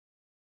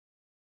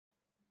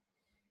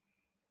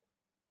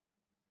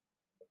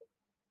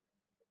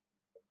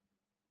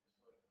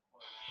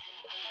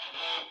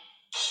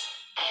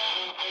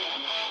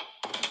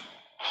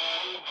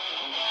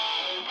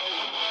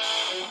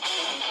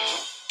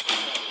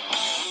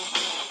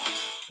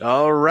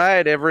All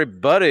right,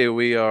 everybody,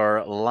 we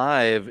are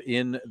live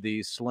in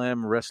the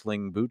Slam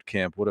Wrestling Boot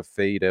Camp. What a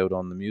fade out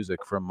on the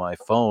music from my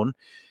phone.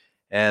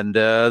 And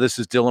this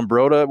is Dylan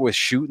Broda with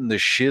Shooting the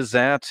Shiz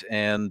At.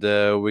 And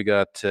we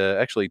got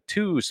actually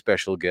two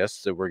special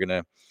guests that we're going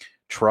to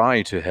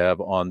try to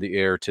have on the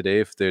air today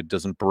if it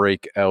doesn't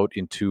break out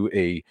into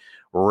a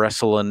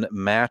wrestling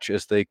match,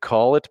 as they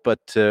call it.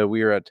 But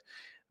we are at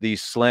the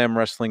Slam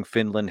Wrestling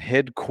Finland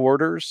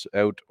headquarters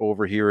out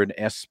over here in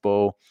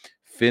Espoo,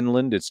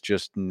 Finland. It's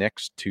just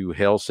next to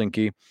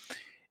Helsinki.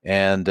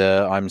 And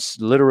I'm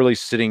literally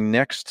sitting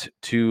next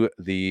to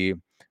the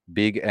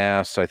big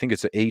ass, I think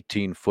it's an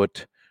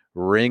 18-foot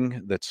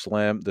ring that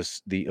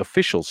the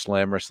official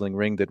Slam Wrestling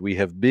ring that we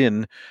have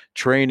been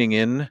training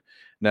in.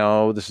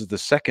 Now, this is the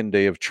second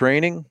day of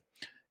training.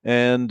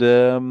 And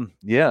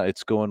yeah,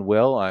 it's going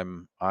well.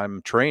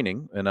 I'm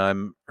training and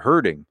I'm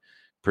hurting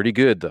pretty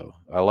good though.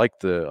 I like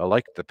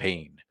the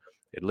pain.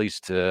 At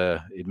least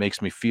it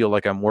makes me feel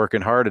like I'm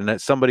working hard. And that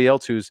somebody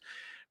else who's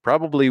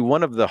probably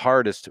one of the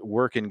hardest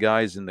working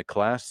guys in the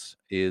class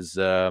is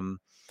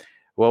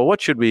well,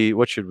 what should we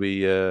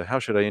how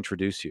should I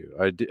introduce you?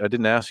 I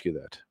didn't ask you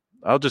that.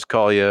 I'll just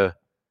call you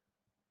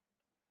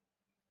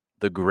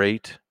the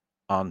great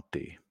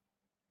Antti.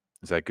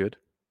 Is that good?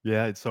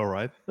 Yeah, it's all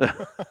right.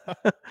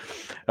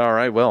 All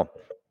right. Well,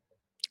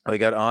 I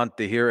got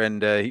Antti here,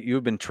 and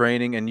you've been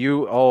training, and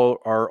you all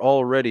are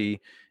already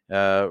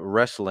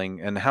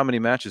wrestling. And how many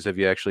matches have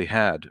you actually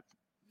had?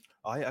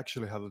 I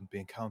actually haven't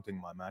been counting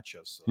my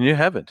matches. You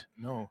haven't.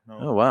 No, no.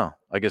 Oh wow!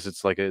 I guess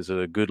it's like is it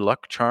a good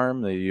luck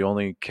charm that you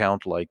only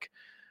count like,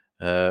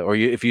 or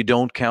if you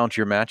don't count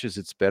your matches,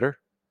 it's better.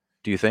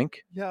 Do you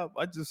think? Yeah,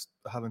 I just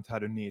haven't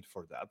had a need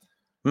for that.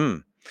 Hmm.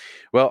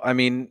 Well, I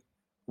mean,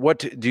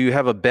 what do you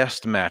have a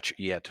best match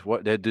yet?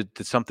 What did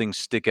something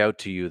stick out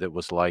to you that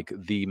was like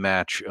the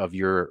match of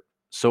your?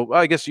 So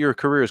I guess your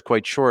career is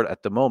quite short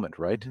at the moment,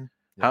 right?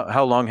 Yeah.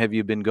 How long have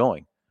you been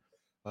going?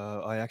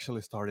 I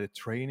actually started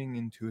training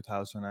in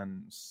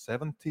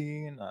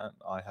 2017, and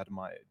I had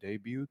my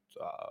debut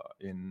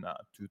in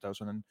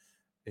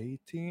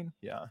 2018.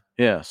 Yeah,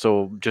 Yeah,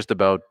 so just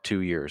about 2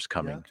 years yeah,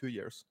 coming. 2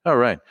 years. All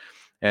right,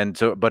 and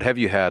so, but have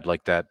you had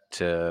like that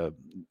a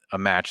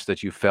match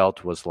that you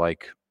felt was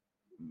like,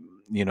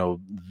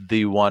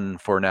 the one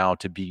for now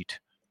to beat?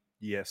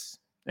 Yes,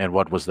 And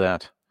what was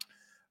that?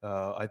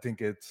 I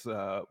think it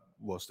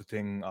was the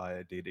thing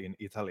I did in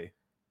Italy.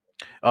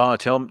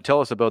 Tell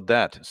us about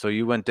that. So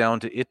you went down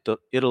to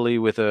Italy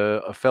with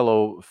a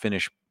fellow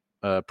Finnish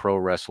pro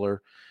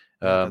wrestler.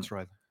 Yeah, that's Um,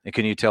 right. and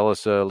can you tell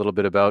us a little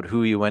bit about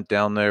who you went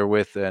down there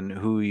with and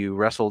who you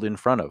wrestled in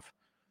front of?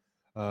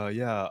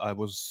 Yeah, I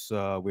was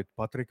with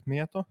Patrick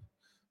Mieto.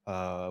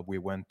 We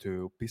went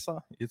to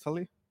Pisa,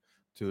 Italy,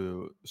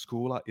 to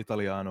Scuola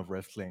Italiano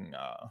Wrestling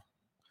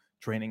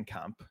training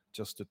camp,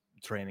 just a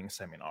training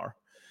seminar.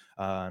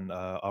 And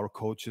our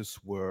coaches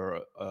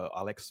were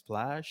Alex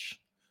Flash,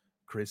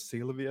 Chris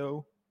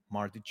Silvio,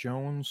 Marty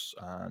Jones,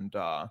 and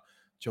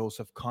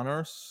Joseph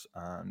Connors,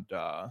 and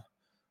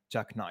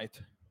Jack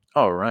Knight.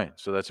 All right,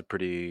 so that's a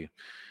pretty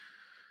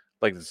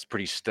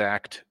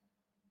stacked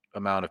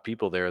amount of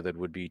people there that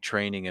would be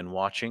training and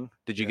watching.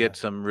 Did you Yeah, get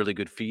some really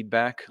good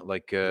feedback?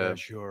 Like, yeah,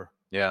 sure.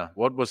 yeah,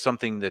 what was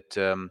something that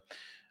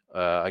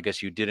I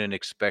guess you didn't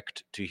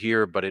expect to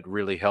hear, but it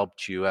really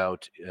helped you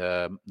out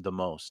the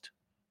most?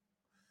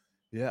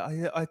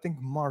 Yeah, I think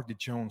Marty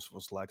Jones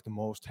was like the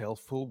most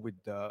helpful with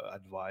the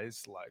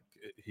advice. Like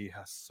he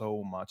has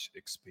so much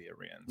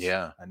experience,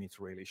 Yeah, and it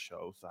really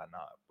shows. And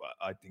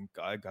I think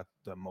I got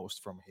the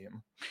most from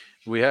him.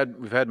 we've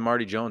had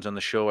Marty Jones on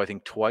the show, I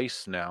think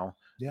twice now.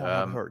 Yeah, I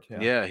have heard.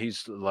 Yeah. Yeah,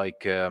 he's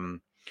like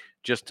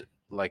just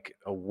like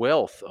a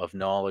wealth of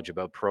knowledge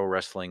about pro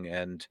wrestling,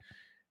 and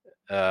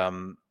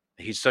um,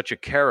 he's such a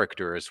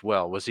character as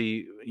well. Was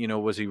he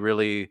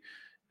really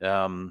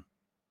um,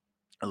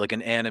 like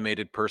an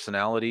animated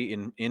personality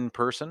in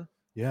person?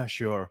 Yeah,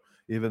 sure.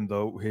 Even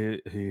though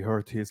he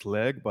hurt his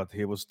leg, but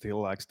he was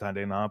still like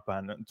standing up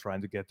and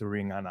trying to get the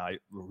ring, and I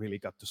really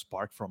got the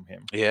spark from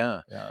him.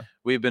 Yeah, Yeah.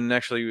 we've been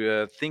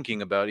actually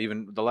thinking about,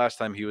 even the last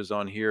time he was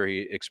on here,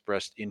 he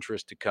expressed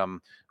interest to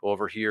come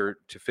over here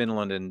to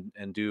Finland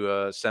and do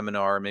a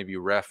seminar, maybe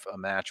ref a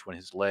match when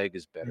his leg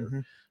is better.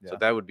 So Yeah.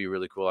 that would be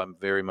really cool. I'm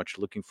very much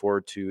looking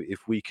forward to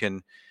if we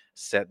can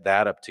set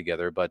that up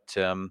together. But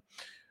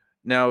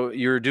now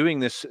you're doing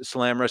this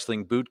Slam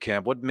Wrestling boot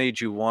camp. What made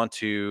you want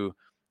to,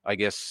 I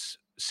guess,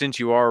 since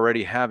you are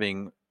already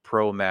having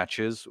pro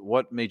matches,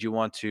 what made you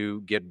want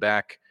to get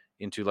back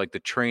into like the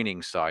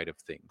training side of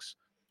things?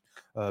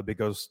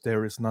 Because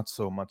there is not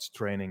so much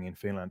training in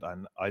Finland,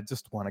 and I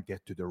just want to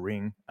get to the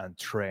ring and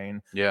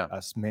train Yeah.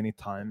 as many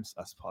times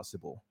as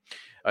possible.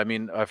 I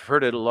mean, I've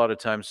heard it a lot of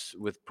times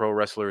with pro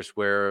wrestlers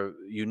where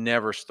you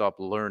never stop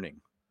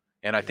learning.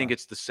 And I think Yeah.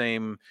 it's the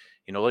same,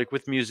 like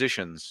with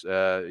musicians.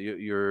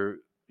 You're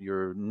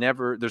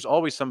never there's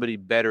always somebody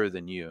better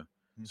than you.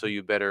 So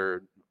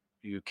Mhm.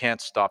 you can't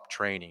stop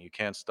training, you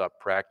can't stop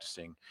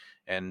practicing.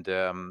 And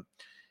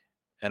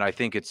and I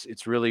think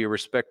it's really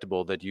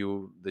respectable that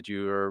you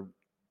are,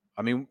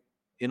 I mean,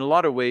 in a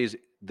lot of ways,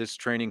 this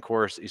training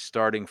course is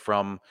starting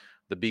from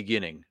the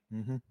beginning.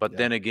 But Yeah.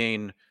 then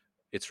again,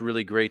 it's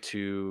really great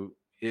to,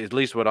 at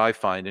least what I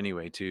find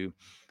anyway, to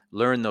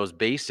learn those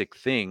basic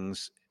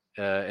things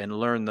and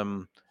learn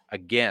them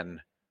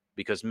again,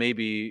 because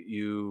maybe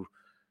you,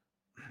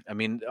 I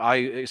mean,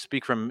 I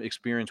speak from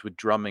experience with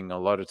drumming. A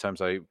lot of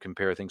times I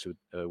compare things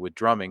with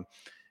drumming.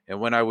 And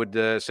when I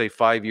would say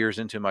 5 years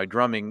into my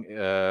drumming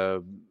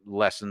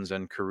lessons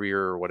and career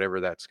or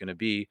whatever that's going to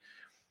be,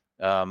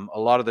 a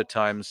lot of the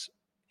times,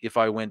 if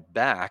I went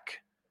back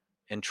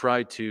and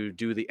tried to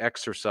do the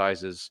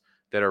exercises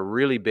that are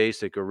really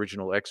basic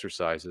original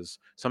exercises,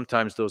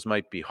 sometimes those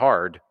might be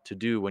hard to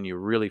do when you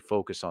really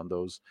focus on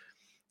those,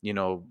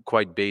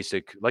 quite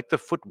basic, like the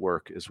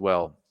footwork as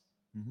well.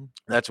 Hmm.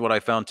 That's what I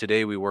found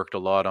today. We worked a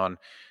lot on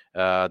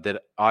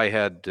that. I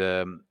had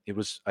it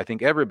was, I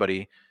think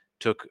everybody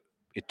took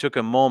it took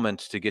a moment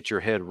to get your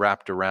head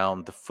wrapped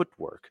around the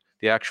footwork,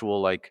 the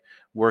actual, like,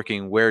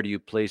 working, where do you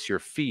place your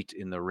feet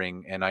in the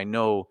ring. And I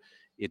know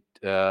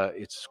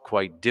it's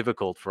quite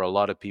difficult for a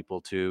lot of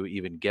people to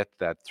even get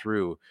that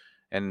through.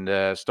 And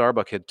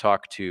Starbuck had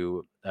talked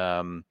to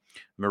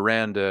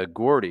Miranda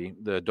Gordy,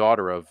 the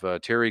daughter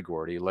of Terry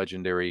Gordy,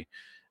 legendary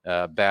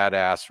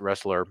badass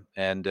wrestler.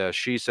 And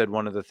she said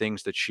one of the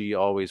things that she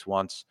always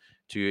wants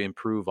to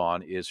improve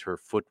on is her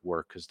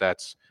footwork, because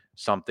that's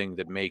something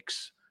that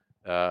makes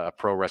a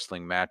pro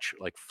wrestling match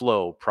like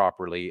flow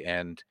properly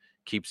and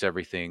keeps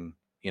everything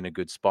in a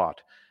good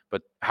spot.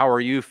 But how are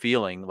you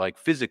feeling, like,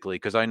 physically?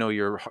 Because I know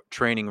you're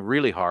training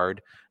really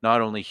hard, not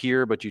only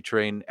here, but you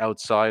train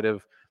outside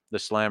of the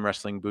Slam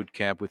Wrestling Boot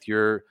Camp with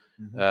your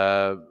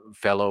Hmm.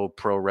 fellow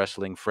pro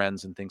wrestling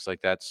friends and things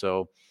like that.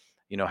 So,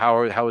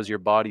 how is your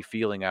body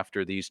feeling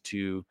after these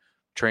two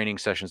training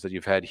sessions that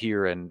you've had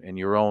here and in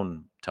your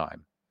own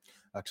time?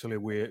 Actually,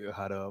 we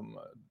had a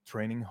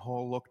training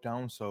hall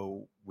lockdown,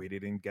 so we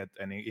didn't get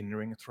any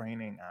in-ring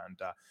training, and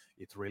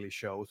it really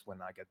shows when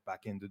I get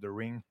back into the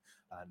ring,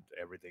 and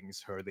everything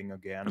is hurting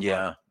again. But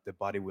Yeah, the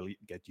body will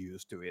get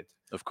used to it,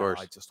 of and I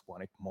course. just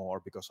want it more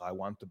because I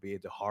want to be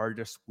the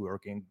hardest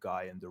working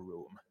guy in the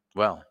room.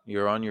 Well,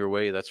 you're on your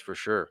way, that's for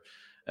sure.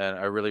 And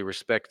I really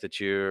respect that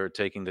you're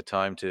taking the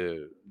time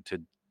to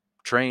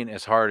train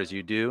as hard as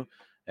you do,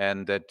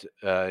 and that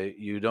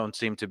you don't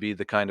seem to be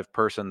the kind of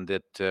person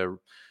that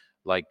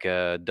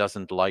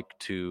doesn't like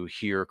to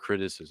hear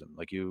criticism.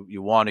 Like,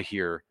 you want to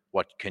hear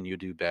what can you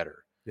do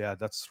better. Yeah,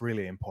 that's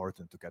really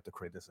important to get the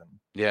criticism.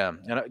 Yeah,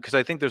 and because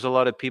I think there's a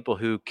lot of people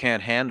who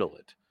can't handle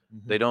it.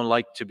 Hmm. They don't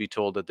like to be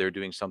told that they're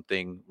doing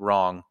something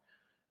wrong,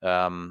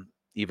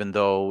 even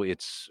though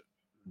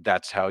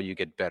that's how you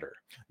get better.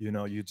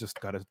 You just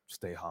gotta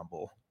stay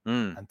humble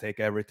Mm, and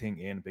take everything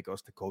in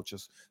because the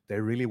coaches, they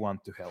really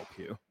want to help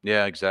you.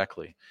 yeah,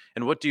 exactly.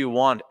 And what do you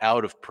want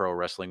out of pro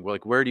wrestling?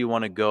 Like, where do you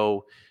want to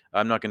go?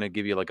 I'm not going to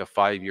give you like a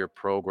 5-year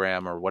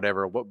program or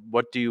whatever.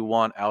 What do you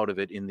want out of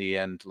it in the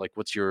end? Like,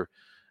 what's your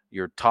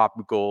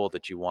top goal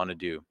that you want to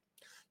do?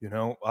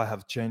 I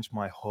have changed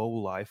my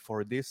whole life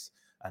for this,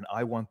 and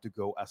I want to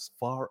go as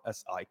far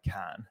as I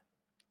can.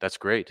 That's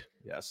great.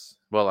 Yes.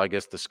 Well, I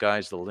guess the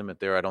sky's the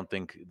limit there. I don't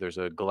think there's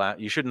a glass.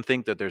 You shouldn't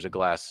think that there's a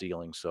glass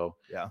ceiling. So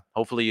Yeah.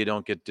 hopefully you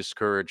don't get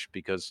discouraged,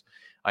 because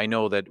I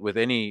know that with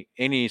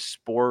any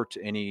sport,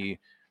 any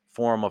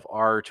form of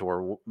art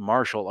or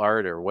martial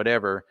art or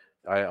whatever,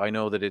 I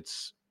know that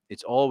it's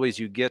always,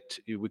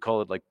 we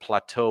call it like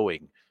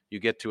plateauing. You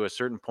get to a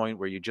certain point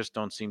where you just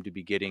don't seem to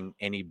be getting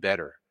any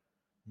better,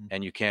 Mm.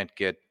 and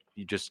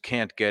you just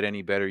can't get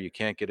any better. You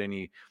can't get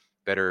any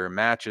better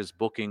matches,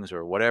 bookings,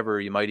 or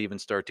whatever. You might even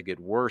start to get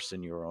worse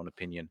in your own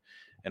opinion.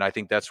 And I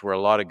think that's where a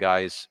lot of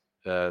guys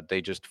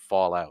they just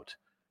fall out.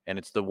 And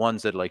it's the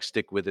ones that like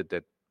stick with it,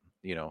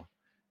 you know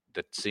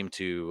that seem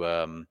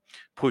to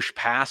push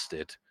past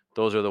it.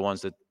 Those are the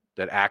ones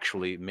that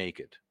actually make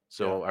it. Yeah.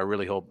 So I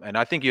really hope, and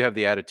I think you have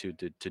the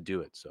attitude to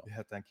do it. So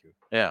Yeah. Thank you.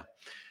 yeah.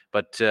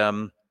 But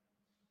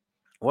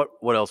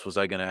what else was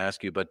I going to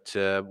ask you? But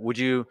would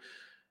you?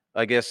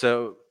 I guess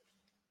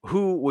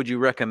who would you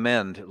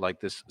recommend, like,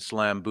 this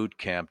Slam boot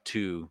camp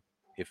to,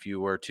 if you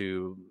were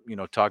to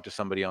talk to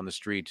somebody on the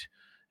street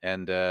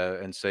and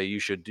say you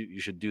should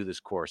do this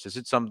course? Is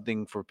it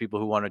something for people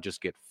who want to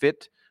just get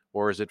fit,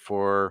 or is it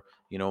for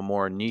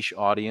more niche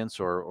audience,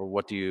 or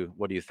what do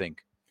you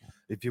think?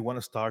 If you want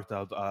to start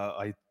out,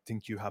 I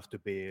think you have to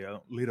be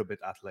a little bit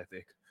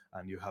athletic,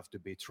 and you have to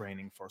be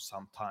training for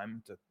some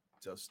time to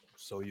just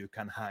so you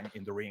can hang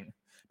in the ring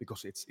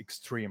because it's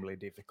extremely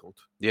difficult.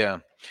 Yeah,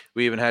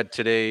 we even had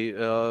today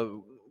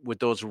with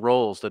those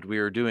rolls that we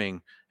were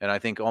doing, and I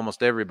think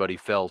almost everybody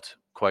felt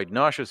quite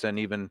nauseous, and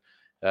even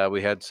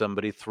we had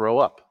somebody throw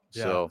up.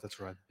 Yeah, So, that's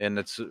right.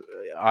 and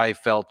I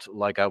felt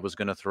like I was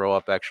going to throw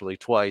up actually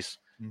twice,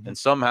 Hmm. and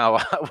somehow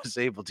I was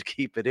able to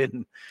keep it in.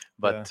 Yeah.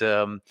 But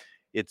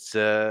it's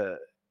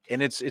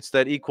and it's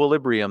that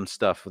equilibrium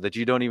stuff that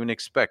you don't even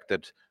expect,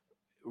 that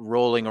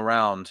rolling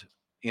around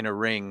in a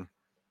ring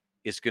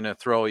is going to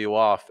throw you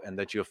off, and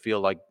that you'll feel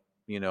like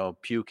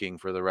puking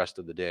for the rest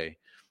of the day.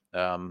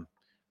 um,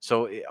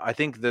 So I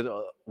think that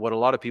what a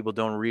lot of people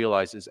don't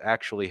realize is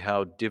actually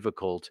how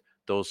difficult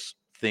those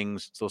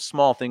things, those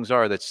small things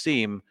are that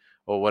seem,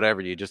 or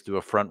whatever, you just do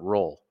a front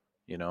roll,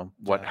 Yeah.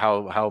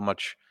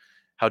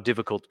 how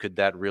difficult could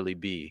that really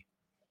be?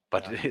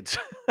 But Yeah. it's,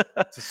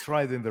 Just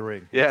try it in the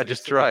ring. yeah,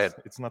 just try it.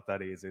 It's not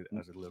that easy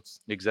as it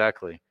looks.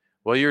 Exactly.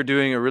 Well, you're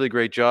doing a really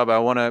great job. I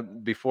want to,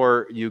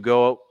 before you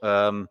go,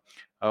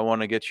 I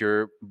want to get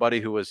your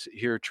buddy who was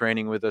here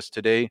training with us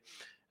today,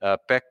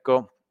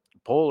 Pekko,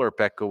 Polar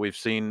Pekko. We've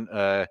seen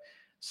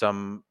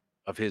some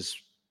of his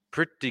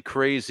pretty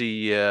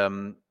crazy,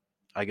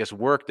 I guess,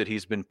 work that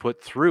he's been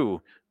put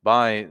through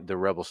by the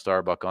Rebel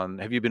Starbuck.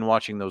 Have you been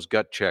watching those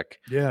gut check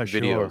Yeah,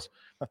 videos?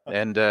 sure.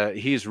 And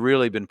he's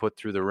really been put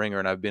through the ringer,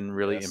 and I've been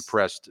really Yes.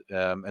 impressed.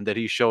 And that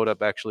he showed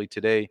up actually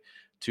today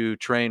to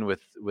train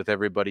with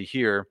everybody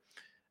here.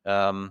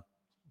 And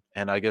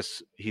I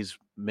guess he's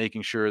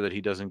making sure that he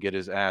doesn't get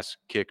his ass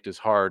kicked as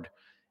hard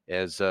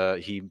as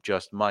he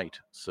just might.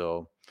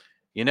 So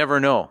you never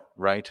know,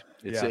 right?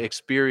 It's Yeah.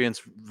 experience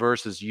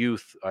versus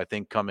youth, I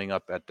think, coming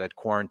up at that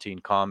quarantine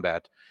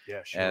combat.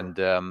 Yeah, sure.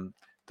 And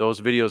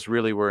those videos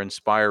really were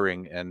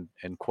inspiring and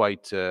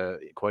quite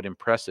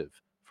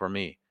impressive for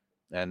me.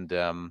 And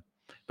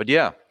but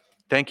yeah,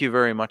 thank you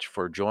very much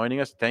for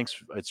joining us.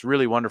 Thanks. It's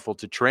really wonderful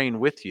to train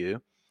with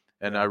you,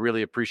 and Yeah. I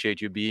really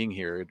appreciate you being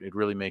here. It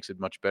really makes it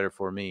much better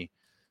for me.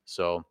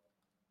 So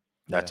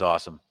that's Yeah.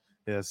 awesome.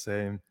 Yeah,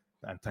 same.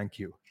 And thank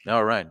you.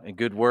 All right, and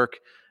good work.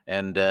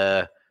 And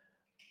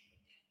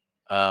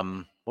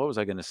what was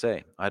I going to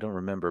say? I don't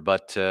remember,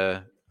 but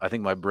I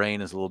think my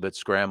brain is a little bit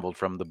scrambled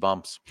from the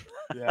bumps.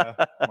 Yeah,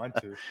 mine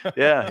too.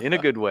 Yeah, in a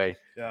good way.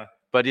 Yeah.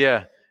 But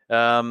yeah,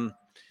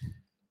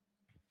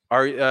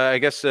 I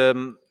guess,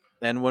 and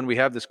when we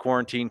have this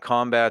quarantine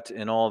combat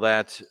and all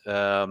that,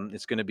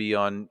 it's going to be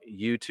on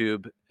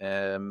YouTube,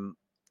 and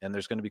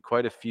there's going to be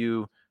quite a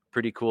few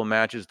pretty cool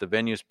matches. The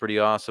venue's pretty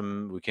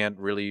awesome. We can't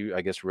really,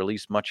 I guess,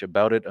 release much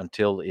about it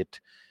until it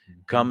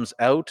comes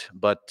out,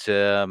 but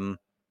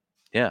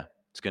yeah,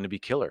 it's going to be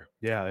killer.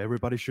 Yeah,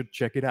 everybody should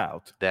check it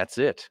out. That's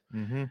it.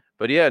 Mm-hmm.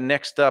 But yeah,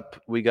 next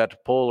up we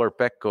got Polar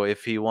Pekko.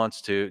 If he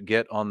wants to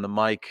get on the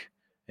mic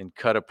and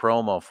cut a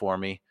promo for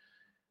me,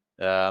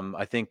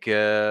 I think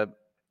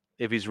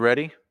if he's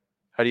ready.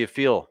 How do you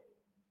feel?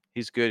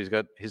 He's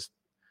good. He's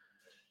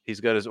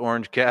got his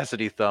Orange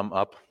Cassidy thumb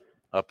up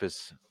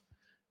his,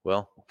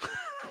 well.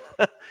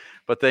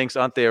 But thanks,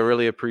 Ante. I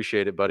really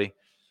appreciate it, buddy.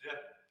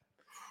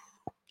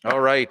 Yeah. All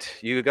right,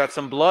 you got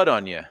some blood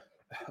on you. A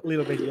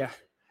little bit, yeah.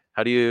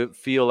 How do you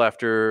feel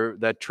after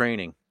that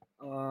training?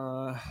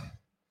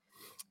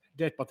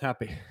 Dead but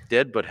happy.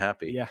 Dead but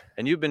happy. Yeah.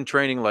 And you've been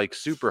training like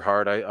super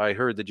hard. I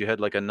heard that you had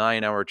like a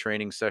 9-hour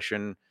training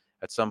session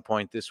at some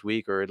point this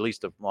week, or at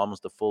least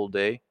almost a full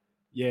day.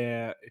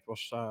 Yeah, it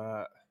was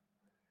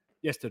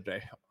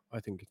yesterday, I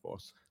think it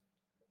was.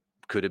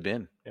 Could have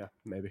been. Yeah,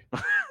 maybe.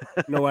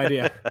 No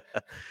idea.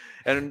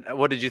 And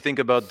what did you think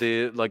about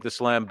the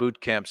Slam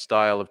boot camp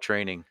style of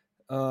training?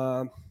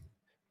 There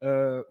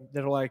are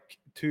like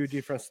two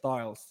different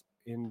styles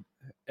in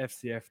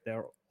FCF.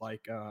 They're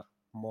like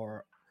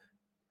more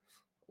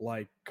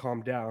like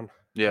calm down.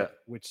 Yeah.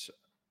 Which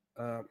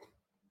I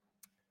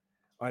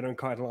don't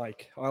kind of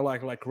like. I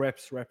like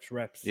reps.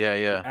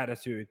 Yeah.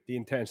 Attitude, the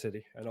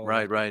intensity, and all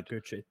Right.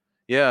 good shit.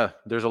 Yeah,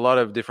 there's a lot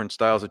of different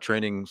styles of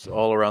trainings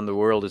all around the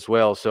world as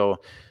well.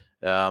 So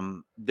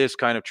this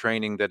kind of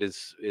training that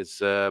is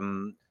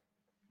well,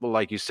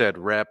 like you said,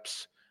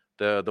 reps,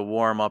 the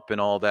warm up and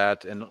all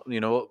that, and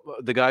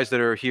the guys that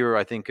are here,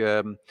 I think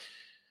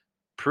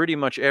pretty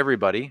much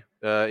everybody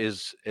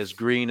is as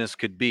green as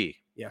could be.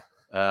 Yeah.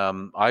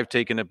 I've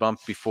taken a bump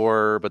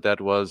before, but that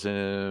was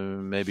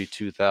maybe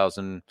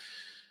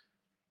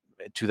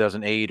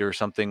 2008 or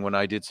something when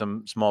I did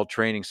some small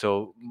training.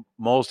 So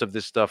most of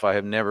this stuff I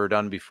have never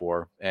done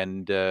before,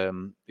 and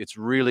it's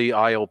really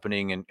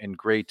eye-opening and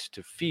great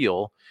to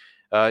feel.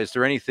 Is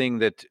there anything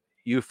that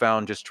you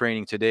found just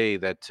training today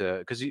that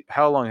because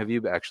how long have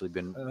you actually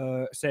been?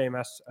 Same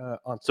as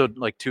So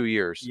like 2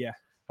 years. Yeah.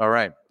 All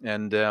right.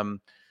 And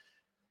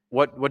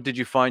what did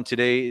you find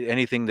today?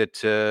 Anything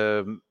that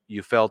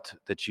you felt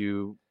that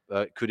you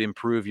could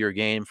improve your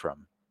game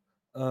from?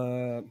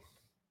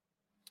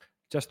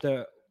 Just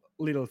the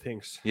little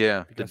things.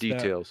 Yeah, the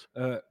details.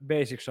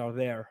 Basics are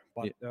there,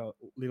 but a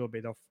little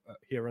bit of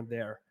here and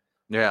there.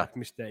 Yeah. Like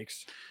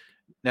mistakes.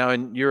 Now,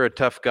 and you're a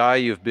tough guy.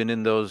 You've been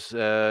in those.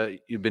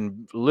 You've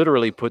been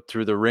literally put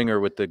through the ringer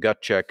with the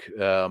gut check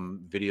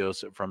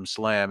videos from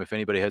Slam. If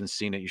anybody hasn't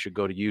seen it, you should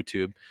go to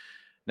YouTube.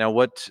 Now,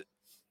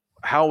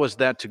 how was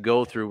that to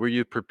go through? Were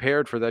you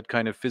prepared for that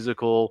kind of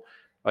physical?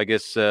 I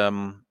guess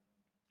how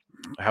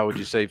would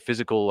you say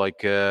physical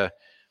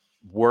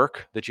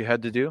work that you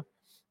had to do?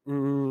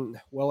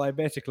 Well, I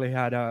basically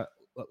had a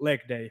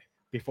leg day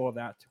before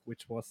that,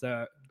 which was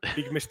a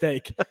big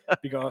mistake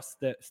because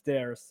the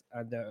stairs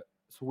and the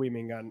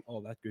swimming and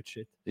all that good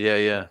shit.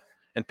 Yeah.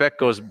 And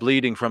Pekko's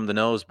bleeding from the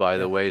nose, by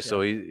the way.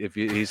 So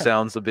he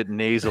sounds a bit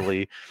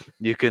nasally.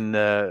 You can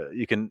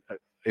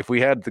if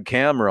we had the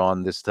camera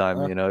on this time,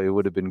 it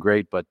would have been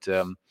great. But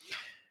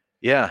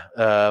Yeah.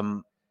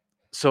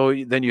 So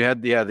then you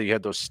had you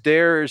had those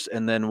stairs,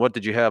 and then what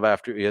did you have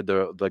after? You had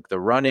the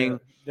running.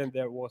 Then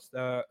there was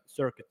the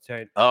circuit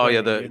Oh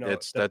yeah, training,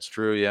 that's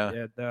true. Yeah.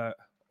 yeah, the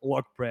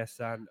log press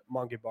and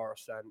monkey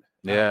bars and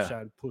Yeah. abs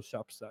and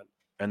push-ups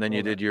And then you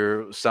all did that.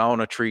 your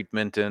sauna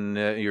treatment and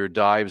your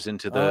dives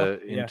into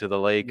Yeah, the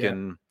lake, yeah.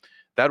 and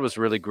that was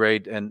really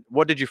great. And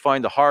what did you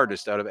find the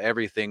hardest out of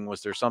everything?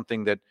 Was there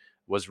something that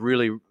was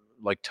really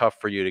like tough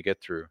for you to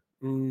get through?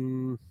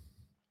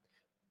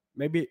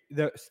 Maybe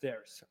the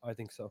stairs. I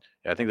think so.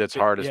 I think that's Be-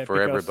 hardest yeah, for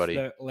because everybody.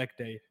 the leg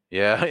day.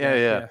 Yeah,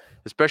 yeah.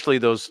 Especially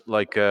those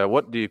like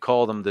what do you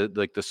call them?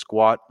 The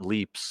squat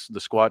leaps,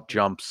 the squat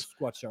jumps.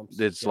 Squat jumps.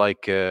 It's yeah.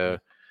 like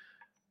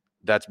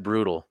that's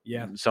brutal.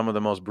 Yeah. Some of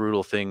the most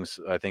brutal things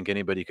I think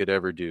anybody could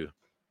ever do.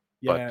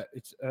 Yeah,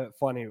 it's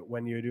funny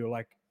when you do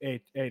like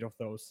eight of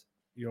those.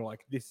 You're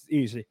like, this is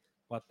easy,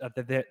 but at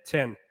the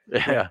 10,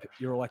 Yeah.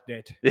 you're like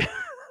dead.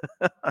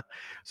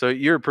 So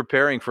you're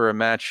preparing for a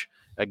match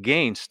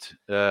against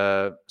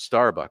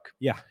Starbuck.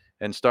 Yeah.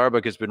 And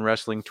Starbuck has been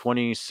wrestling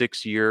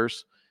 26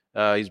 years.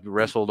 He's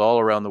wrestled all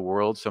around the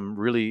world, some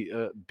really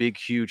big,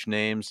 huge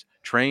names,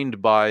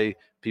 trained by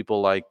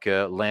people like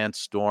Lance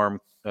Storm,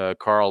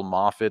 Carl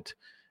Moffat.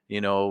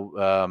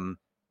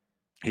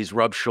 He's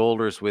rubbed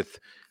shoulders with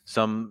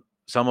some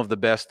of the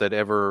best that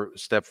ever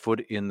stepped foot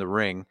in the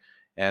ring.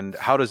 And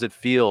how does it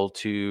feel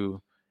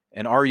to,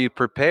 and are you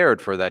prepared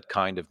for that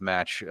kind of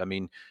match? I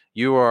mean,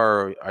 you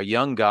are a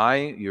young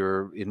guy,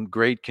 you're in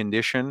great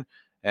condition,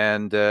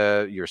 and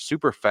you're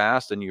super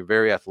fast and you're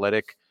very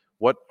athletic.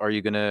 What are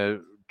you going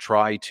to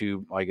try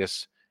to, I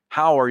guess,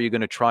 how are you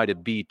going to try to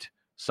beat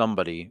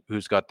somebody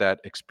who's got that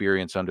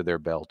experience under their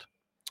belt?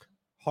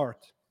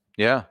 Heart.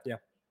 Yeah. Yeah.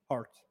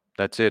 Heart.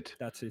 That's it.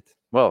 That's it.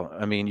 Well,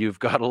 I mean, you've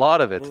got a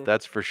lot of it,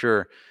 that's for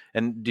sure.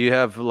 And do you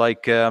have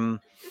like, I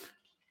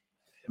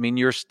mean,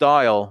 your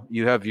style,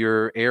 you have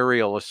your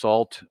aerial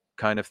assault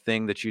kind of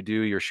thing that you do,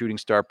 your shooting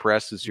star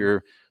press is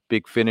your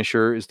big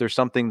finisher. Is there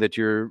something that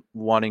you're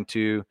wanting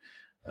to,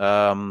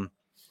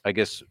 I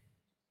guess,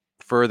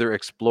 further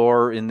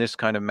explore in this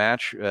kind of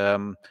match?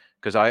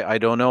 Because I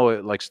don't know,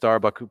 like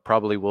Starbuck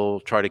probably will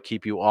try to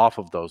keep you off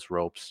of those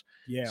ropes.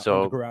 Yeah, on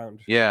So, the ground.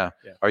 Yeah.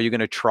 Are you going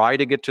to try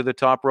to get to the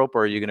top rope,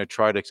 or are you going to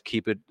try to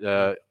keep it,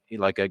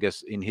 like, I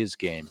guess, in his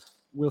game?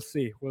 We'll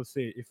see. We'll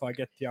see. If I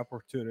get the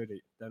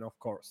opportunity, then of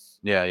course,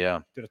 Yeah.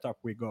 to the top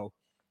we go.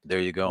 There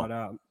you go.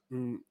 But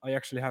I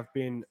actually have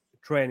been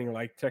training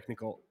like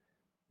technical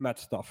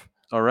match stuff.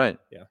 All right.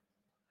 Yeah.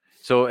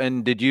 So,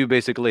 and did you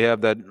basically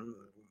have that,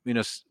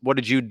 what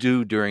did you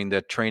do during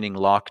the training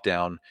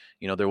lockdown?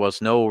 There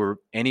was no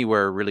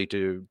anywhere really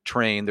to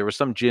train. There were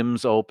some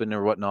gyms open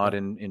or whatnot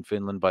in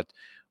Finland, but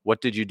what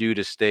did you do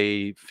to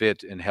stay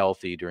fit and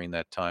healthy during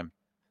that time?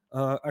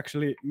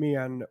 Actually, me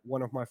and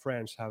one of my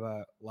friends have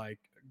a like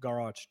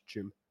garage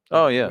gym.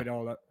 Oh, yeah. With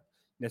all the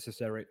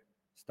necessary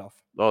stuff.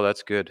 Oh,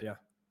 that's good. Yeah.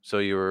 So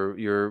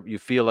you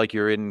feel like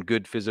you're in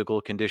good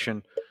physical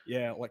condition?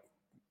 Yeah, like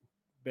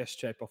best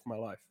shape of my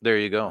life. There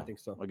you go. I think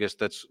so. I guess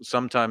that's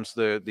sometimes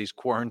these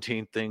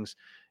quarantine things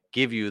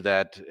give you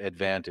that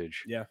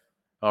advantage. Yeah.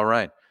 All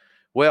right.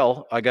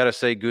 Well, I got to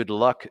say good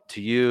luck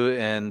to you,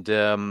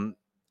 and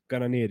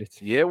Gonna need it.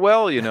 yeah,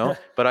 well,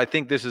 but I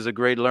think this is a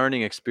great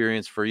learning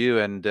experience for you,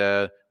 and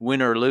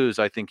win or lose,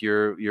 I think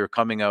you're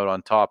coming out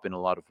on top in a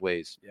lot of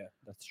ways. Yeah,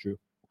 that's true.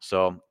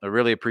 So I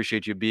really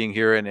appreciate you being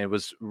here, and it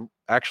was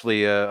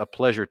actually a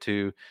pleasure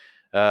to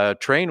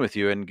train with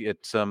you and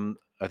get some.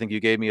 I think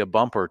you gave me a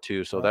bump or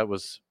two, so that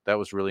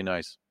was really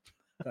nice.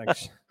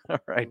 Thanks. All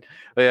right.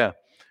 Well, yeah.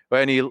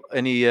 Well,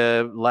 any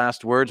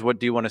last words? What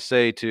do you want to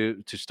say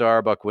to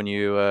Starbuck when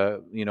you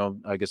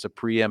I guess a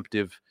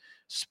preemptive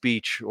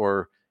speech,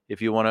 or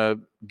if you want to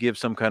give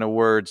some kind of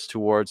words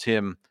towards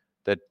him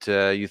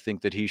that you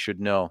think that he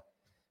should know?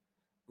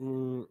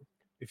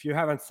 If you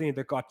haven't seen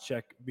the gut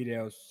check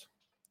videos,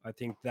 I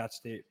think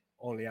that's the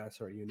only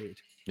answer you need.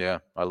 Yeah,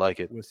 I like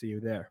it. We'll see you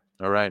there.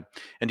 All right.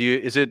 And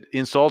is it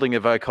insulting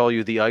if I call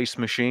you the ice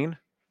machine?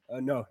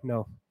 No.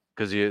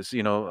 Because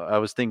I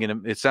was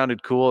thinking it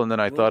sounded cool, and then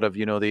I thought of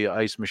the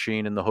ice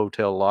machine in the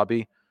hotel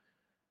lobby.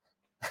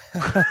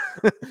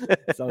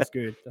 Sounds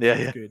good.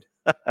 Yeah. Good.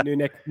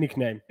 New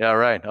nickname. Yeah,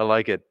 right. I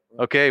like it.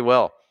 Okay,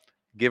 well,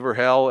 give her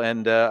hell,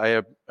 and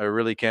I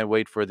really can't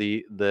wait for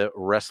the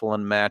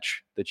wrestling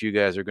match that you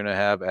guys are going to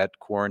have at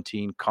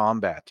Quarantine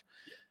Combat.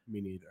 Me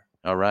neither.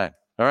 All right.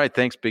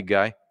 Thanks, big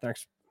guy.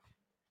 Thanks.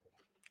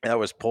 That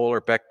was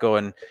Polar Pekko,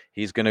 and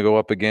he's going to go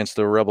up against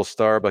the Rebel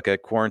Starbuck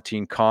at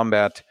Quarantine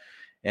Combat.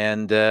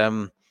 And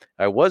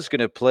I was going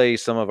to play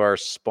some of our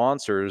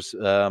sponsors,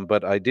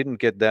 but I didn't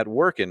get that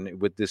working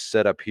with this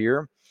setup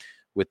here,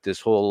 with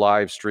this whole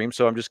live stream.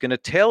 So I'm just going to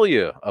tell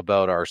you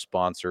about our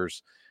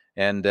sponsors.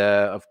 And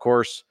of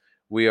course,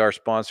 we are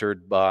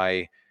sponsored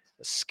by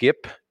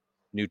Skip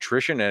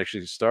Nutrition.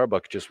 Actually,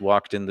 Starbuck just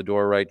walked in the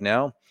door right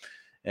now.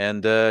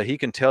 And he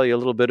can tell you a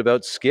little bit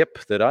about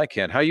Skip that I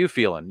can't. How you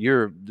feeling?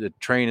 You're the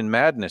training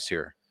madness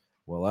here.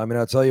 Well, I mean,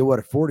 I'll tell you what,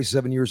 at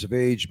 47 years of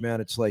age,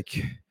 man, it's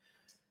like,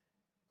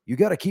 you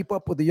got to keep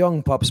up with the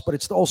young pups, but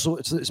it's also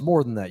it's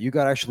more than that. You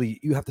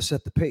have to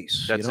set the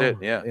pace. That's you know? it,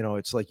 yeah.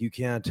 It's like you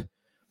can't.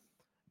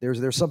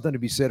 There's something to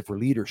be said for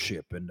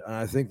leadership, and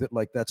I think that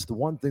like that's the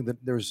one thing that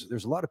there's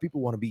a lot of people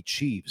want to be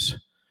chiefs.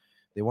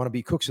 They want to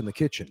be cooks in the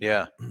kitchen.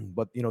 Yeah.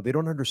 But they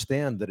don't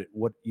understand that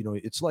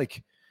it's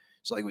like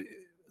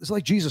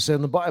Jesus said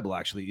in the Bible,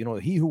 actually.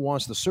 He who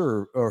wants to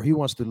serve or he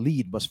wants to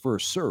lead must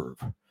first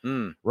serve.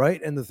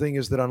 Right? And the thing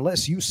is that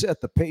unless you set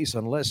the pace,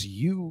 unless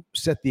you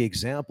set the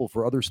example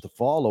for others to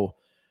follow,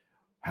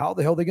 how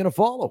the hell are they going to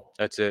follow?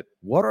 That's it.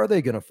 What are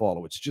they going to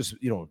follow? It's just,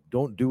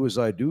 don't do as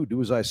I do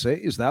as I say.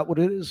 Is that what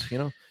it is?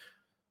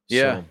 Yeah.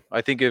 So,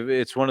 I think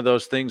it's one of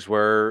those things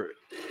where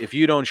if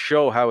you don't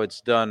show how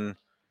it's done,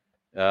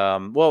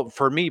 well,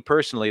 for me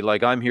personally,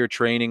 like I'm here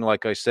training,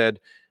 like I said,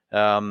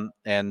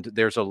 and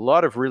there's a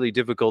lot of really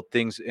difficult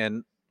things,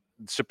 and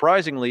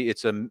surprisingly,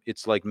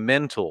 it's like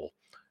mental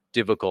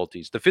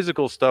difficulties. The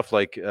physical stuff,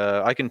 like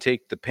I can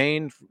take the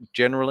pain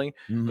generally,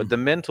 but the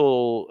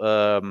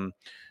mental,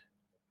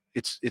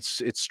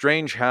 it's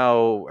strange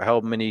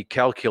how many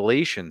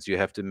calculations you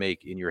have to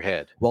make in your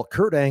head. well,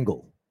 Kurt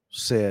Angle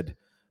said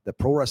that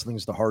pro wrestling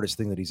is the hardest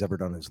thing that he's ever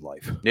done in his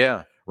life.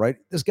 Yeah, Right?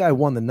 This guy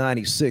won the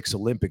 96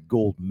 Olympic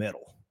gold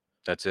medal,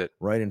 that's it.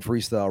 right, in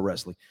freestyle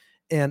wrestling.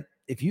 And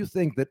if you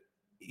think that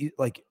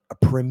like a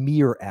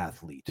premier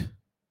athlete,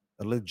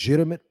 a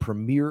legitimate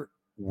premier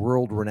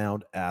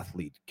world-renowned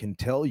athlete can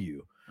tell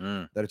you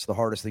that it's the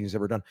hardest thing he's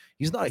ever done,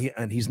 he's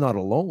not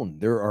alone.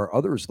 There are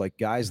others, like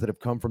guys that have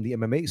come from the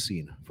MMA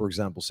scene, for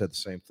example, said the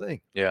same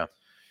thing. Yeah.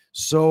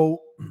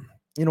 So,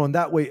 in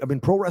that way, I mean,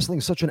 pro wrestling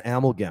is such an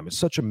amalgam. It's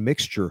such a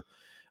mixture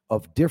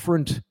of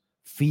different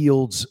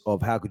fields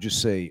of, how could you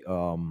say,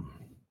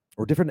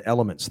 or different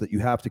elements that you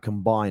have to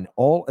combine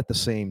all at the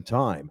same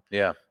time.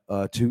 Yeah.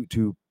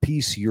 To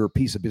piece your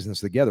piece of business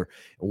together.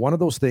 And one of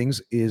those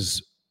things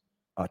is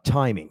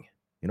timing.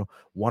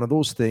 One of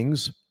those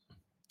things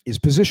is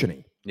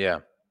positioning. Yeah.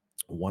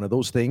 One of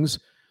those things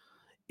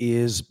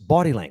is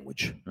body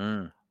language.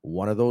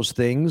 One of those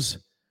things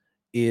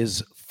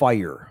is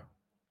fire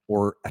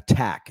or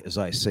attack, as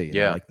I say.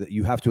 Yeah. Like that,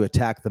 you have to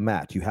attack the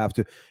mat. You have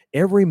to,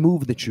 every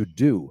move that you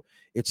do,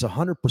 it's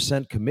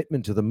 100%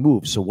 commitment to the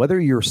move. So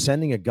whether you're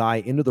sending a guy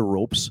into the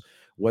ropes,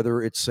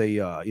 whether it's a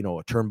a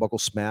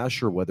turnbuckle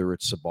smash or whether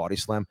it's a body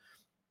slam,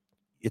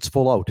 it's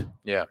full out.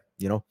 Yeah.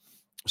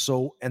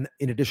 So, and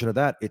in addition to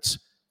that, it's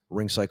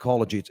ring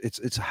psychology.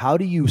 It's how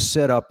do you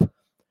set up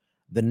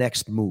the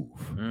next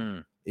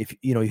move? If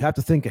you have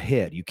to think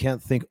ahead. You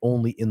can't think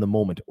only in the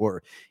moment.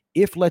 Or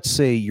if, let's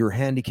say, you're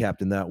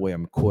handicapped in that way,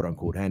 I'm quote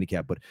unquote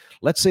handicapped, but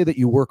let's say that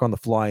you work on the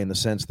fly in the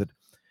sense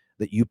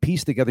that you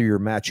piece together your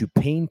match, you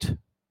paint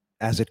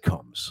as it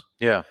comes.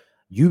 Yeah.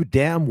 You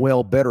damn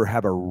well better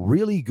have a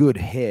really good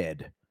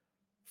head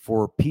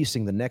for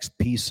piecing the next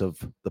piece of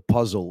the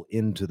puzzle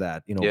into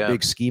that,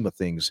 big scheme of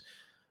things,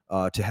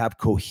 to have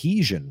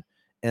cohesion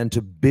and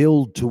to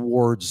build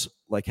towards,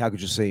 like, how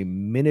could you say,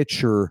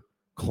 miniature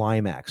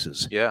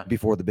climaxes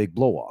before the big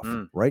blow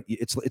off, right?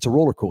 It's a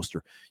roller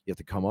coaster. You have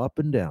to come up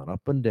and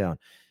down,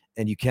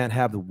 and you can't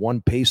have the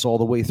one pace all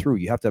the way through.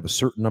 You have to have a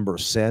certain number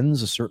of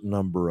sends, a certain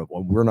number of,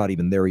 well, we're not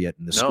even there yet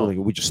in the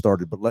schooling. We just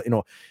started, but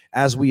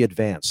as we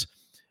advance,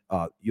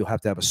 you'll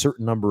have to have a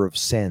certain number of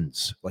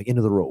sends, like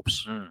into the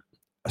ropes,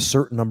 a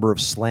certain number of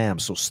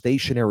slams, so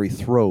stationary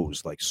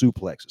throws like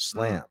suplexes,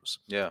 slams,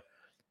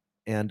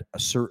 and a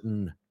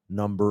certain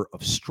number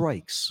of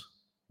strikes,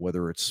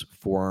 whether it's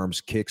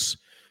forearms, kicks,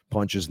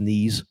 punches,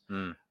 knees,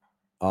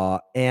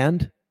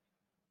 and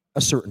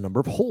a certain number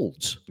of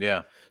holds.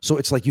 Yeah. So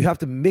it's like you have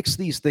to mix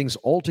these things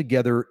all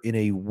together in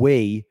a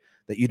way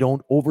that you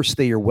don't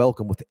overstay your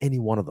welcome with any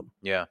one of them.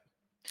 Yeah.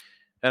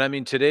 And I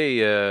mean,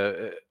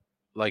 today,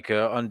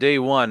 on day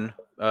one,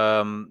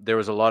 there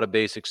was a lot of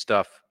basic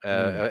stuff,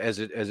 as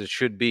it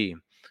should be.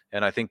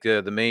 And I think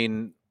the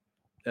main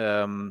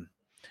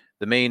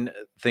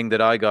thing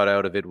that I got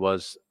out of it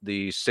was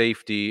the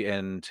safety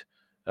and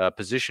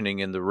positioning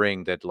in the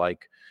ring. That,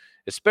 like,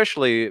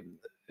 especially,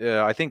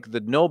 I think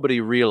that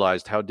nobody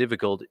realized how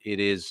difficult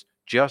it is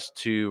just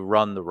to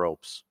run the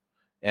ropes.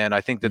 And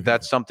I think that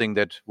that's something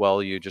that,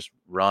 well, you just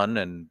run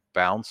and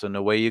bounce and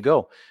away you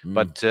go.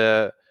 But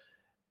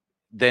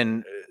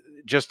then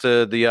just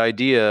the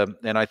idea,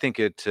 and I think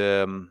it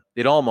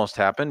almost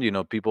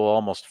happened, people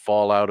almost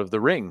fall out of the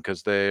ring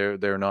because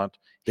they're not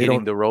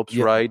hitting the ropes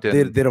right.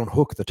 And they don't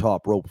hook the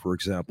top rope, for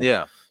example.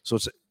 Yeah. So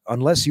it's,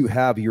 unless you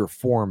have your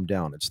form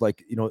down, it's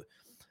like,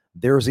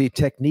 there's a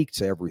technique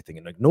to everything.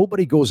 And like,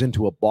 nobody goes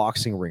into a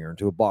boxing ring or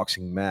into a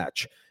boxing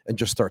match and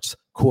just starts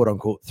quote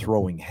unquote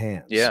throwing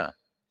hands. Yeah.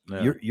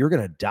 You're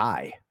going to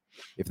die.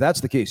 If that's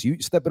the case, you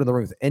step into the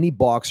ring with any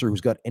boxer who's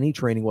got any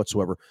training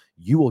whatsoever,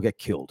 you will get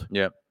killed.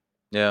 Yeah.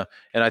 Yeah.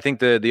 And I think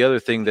the other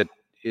thing that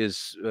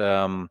is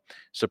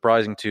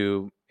surprising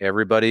to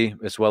everybody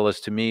as well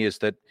as to me is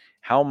that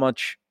how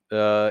much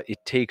it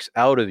takes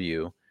out of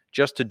you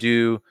just to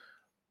do,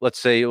 let's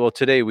say, well,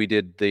 today we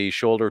did the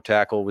shoulder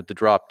tackle with the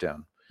drop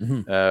down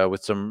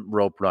with some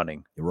rope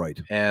running. Right.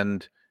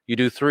 And, you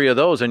do 3 of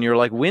those and you're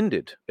like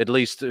winded. At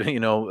least,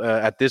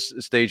 at this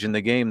stage in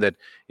the game, that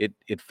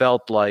it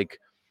felt like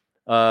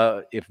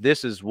if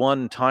this is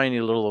one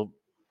tiny little,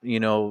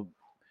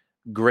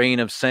 grain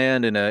of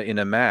sand in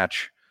a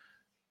match,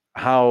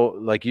 how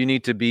like you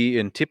need to be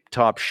in tip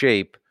top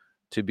shape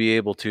to be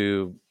able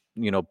to,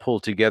 pull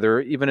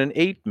together even an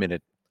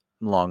 8-minute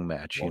long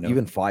match,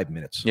 even 5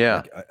 minutes. Yeah.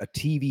 Like a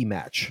TV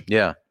match.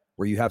 Yeah.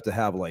 Where you have to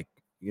have like,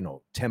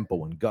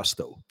 tempo and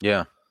gusto.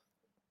 Yeah.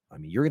 I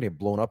mean, you're going to get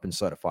blown up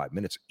inside of 5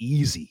 minutes.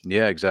 Easy.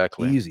 Yeah,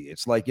 exactly. Easy.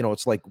 It's like,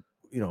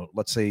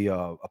 let's say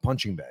a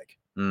punching bag.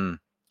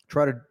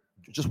 Try to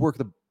just work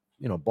the,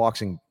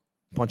 boxing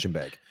punching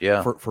bag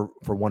for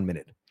 1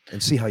 minute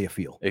and see how you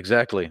feel.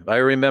 Exactly. I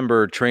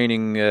remember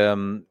training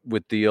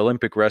with the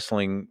Olympic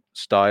wrestling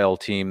style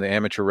team, the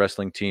amateur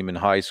wrestling team in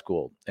high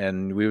school.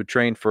 And we would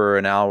train for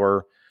an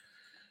hour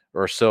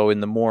or so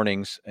in the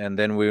mornings. And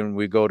then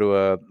we go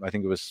to I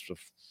think it was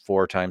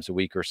 4 times a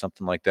week or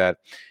something like that.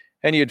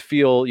 And you'd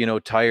feel,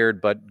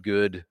 tired, but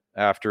good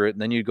after it.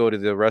 And then you'd go to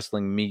the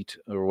wrestling meet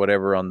or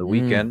whatever on the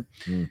weekend.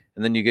 And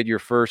then you get your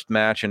first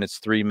match and it's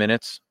 3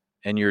 minutes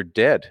and you're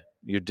dead.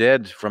 You're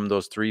dead from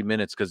those 3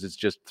 minutes because it's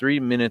just 3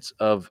 minutes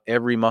of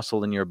every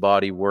muscle in your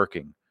body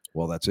working.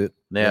 Well, that's it.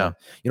 Yeah.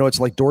 It's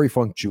like Dory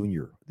Funk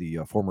Jr., the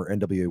former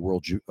NWA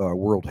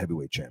world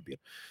heavyweight champion,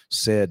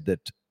 said that,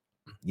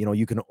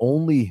 you can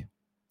only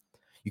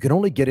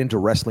get into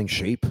wrestling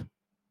shape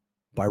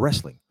by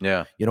wrestling.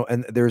 Yeah.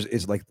 And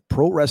it's like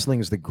pro wrestling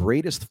is the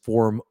greatest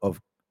form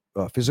of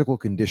physical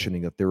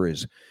conditioning that there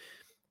is.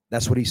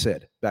 That's what he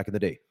said back in the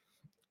day.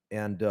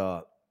 And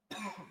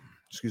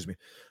excuse me.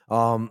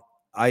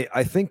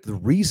 I think the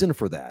reason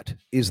for that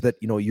is that,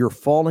 you're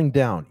falling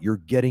down, you're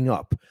getting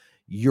up,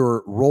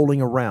 you're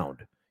rolling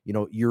around,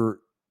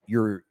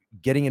 you're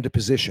getting into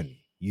position,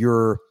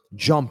 you're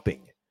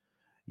jumping,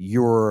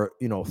 you're,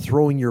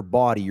 throwing your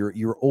body,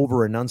 you're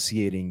over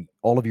enunciating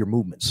all of your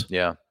movements.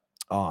 Yeah.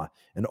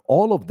 And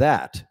all of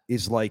that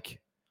is like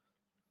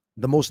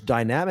the most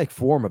dynamic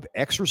form of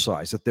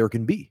exercise that there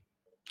can be.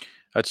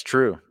 That's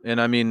true. And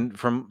I mean,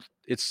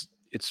 it's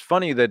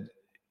funny that,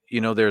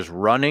 there's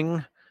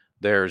running,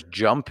 there's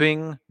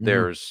jumping,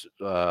 there's,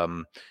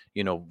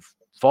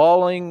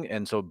 falling.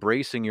 And so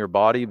bracing your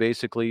body,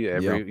 basically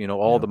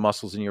all the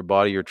muscles in your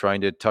body, you're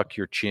trying to tuck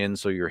your chin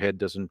so your head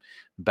doesn't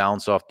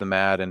bounce off the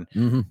mat and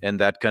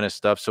that kind of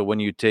stuff. So when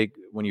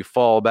you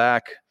fall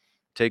back,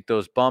 take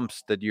those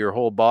bumps, that your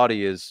whole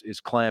body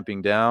is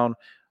clamping down,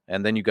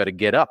 and then you got to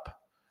get up.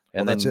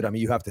 And that's it. I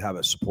mean, you have to have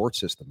a support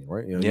system,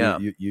 right?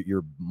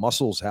 Your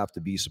muscles have to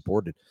be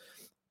supported.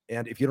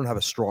 And if you don't have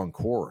a strong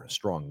core, a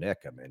strong neck,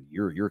 I mean,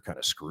 you're kind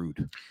of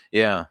screwed.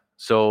 Yeah.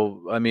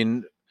 So, I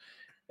mean,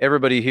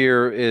 everybody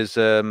here is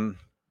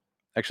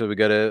actually, we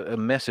got a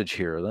message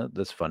here.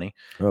 That's funny.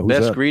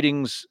 Best that?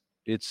 Greetings.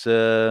 It's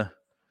Luodes.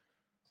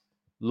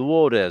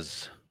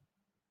 Who's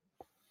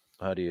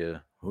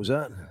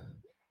that?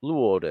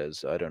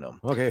 Luodes. I don't know.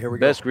 Okay, here we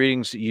go. Best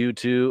greetings, you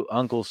two.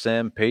 Uncle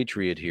Sam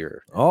Patriot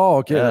here. Oh,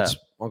 okay. That's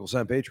Uncle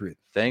Sam Patriot.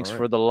 Thanks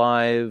for the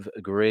live.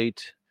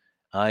 Great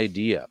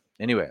idea.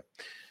 Anyway.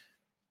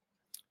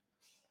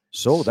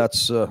 So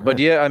that's but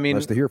yeah, I mean,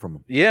 nice to hear from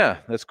him. Yeah,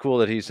 that's cool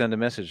that he sent a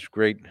message.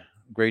 Great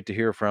to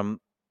hear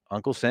from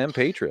Uncle Sam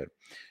Patriot.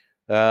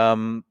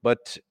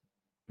 But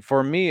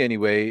for me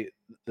anyway,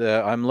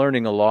 I'm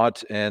learning a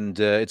lot, and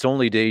it's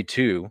only day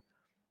 2,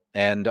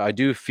 and I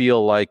do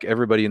feel like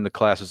everybody in the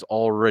class has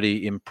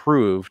already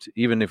improved,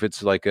 even if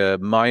it's like a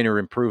minor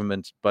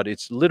improvement, but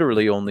it's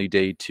literally only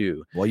day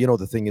 2. Well,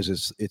 the thing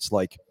is it's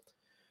like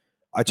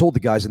I told the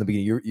guys in the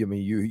beginning,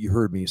 you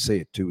heard me say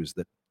it too, is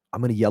that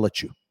I'm going to yell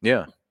at you.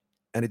 Yeah.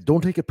 And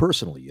don't take it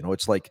personally.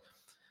 It's like,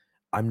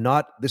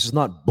 this is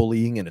not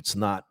bullying, and it's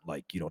not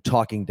like,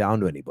 talking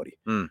down to anybody.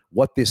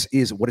 What this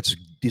is, what it's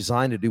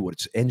designed to do, what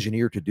it's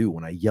engineered to do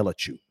when I yell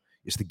at you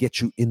is to get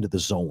you into the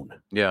zone.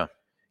 Yeah.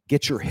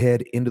 Get your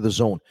head into the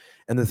zone.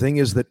 And the thing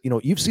is that,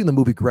 you've seen the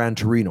movie Gran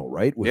Torino,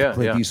 right? With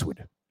Clint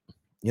Eastwood.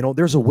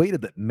 There's a way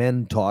that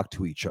men talk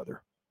to each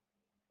other.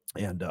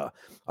 And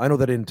I know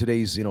that in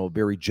today's,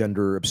 very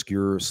gender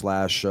obscure /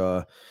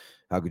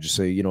 how could you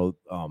say,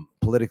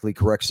 politically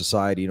correct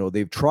society,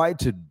 they've tried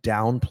to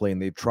downplay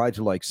and they've tried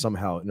to like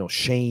somehow,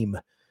 shame,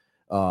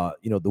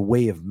 the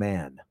way of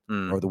man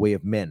or the way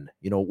of men,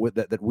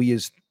 that we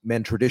as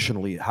men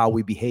traditionally, how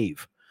we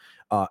behave.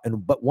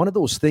 But one of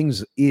those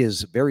things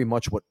is very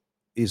much what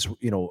is,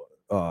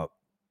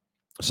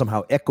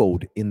 somehow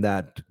echoed in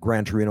that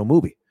Gran Torino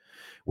movie,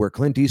 where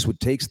Clint Eastwood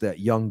takes that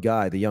young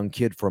guy, the young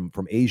kid from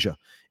Asia,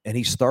 and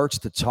he starts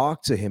to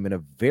talk to him in a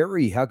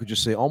very, how could you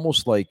say,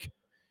 almost like,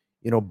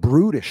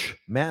 brutish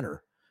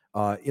manner,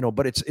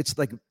 but it's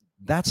like,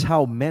 that's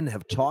how men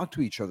have talked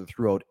to each other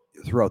throughout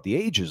the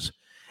ages.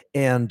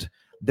 And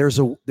there's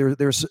a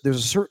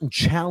certain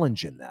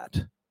challenge in that,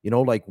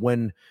 like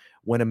when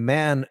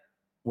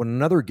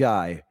another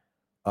guy,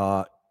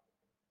 how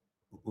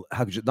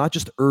could you, not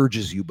just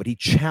urges you, but he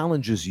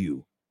challenges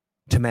you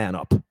to man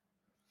up,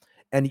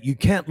 and you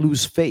can't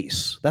lose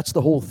face. That's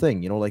the whole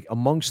thing, like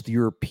amongst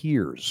your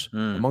peers,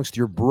 amongst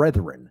your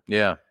brethren.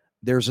 Yeah.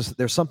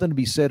 there's something to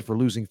be said for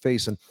losing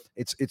face, and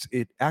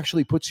it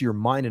actually puts your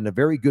mind in a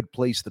very good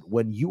place that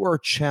when you are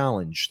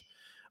challenged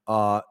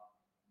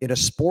in a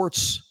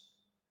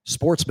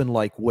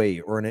sportsman-like way,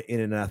 or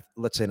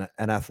let's say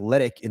an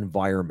athletic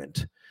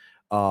environment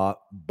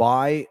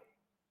by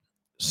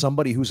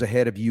somebody who's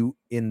ahead of you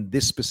in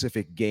this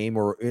specific game,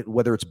 or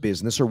whether it's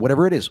business or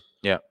whatever it is.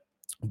 Yeah.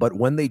 But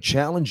when they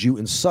challenge you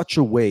in such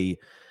a way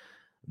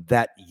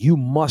that you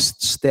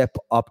must step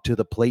up to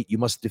the plate, you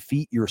must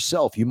defeat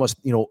yourself, you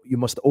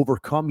must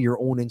overcome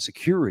your own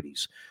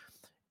insecurities.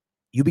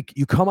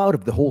 You come out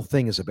of the whole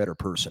thing as a better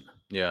person.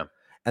 Yeah.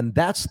 And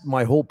that's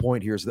my whole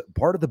point here, is that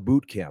part of the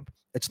boot camp,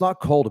 it's not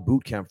called a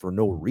boot camp for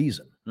no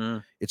reason.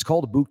 It's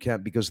called a boot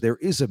camp because there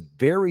is a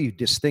very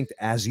distinct,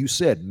 as you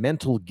said,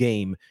 mental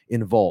game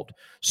involved.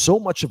 So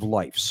much of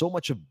life, so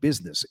much of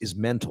business is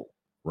mental,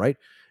 right?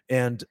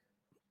 And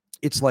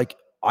it's like,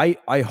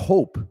 I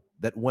hope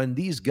that when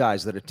these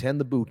guys that attend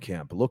the boot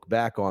camp look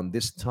back on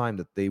this time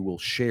that they will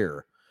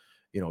share,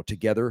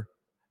 together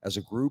as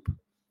a group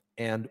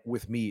and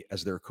with me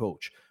as their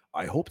coach,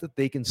 I hope that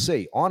they can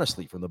say,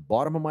 honestly, from the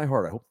bottom of my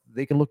heart, I hope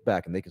they can look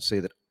back and they can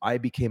say that I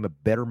became a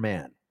better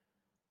man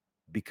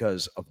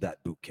because of that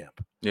boot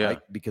camp. Yeah. Right?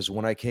 Because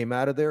when I came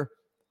out of there,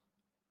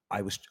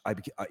 I'm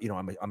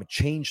a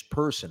changed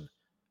person.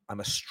 I'm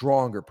a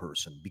stronger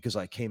person because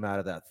I came out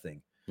of that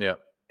thing. Yeah.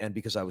 And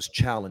because I was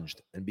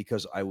challenged, and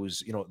because I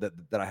was,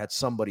 that I had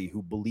somebody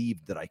who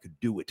believed that I could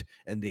do it,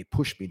 and they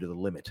pushed me to the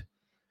limit.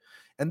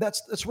 And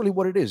that's really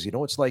what it is.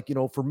 It's like,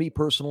 for me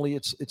personally,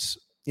 it's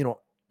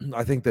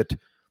I think that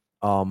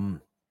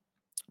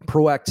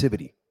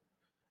proactivity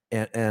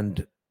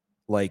and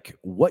like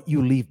what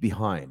you leave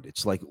behind,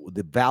 it's like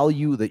the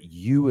value that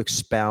you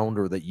expound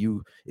or that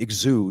you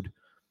exude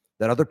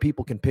that other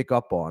people can pick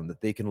up on,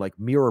 that they can like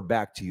mirror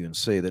back to you and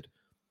say that,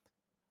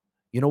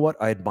 you know what,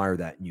 I admire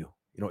that in you.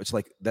 It's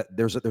like that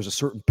there's a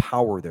certain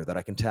power there that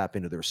I can tap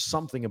into. There's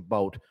something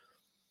about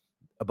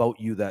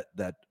you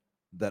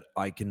that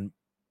I can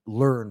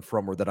learn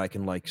from, or that I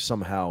can like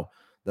somehow,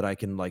 that I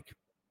can like,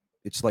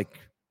 it's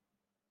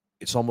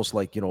almost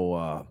like,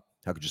 how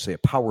could you say, a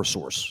power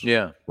source?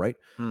 Yeah. Right.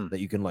 That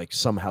you can like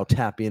somehow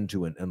tap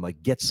into and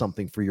like get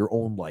something for your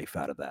own life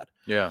out of that.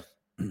 Yeah.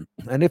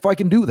 And if I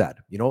can do that,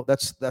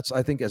 that's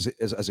I think as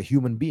a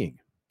human being,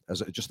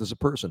 just as a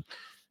person,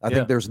 I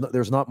think there's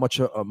not much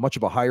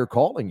of a higher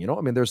calling.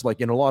 I mean, there's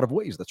like, in a lot of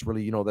ways, that's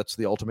really, that's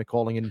the ultimate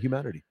calling in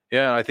humanity.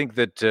 Yeah, I think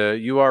that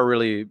you are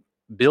really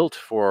built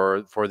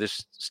for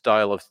this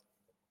style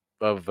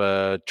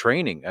of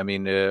training. I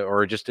mean,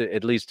 or just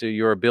at least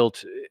you're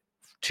built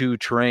to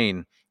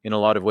train in a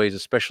lot of ways,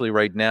 especially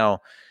right now.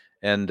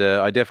 And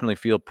I definitely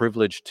feel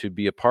privileged to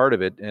be a part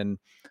of it. And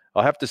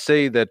I'll have to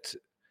say that,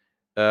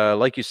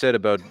 like you said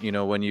about,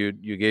 when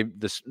you gave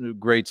this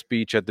great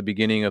speech at the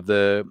beginning of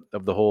the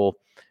whole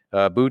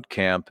boot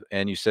camp,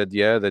 and you said,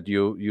 that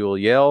you'll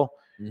yell.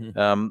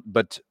 Mm-hmm.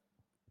 But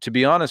to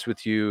be honest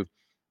with you,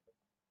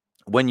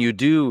 when you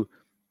do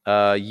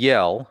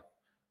yell,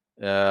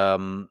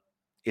 you're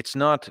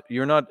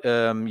not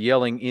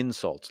yelling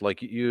insults.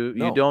 Like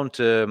you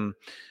don't.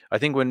 I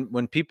think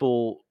when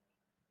people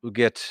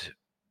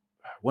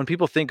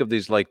think of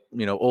these, like,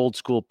 old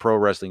school pro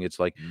wrestling, it's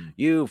like,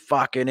 you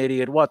fucking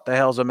idiot, what the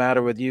hell's the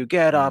matter with you?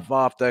 Get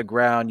off the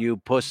ground, you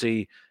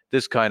pussy.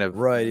 This kind of,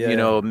 right,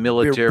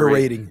 military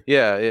berating.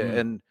 Yeah.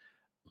 And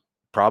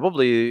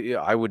probably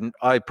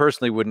I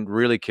personally wouldn't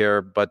really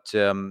care, but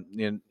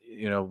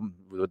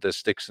with the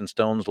sticks and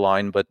stones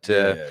line, but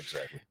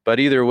exactly. But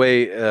either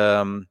way,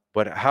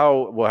 but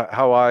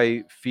how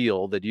I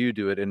feel that you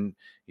do it, and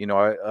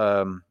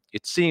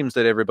it seems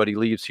that everybody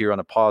leaves here on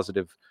a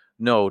positive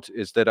note,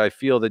 is that I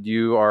feel that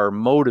you are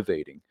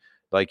motivating.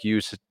 Like, you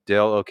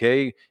tell,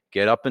 okay,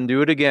 get up and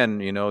do it again.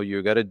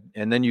 You got to,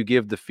 and then you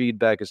give the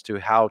feedback as to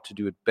how to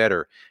do it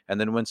better. And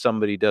then when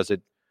somebody does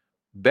it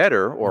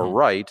better or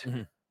right,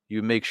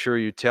 you make sure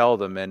you tell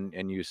them,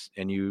 and you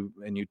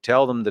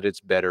tell them that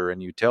it's better,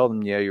 and you tell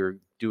them, you're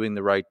doing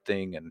the right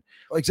thing. And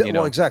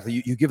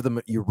exactly. You give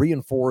them, you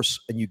reinforce,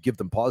 and you give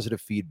them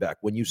positive feedback.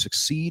 When you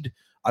succeed,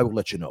 I will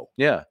let you know.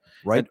 Yeah.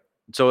 Right. And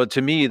so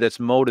to me, that's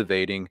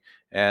motivating,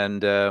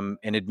 and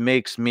it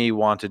makes me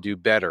want to do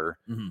better,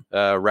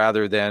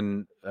 rather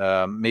than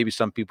maybe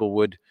some people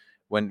would,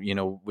 when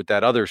with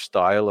that other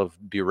style of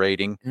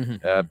berating,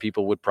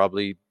 people would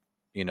probably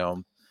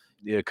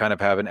kind of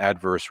have an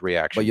adverse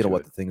reaction. But you know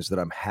what? The thing is that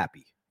I'm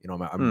happy.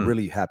 I'm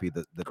really happy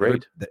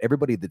that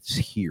everybody that's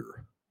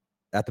here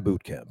at the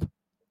boot camp,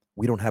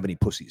 we don't have any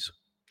pussies,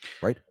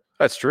 right?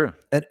 That's true.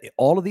 And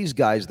all of these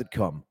guys that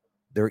come,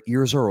 their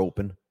ears are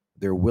open.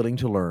 They're willing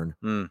to learn.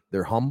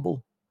 They're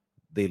humble.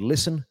 They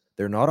listen.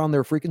 They're not on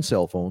their freaking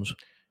cell phones.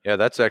 Yeah,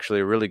 that's actually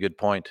a really good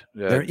point.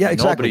 Exactly.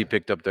 Nobody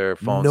picked up their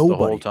phones the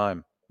whole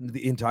time.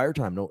 The entire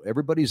time. No,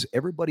 everybody's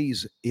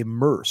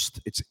immersed.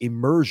 It's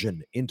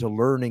immersion into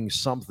learning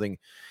something.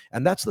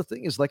 And that's the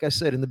thing, is, like I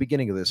said in the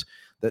beginning of this,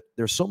 that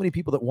there's so many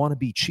people that want to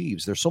be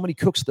chiefs. There's so many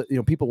cooks that,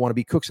 people want to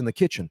be cooks in the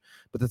kitchen.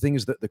 But the thing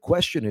is that the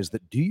question is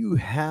that, do you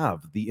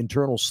have the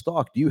internal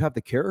stock? Do you have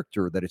the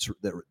character that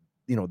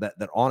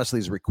that honestly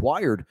is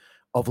required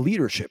of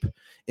leadership.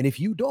 And if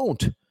you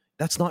don't,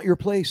 that's not your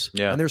place.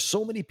 Yeah. And there's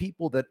so many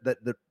people that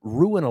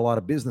ruin a lot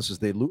of businesses.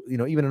 They,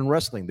 even in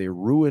wrestling, they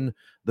ruin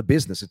the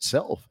business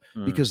itself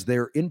because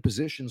they're in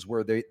positions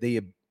where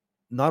they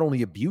not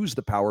only abuse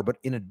the power, but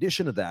in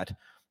addition to that,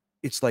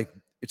 it's like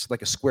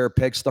a square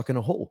peg stuck in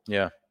a hole.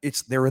 Yeah.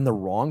 They're in the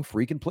wrong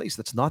freaking place.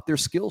 That's not their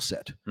skill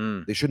set.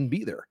 They shouldn't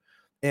be there.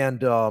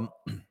 And I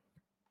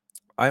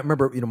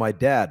remember, my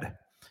dad,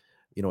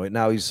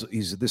 now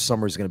he's this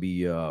summer is going to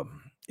be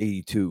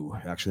 82.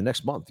 Actually,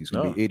 next month he's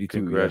going to be 82.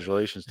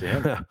 Congratulations to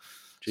him.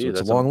 Gee, so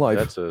it's a long life.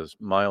 That's a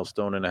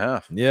milestone and a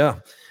half. Yeah,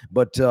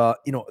 but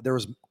there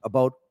was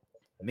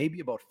maybe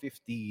about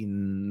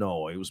 15.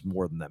 No, it was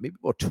more than that. Maybe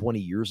about 20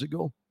 years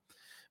ago,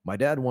 my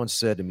dad once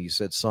said to me, he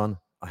said, "Son,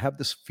 I have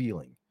this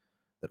feeling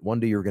that one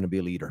day you're going to be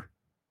a leader."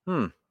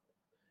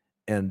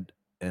 And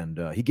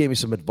he gave me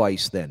some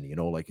advice then,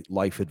 like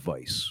life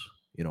advice,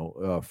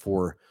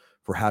 for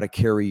how to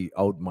carry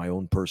out my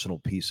own personal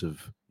piece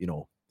of,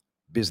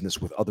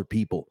 business with other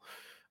people,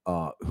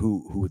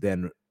 who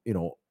then,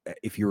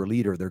 if you're a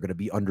leader, they're going to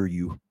be under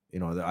you.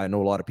 I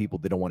know a lot of people,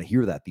 they don't want to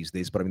hear that these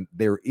days, but I mean,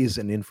 there is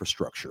an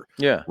infrastructure.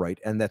 Yeah. Right.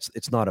 And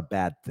it's not a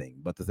bad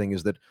thing. But the thing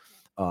is that,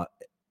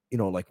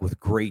 like with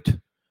great,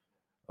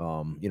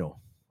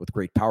 with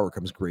great power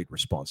comes great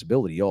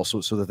responsibility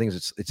also. So the thing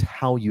is, it's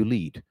how you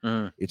lead.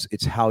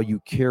 It's how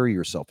you carry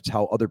yourself. It's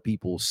how other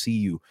people see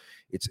you.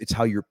 It's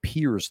how your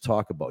peers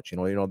talk about you.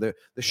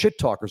 The shit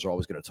talkers are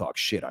always going to talk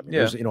shit. I mean,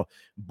 there's,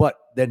 but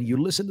then you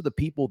listen to the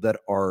people that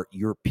are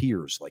your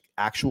peers, like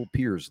actual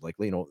peers, like,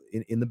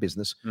 in the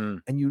business,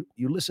 and you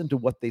listen to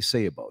what they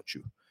say about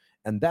you.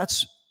 And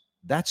that's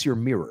your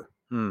mirror.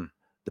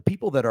 The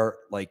people that are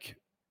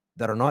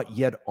not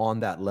yet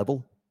on that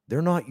level,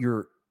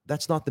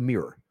 that's not the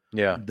mirror.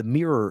 Yeah. The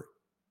mirror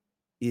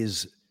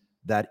is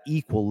that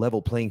equal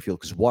level playing field,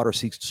 because water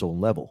seeks its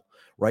own level,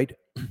 right?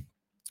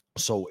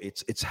 So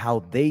it's how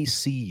they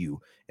see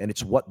you, and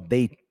it's what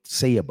they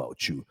say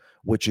about you,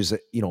 which is,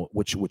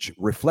 which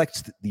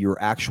reflects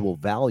your actual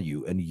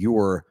value and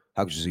your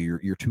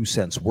 2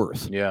 cents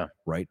worth. Yeah.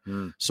 Right.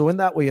 So in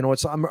that way,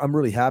 I'm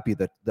really happy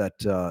that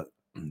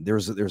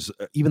there's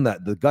even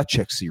the gut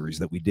check series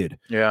that we did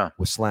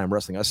with Slam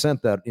Wrestling. I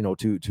sent that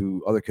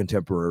to other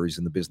contemporaries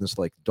in the business,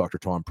 like Dr.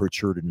 Tom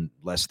Pritchard and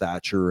Les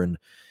Thatcher and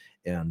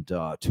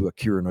to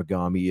Akira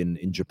Nagami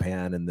in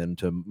Japan, and then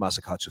to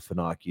Masakatsu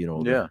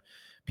Funaki,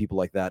 people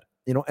like that,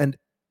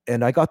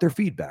 and I got their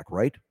feedback,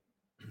 right?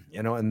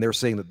 And they're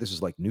saying that this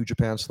is like New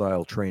Japan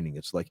style training.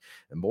 It's like,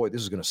 and boy,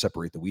 this is going to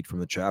separate the wheat from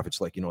the chaff.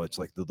 It's like, it's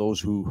like those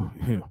who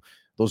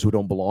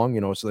don't belong,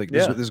 it's like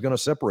this is going to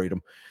separate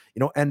them,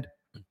 and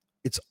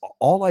it's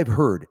all I've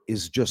heard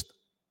is just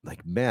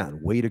like, man,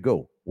 way to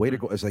go.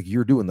 It's like,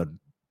 you're doing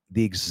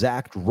the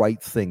exact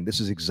right thing. This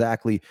is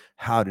exactly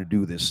how to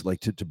do this, like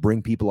to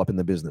bring people up in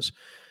the business.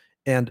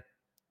 And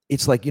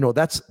it's like,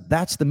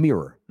 that's the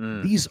mirror.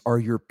 These are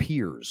your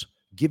peers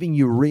giving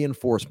you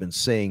reinforcement,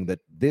 saying that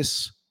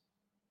this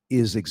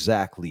is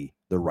exactly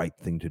the right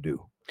thing to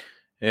do.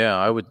 Yeah,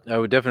 I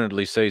would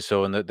definitely say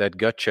so. And that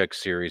gut check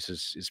series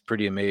is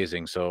pretty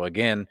amazing. So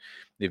again,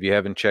 if you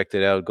haven't checked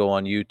it out, go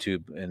on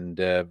YouTube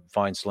and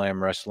find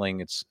Slam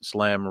Wrestling. It's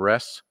Slam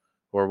Res,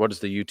 or what is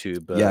the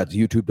YouTube? It's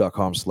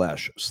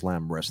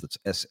youtube.com/Slam Res.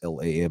 That's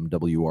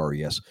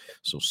SLAMWRES.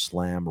 So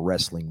Slam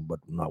Wrestling, but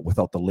not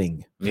without the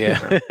ling.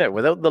 Yeah,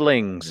 without the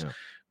lings. Yeah.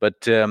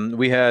 But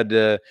we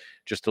had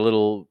just a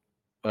little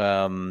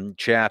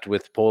chat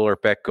with Polar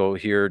Pekko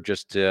here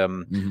just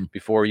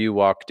before you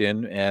walked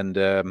in,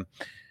 and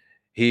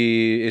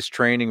he is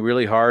training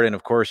really hard, and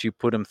of course you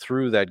put him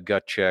through that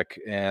gut check,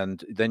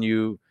 and then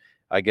you,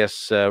 I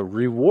guess,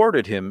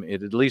 rewarded him,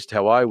 at least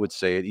how I would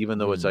say it, even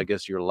though it's, I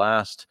guess, your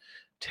last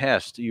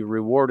test, you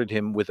rewarded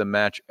him with a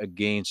match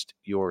against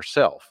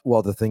yourself.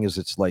 Well, the thing is,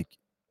 it's like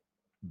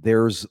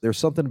there's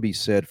something to be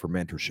said for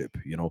mentorship.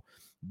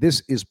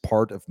 This is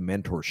part of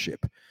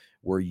mentorship,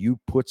 where you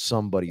put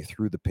somebody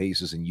through the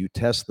paces and you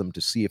test them to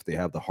see if they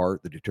have the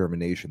heart, the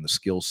determination, the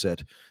skill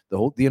set,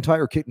 the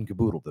entire kit and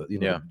caboodle,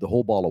 the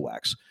whole ball of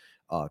wax,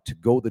 to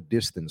go the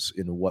distance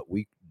in what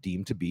we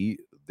deem to be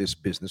this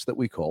business that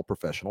we call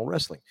professional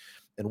wrestling.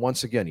 And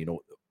once again,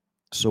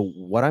 so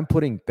what I'm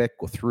putting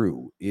Pekko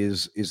through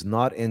is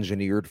not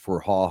engineered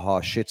for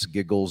shits,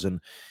 giggles, and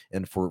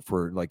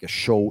for like a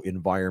show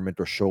environment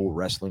or show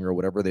wrestling or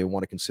whatever they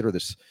want to consider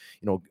this,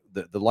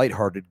 the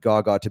lighthearted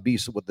gaga to be,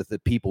 so what the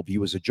people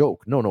view as a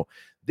joke. No,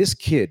 this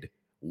kid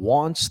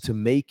wants to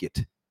make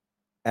it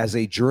as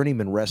a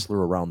journeyman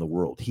wrestler around the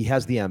world. He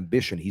has the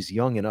ambition. He's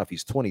young enough.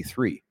 He's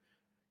 23.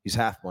 He's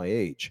half my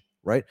age,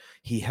 right?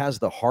 He has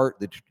the heart,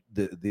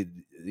 the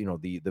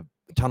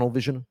tunnel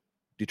vision,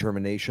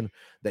 determination,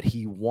 that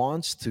he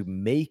wants to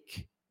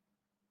make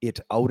it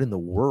out in the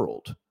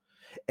world.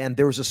 And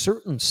there's a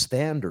certain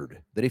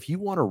standard that if you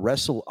want to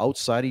wrestle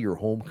outside of your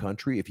home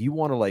country, if you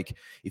want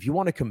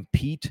to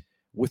compete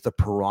with the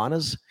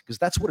piranhas, because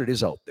that's what it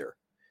is out there.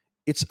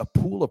 It's a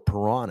pool of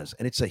piranhas,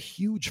 and it's a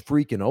huge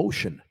freaking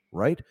ocean,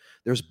 right?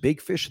 There's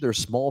big fish, there's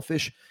small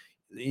fish.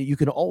 you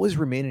can always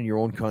remain in your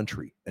own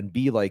country and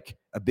be like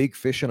a big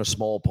fish in a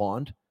small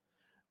pond,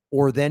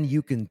 or then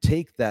you can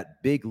take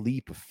that big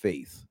leap of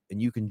faith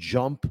and you can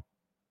jump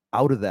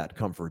out of that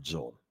comfort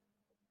zone.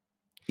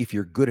 If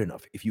you're good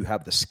enough, if you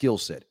have the skill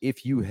set,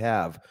 if you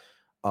have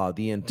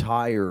the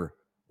entire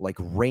like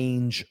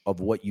range of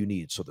what you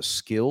need. So the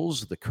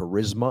skills, the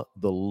charisma,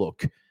 the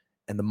look,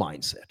 and the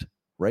mindset,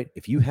 right?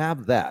 If you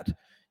have that,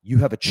 you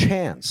have a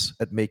chance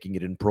at making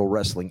it in pro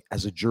wrestling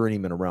as a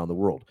journeyman around the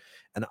world.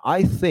 And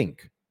I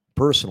think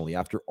personally,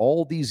 after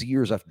all these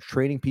years, after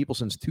training people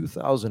since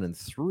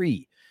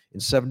 2003 in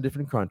 7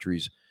 different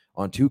countries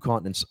on 2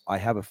 continents, I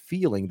have a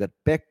feeling that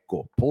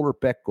Polar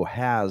Pekko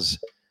has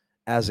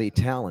as a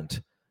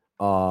talent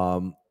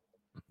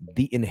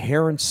the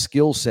inherent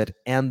skill set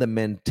and the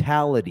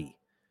mentality,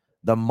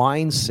 the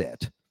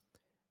mindset.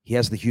 He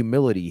has the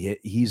humility.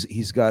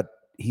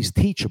 He's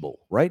teachable,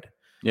 right?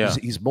 Yeah.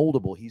 He's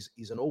moldable.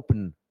 He's an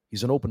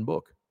open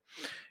book.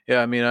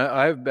 Yeah, I mean,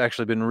 I've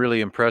actually been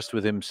really impressed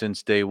with him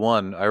since day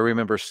one. I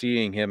remember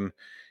seeing him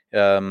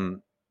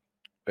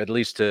at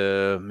least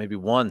maybe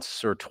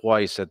once or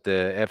twice at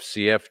the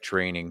FCF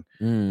training,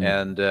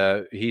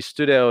 and he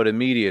stood out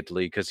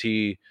immediately because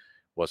he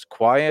was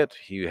quiet.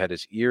 He had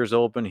his ears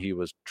open. He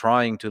was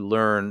trying to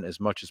learn as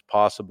much as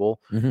possible,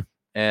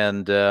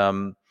 and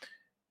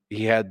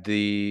he had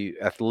the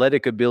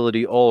athletic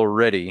ability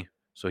already.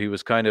 So he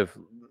was kind of,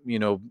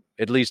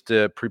 at least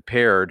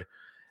prepared.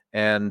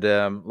 And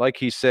like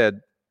he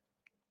said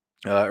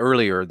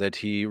earlier, that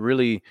he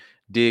really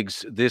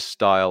digs this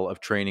style of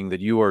training that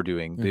you are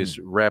doing, these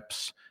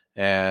reps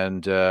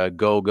and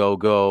go,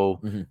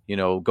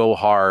 go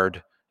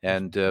hard.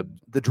 And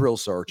the drill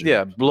sergeant.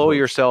 Yeah, blow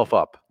yourself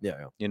up.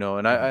 Yeah.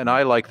 And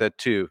I like that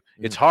too.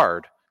 It's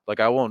hard. Like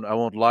I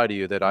won't lie to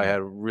you that I had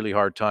a really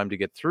hard time to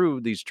get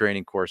through these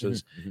training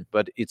courses,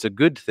 but it's a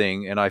good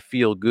thing, and I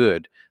feel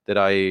good that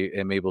I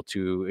am able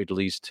to at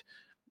least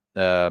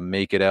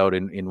make it out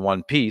in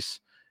one piece.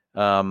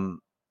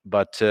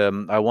 But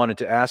I wanted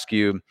to ask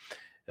you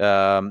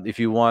if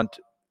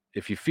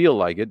you feel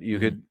like it, you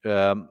could.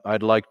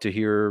 I'd like to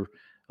hear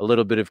a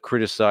little bit of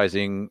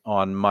criticizing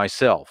on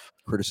myself.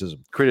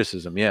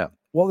 Criticism, yeah.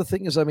 Well, the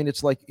thing is, I mean,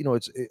 it's like,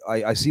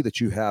 I see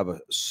that you have a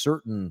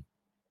certain,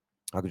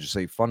 how could you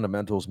say,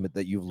 fundamentals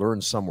that you've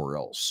learned somewhere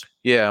else.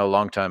 Yeah, a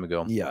long time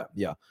ago. Yeah.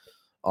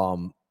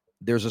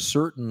 There's a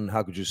certain,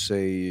 how could you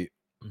say,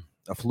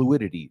 a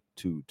fluidity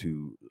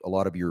to a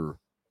lot of your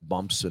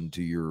bumps and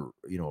to your,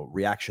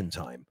 reaction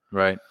time.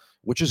 Right.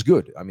 Which is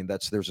good. I mean,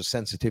 there's a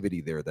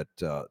sensitivity there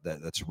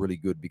that's really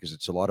good, because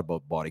it's a lot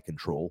about body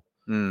control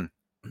and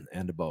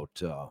about,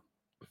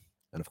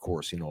 and of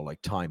course,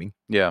 like timing.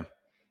 Yeah.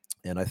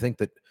 And I think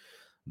that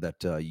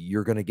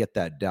you're going to get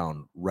that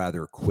down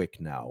rather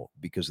quick now,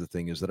 because the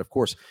thing is that, of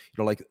course,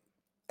 like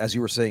as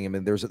you were saying, I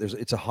mean,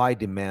 it's a high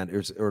demand,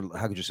 or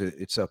how could you say,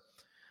 it's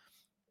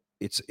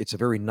a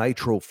very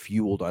nitro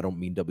fueled. I don't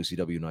mean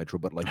WCW nitro,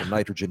 but like a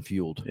nitrogen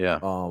fueled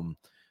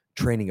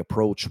training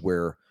approach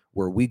where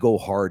we go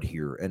hard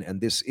here,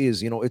 and this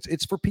is,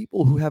 it's for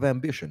people who have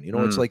ambition.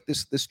 It's like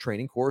this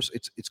training course.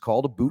 It's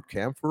called a boot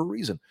camp for a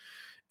reason,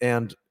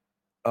 and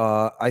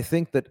I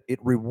think that it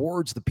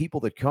rewards the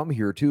people that come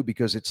here too,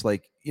 because it's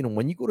like,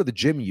 when you go to the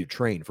gym, you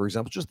train, for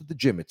example, just at the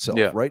gym itself,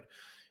 right?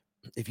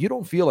 If you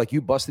don't feel like you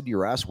busted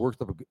your ass,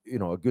 worked up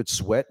a good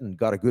sweat and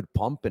got a good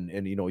pump, and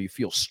you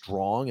feel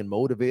strong and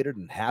motivated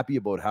and happy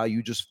about how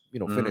you just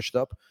finished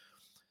up,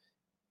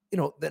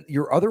 then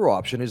your other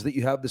option is that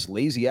you have this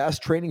lazy ass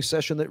training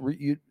session that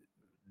you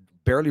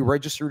barely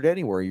registered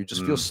anywhere. You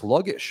just feel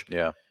sluggish.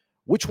 Yeah.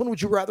 Which one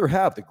would you rather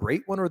have, the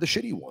great one or the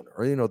shitty one,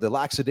 or the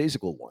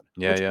lackadaisical one?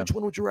 Which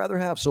one would you rather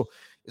have? So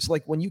it's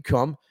like when you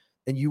come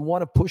and you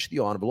want to push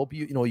the envelope,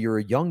 you're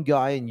a young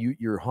guy and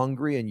you're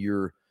hungry and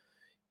you're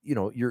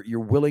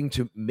willing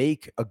to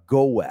make a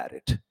go at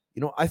it.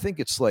 I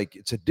think it's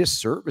a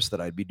disservice that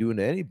I'd be doing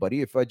to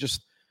anybody if I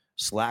just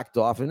slacked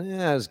off and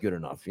it's good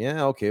enough.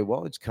 Yeah, okay,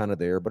 well, it's kind of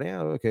there, but yeah,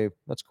 okay,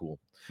 that's cool.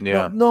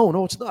 Yeah.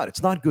 No, it's not.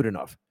 It's not good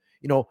enough.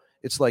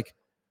 It's like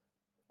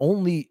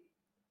only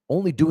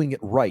doing it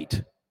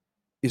right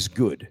is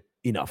good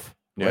enough.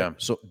 Right? Yeah.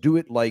 So do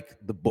it like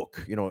the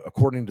book,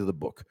 according to the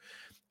book.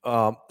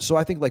 So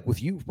I think, like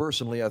with you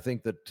personally, I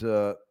think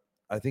that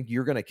I think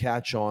you're going to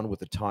catch on with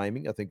the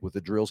timing. I think with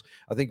the drills,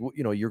 I think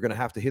you're going to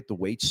have to hit the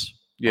weights.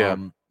 Yeah,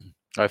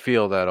 I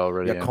feel that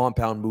already. Yeah,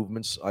 compound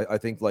movements. I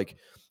think like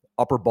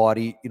upper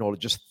body,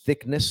 just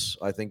thickness.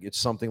 I think it's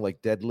something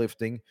like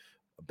deadlifting,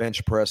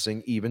 bench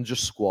pressing, even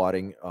just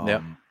squatting.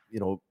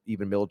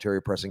 Even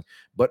military pressing.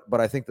 But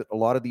I think that a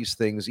lot of these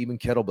things, even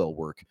kettlebell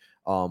work,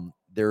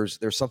 there's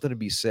something to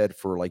be said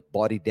for like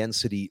body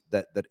density,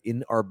 that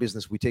in our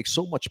business we take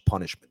so much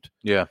punishment.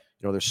 Yeah.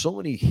 There's so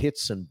many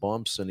hits and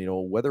bumps, and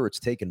whether it's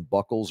taking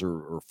buckles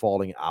or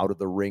falling out of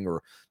the ring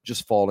or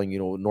just falling,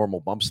 normal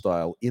bump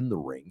style in the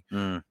ring.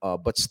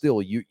 But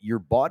still, your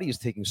body is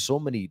taking so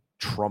many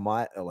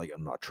traumatic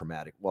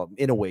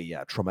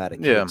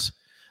hits,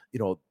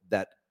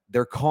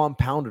 they're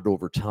compounded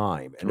over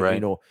time. And, Right. you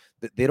know,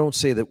 they don't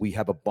say that we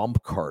have a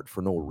bump card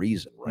for no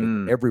reason,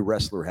 right? Every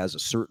wrestler has a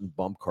certain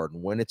bump card.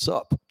 And when it's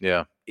up,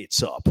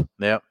 it's up.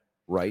 Yeah.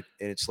 Right.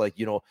 And it's like,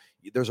 you know,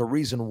 there's a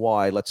reason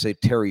why, let's say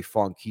Terry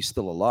Funk, he's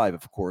still alive,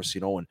 of course,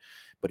 you know,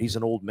 but he's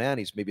an old man.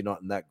 He's maybe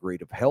not in that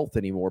great of health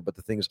anymore. But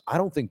the thing is, I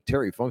don't think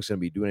Terry Funk's going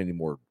to be doing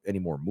any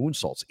more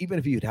moonsaults, even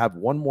if he'd have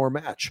one more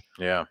match.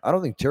 Yeah. I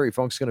don't think Terry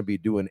Funk's going to be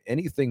doing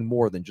anything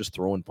more than just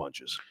throwing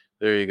punches.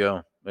 There you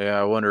go. Yeah,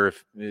 I wonder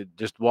if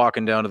just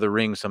walking down to the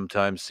ring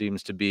sometimes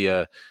seems to be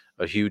a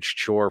huge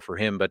chore for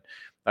him. But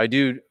I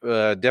do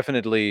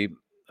definitely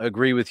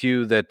agree with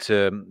you that,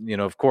 you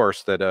know, of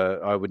course, that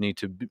I would need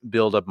to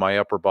build up my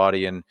upper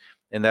body, and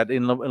that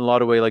in a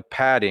lot of way, like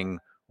padding,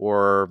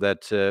 or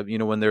that, you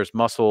know, when there's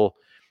muscle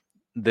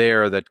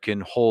there that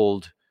can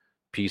hold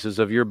pieces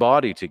of your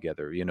body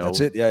together, you know.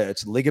 That's it. Yeah,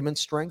 it's ligament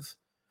strength.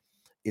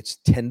 It's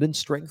tendon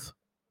strength,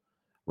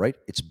 right?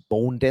 It's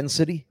bone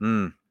density.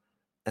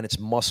 And it's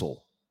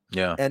muscle.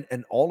 Yeah.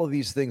 And all of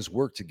these things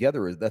work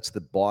together. That's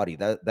the body.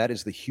 That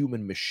is the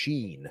human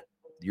machine,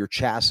 your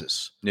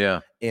chassis.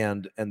 Yeah.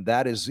 And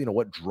that is, you know,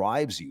 what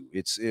drives you.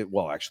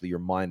 Well, actually your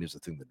mind is the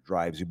thing that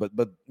drives you. But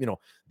you know,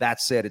 that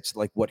said, it's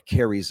like what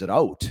carries it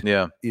out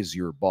is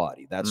your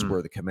body. That's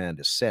where the command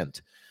is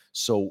sent.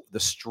 So the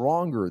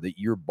stronger that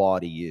your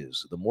body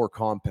is, the more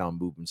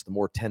compound movements, the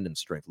more tendon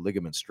strength,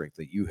 ligament strength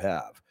that you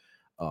have,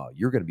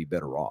 you're going to be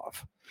better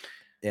off.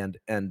 And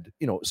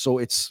you know, so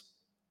it's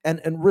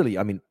And really,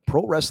 I mean,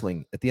 pro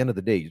wrestling, at the end of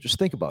the day, you just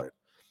think about it.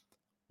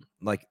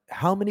 Like,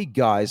 how many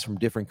guys from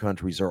different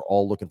countries are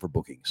all looking for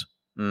bookings?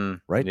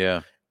 Right?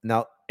 Yeah.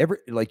 Now,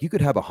 you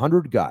could have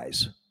 100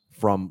 guys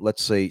from,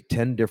 let's say,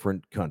 10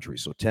 different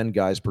countries. So 10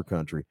 guys per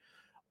country,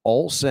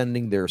 all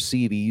sending their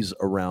CVs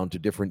around to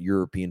different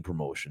European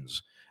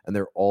promotions. And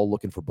they're all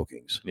looking for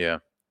bookings. Yeah.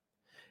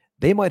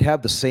 They might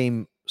have the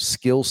same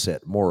skill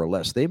set, more or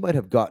less. They might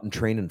have gotten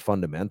trained in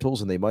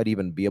fundamentals, and they might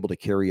even be able to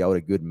carry out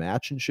a good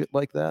match and shit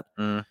like that.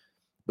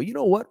 But you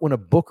know what? When a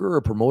booker or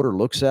a promoter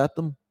looks at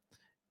them,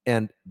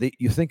 and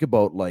you think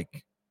about,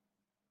 like,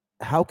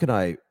 how can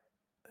I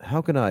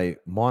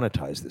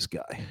monetize this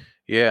guy?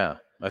 Yeah,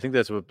 I think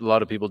that's what a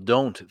lot of people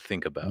don't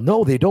think about.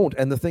 No, they don't.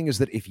 And the thing is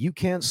that if you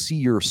can't see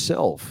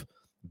yourself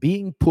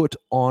being put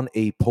on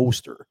a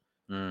poster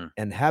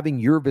and having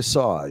your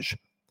visage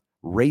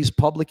raise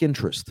public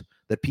interest,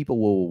 that people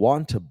will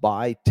want to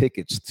buy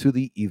tickets to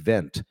the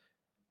event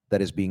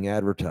that is being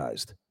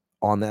advertised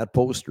on that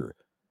poster,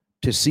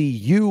 to see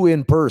you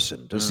in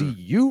person, to see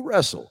you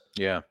wrestle.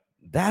 Yeah.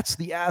 That's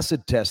the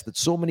acid test that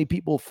so many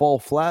people fall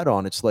flat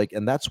on. It's like,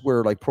 and that's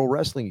where, like, pro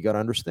wrestling, you got to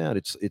understand,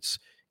 it's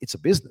a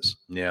business.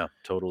 Yeah,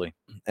 totally.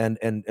 And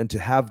to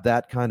have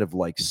that kind of,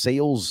 like,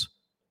 sales,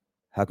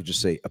 how could you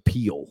say,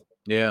 appeal?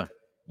 Yeah.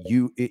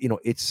 You know,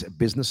 it's a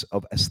business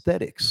of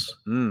aesthetics.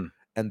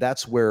 And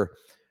that's where,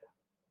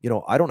 you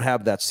know, I don't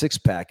have that six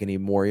pack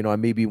anymore. You know,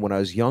 maybe when I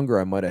was younger,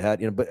 I might have had,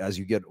 you know, but as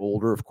you get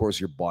older, of course,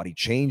 your body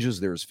changes.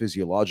 There's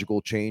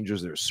physiological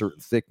changes. There's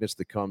certain thickness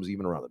that comes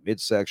even around the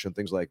midsection,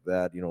 things like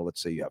that. You know,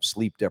 let's say you have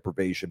sleep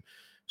deprivation,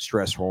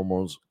 stress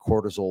hormones,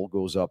 cortisol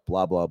goes up,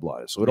 blah, blah,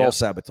 blah. So it all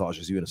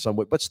sabotages you in some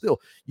way. But still,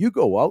 you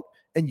go out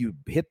and you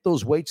hit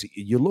those weights,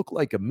 you look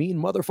like a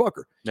mean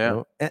motherfucker.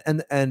 Yeah. You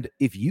know? And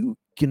if you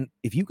can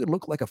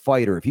look like a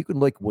fighter, if you can,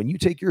 like, when you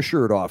take your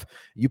shirt off,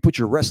 you put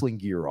your wrestling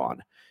gear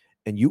on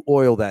and you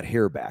oil that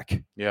hair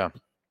back. Yeah.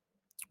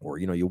 Or,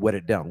 you know, you wet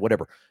it down,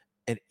 whatever.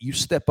 And you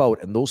step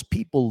out, and those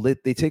people,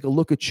 they take a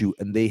look at you,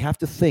 and they have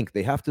to think,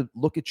 they have to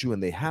look at you,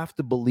 and they have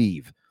to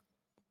believe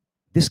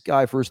this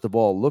guy, first of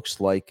all, looks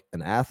like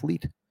an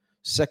athlete.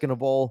 Second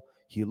of all,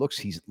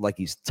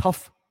 he's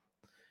tough.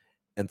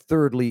 And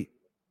thirdly,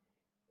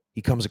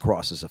 he comes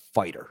across as a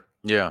fighter.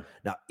 Yeah.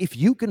 Now, if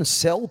you can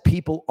sell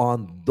people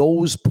on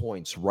those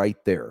points right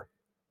there,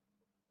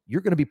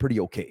 you're going to be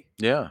pretty okay.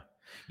 Yeah.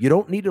 You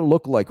don't need to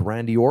look like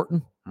Randy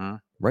Orton,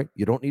 right?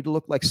 You don't need to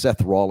look like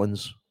Seth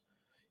Rollins.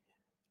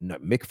 No,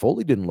 Mick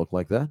Foley didn't look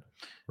like that.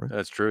 Right?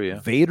 That's true, yeah.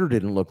 Vader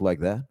didn't look like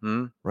that,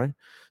 right?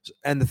 So,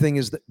 and the thing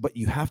is that, but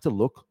you have to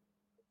look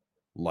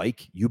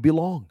like you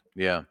belong.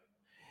 Yeah.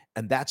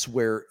 And that's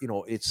where, you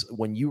know, it's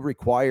when you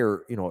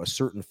require, you know, a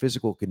certain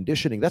physical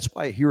conditioning. That's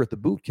why here at the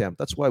boot camp,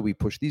 that's why we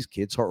push these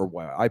kids hard, or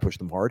why I push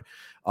them hard,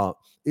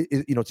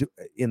 you know,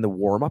 in the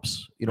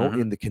warm-ups, you know,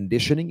 in the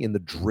conditioning, in the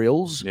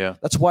drills. Yeah.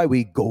 That's why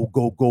we go,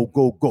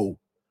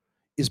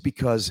 is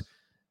because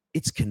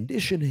it's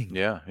conditioning.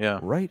 Yeah. Yeah.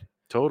 Right?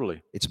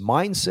 Totally. It's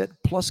mindset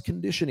plus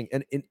conditioning.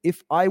 And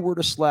if I were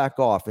to slack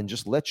off and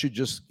just let you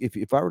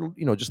if I were to,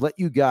 you know, just let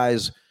you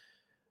guys,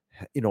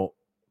 you know,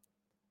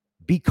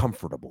 be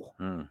comfortable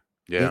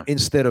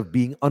instead of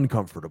being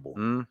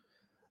uncomfortable,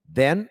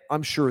 then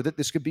I'm sure that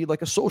this could be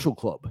like a social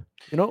club,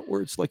 you know,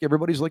 where it's like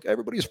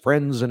everybody's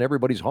friends and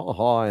everybody's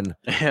ha-ha. And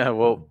yeah,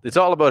 well, it's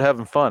all about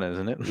having fun,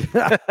 isn't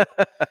it?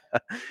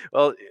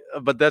 Well,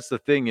 but that's the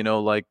thing, you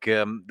know, like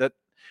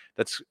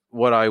that's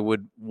what I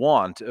would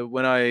want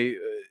when I,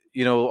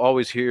 you know,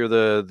 always hear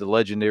the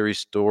legendary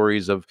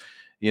stories of,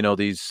 you know,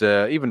 these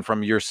even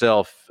from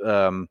yourself,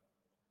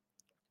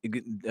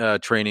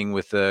 training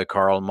with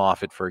Carl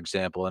Moffat, for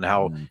example, and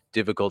how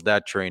difficult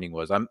that training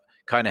was. I'm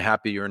kind of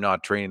happy you're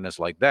not training us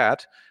like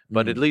that,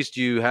 but at least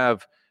you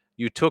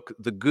took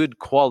the good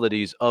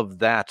qualities of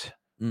that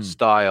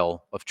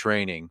style of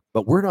training.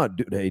 But we're not.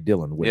 Hey,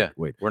 Dylan, wait.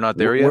 We're not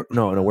there yet.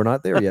 No, we're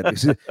not there yet.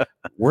 See,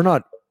 we're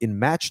not in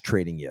match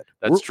training yet.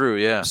 That's true.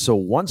 Yeah. So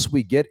once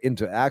we get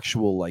into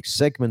actual like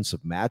segments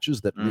of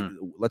matches that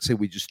let's say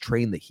we just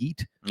train the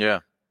heat. Yeah.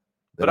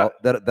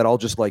 That I'll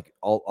just like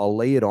I'll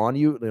lay it on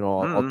you. You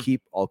know,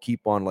 I'll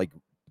keep on like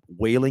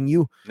wailing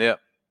you. Yeah.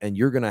 And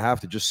you're gonna have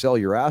to just sell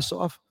your ass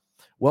off.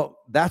 Well,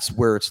 that's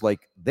where it's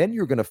like, then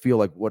you're going to feel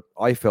like what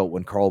I felt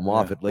when Carl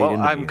Moffat laid into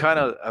me.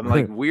 I'm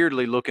like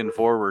weirdly looking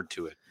forward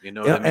to it. You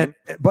know what I mean?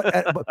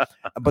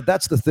 But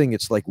that's the thing.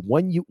 It's like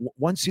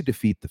once you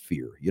defeat the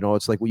fear, you know,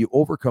 it's like when you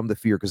overcome the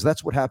fear, because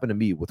that's what happened to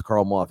me with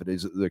Carl Moffat.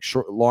 Is like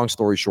long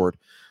story short,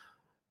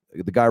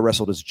 the guy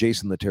wrestled as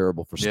Jason the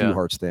Terrible for Stu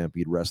Hart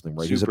Stampede Wrestling,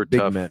 right? He's a big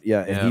tough man.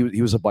 Yeah. And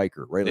he was a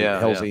biker, right? Like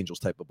Hell's Angels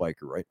type of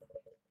biker, right?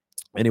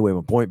 Anyway,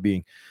 my point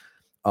being,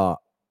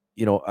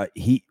 you know,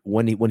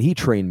 when he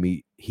trained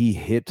me, he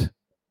hit,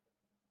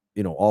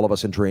 you know, all of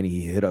us in training,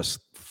 he hit us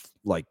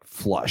like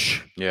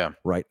flush. Yeah.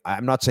 Right.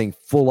 I'm not saying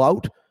full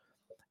out.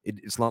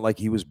 It's not like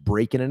he was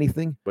breaking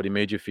anything. But he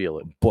made you feel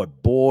it.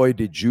 But boy,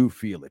 did you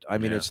feel it. I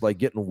mean, it's like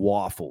getting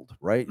waffled,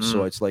 right?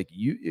 So it's like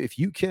if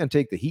you can't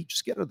take the heat,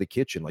 just get out of the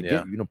kitchen. Like,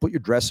 you know, put your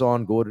dress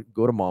on, go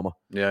to mama.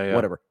 Yeah.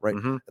 Whatever, right?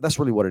 That's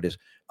really what it is.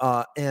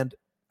 And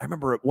I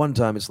remember at one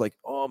time, it's like,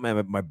 oh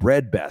man, my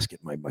bread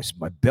basket, my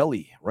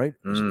belly, right?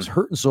 It's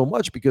hurting so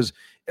much because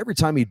every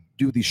time he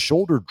do these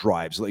shoulder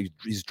drives, like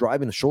he's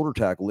driving a shoulder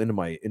tackle into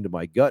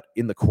my gut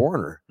in the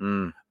corner,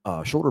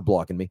 shoulder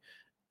blocking me.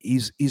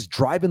 He's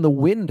driving the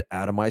wind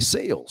out of my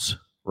sails,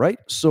 right?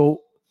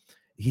 So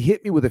he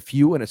hit me with a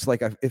few, and it's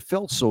like it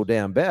felt so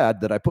damn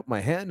bad that I put my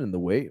hand in the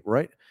way,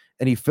 right?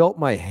 And he felt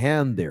my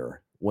hand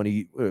there when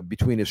he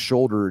between his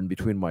shoulder and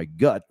between my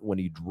gut when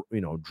he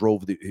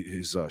drove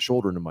his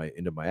shoulder into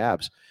my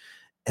abs,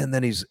 and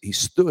then he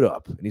stood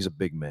up, and he's a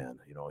big man.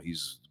 You know,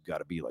 he's got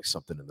to be like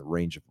something in the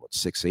range of what,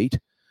 6'8".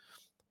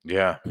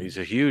 Yeah, he's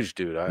a huge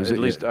dude.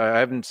 I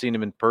haven't seen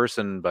him in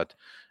person, but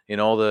in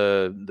all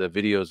the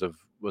videos of,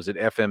 was it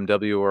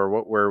FMW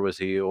or where was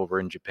he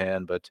over in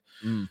Japan? But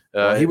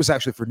he was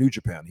actually for New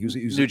Japan. He was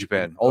New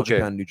Japan,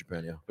 Japan, New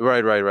Japan. Yeah,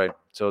 right.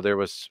 So there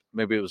was,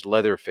 maybe it was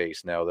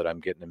Leatherface. Now that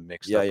I'm getting him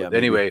mixed up. With.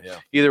 Anyway,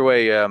 either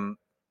way,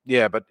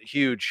 but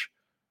huge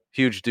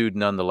dude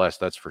nonetheless.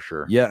 That's for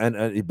sure.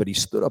 Yeah, but he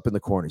stood up in the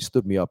corner. He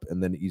stood me up,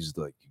 and then he's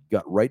like,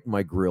 got right in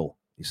my grill.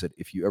 He said,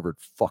 "If you ever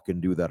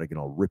fucking do that again,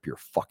 I'll rip your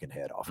fucking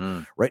head off."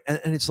 Right,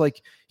 and it's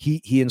like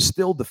he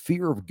instilled the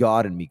fear of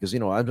God in me, because you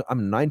know I'm a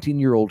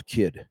 19-year-old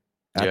kid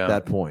at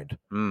that point.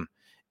 And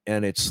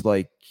it's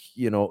like,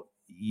 you know,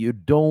 you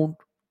don't,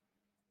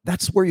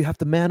 that's where you have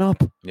to man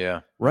up. Yeah.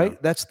 Right.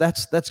 Yeah.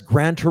 That's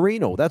Gran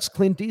Torino. That's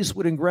Clint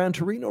Eastwood in Gran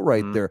Torino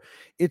right there.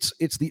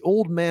 It's the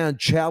old man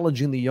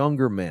challenging the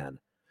younger man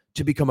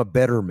to become a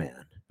better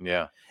man.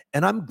 Yeah.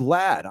 And I'm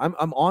glad,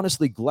 I'm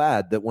honestly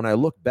glad that when I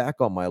look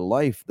back on my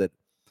life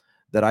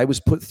that I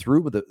was put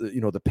through with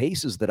the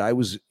paces that I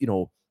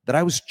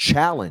was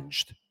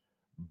challenged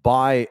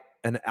by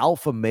an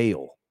alpha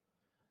male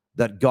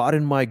that got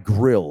in my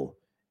grill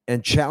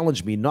and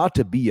challenged me not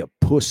to be a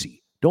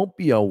pussy. Don't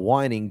be a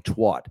whining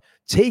twat.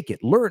 Take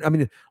it, learn. I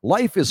mean,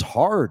 life is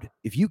hard.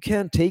 If you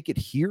can't take it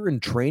here in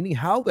training,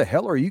 how the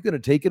hell are you going to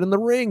take it in the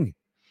ring?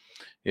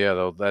 Yeah,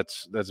 though,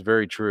 that's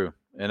very true.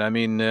 And I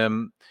mean,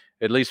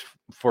 at least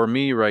for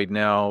me right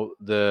now,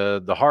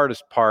 the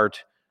hardest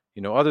part,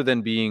 you know, other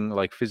than being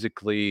like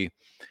physically,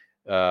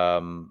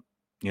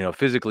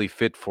 physically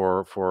fit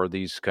for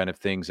these kind of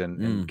things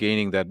and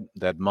gaining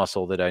that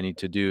muscle that I need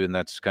to do. And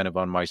that's kind of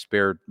on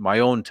my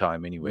own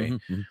time anyway.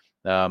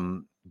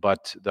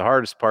 But the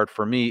hardest part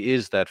for me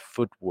is that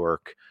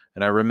footwork.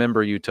 And I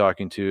remember you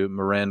talking to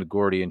Miranda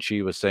Gordy, and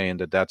she was saying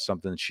that that's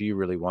something she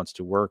really wants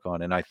to work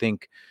on. And I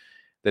think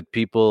that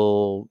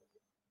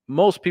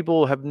most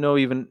people have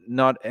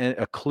not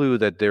a clue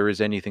that there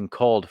is anything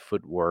called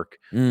footwork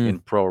in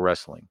pro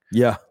wrestling.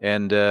 Yeah.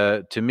 And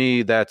to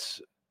me,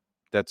 that's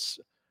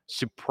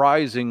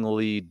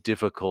surprisingly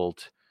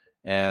difficult,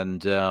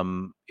 and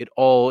it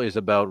all is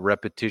about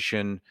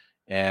repetition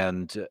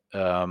and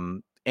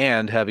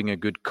having a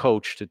good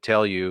coach to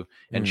tell you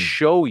and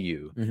show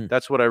you.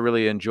 That's what I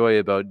really enjoy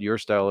about your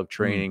style of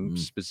training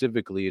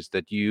specifically, is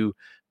that you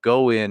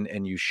go in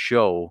and you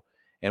show.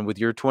 And with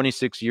your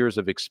 26 years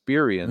of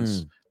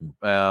experience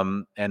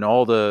and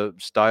all the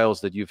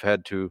styles that you've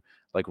had to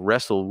like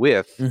wrestle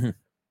with,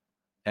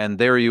 and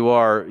there you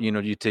are, you know,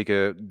 you take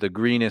the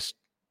greenest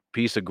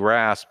piece of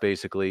grass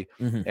basically,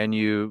 and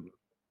you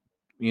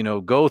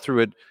go through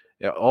it,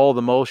 all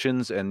the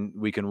motions, and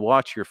we can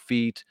watch your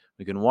feet,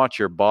 we can watch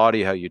your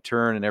body, how you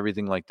turn and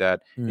everything like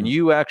that. And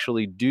you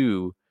actually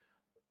do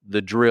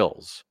the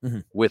drills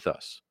with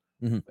us.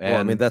 And well,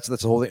 I mean, that's the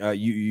whole thing.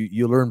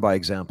 You learn by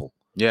example.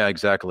 Yeah,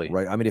 exactly.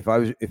 Right. I mean,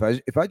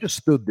 if I just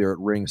stood there at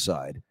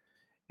ringside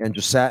and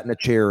just sat in a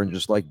chair and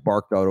just like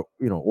barked out,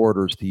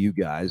 orders to you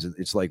guys.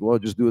 It's like, well,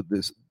 just do it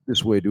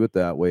this way, do it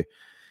that way.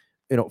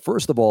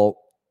 First of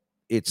all,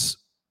 it's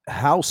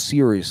how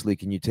seriously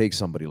can you take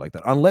somebody like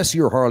that? Unless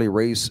you're Harley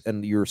Race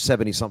and you're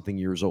 70-something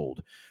years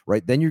old,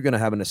 right? Then you're going to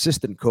have an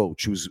assistant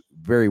coach who's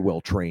very well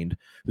trained,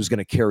 who's going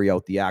to carry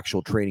out the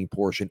actual training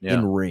portion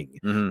in ring.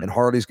 Mm-hmm. And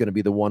Harley's going to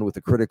be the one with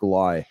the critical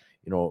eye,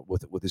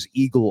 with his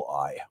eagle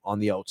eye on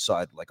the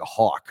outside, like a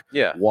hawk,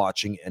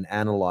 watching and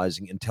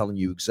analyzing and telling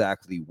you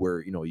exactly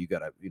where, you got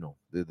to,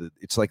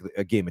 it's like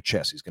a game of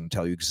chess. He's going to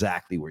tell you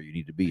exactly where you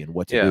need to be and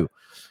what to do.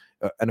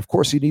 And of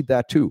course you need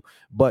that too.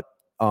 But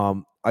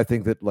I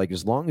think that like,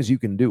 as long as you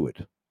can do it,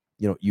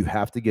 you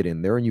have to get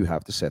in there and you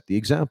have to set the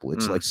example.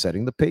 It's like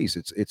setting the pace.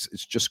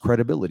 It's just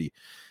credibility.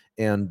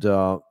 And,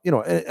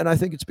 and I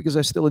think it's because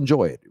I still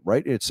enjoy it,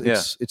 right? It's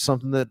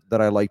something that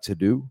I like to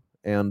do.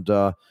 And,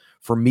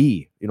 for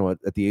me,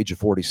 at the age of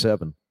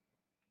 47,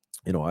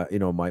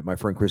 my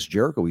friend Chris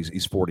Jericho,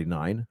 he's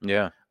 49.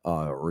 Yeah.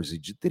 Or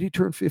did he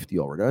turn 50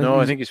 already? No,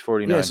 I think he's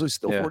 49. Yeah, so he's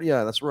still 40.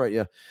 Yeah, that's right.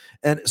 Yeah.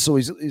 And so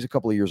he's a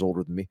couple of years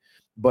older than me.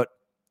 But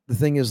the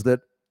thing is that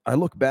I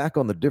look back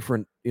on the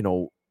different,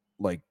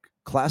 like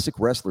classic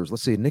wrestlers.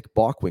 Let's say Nick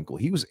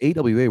Bockwinkel. He was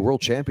AWA world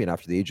champion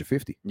after the age of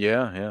 50.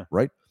 Yeah, yeah.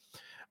 Right.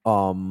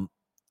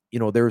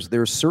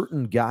 There's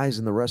certain guys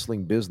in the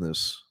wrestling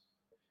business,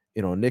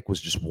 Nick was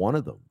just one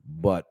of them,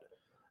 but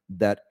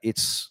that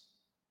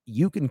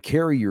you can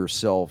carry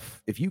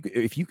yourself if you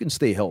can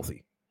stay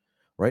healthy,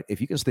 right?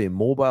 If you can stay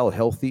mobile,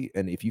 healthy,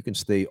 and if you can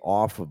stay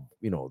off of,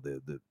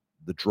 the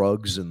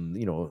drugs and,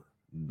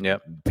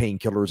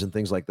 painkillers and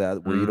things like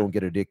that, where you don't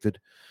get addicted.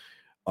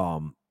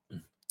 And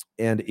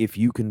if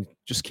you can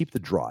just keep the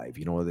drive,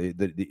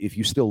 if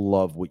you still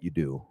love what you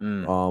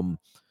do,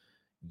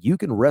 you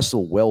can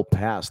wrestle well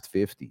past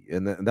 50,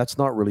 and that's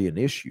not really an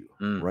issue,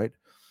 right?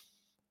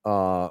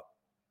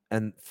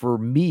 And for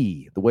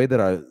me, the way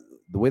that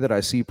I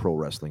see pro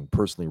wrestling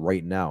personally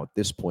right now at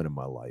this point in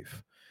my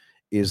life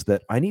is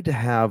that I need to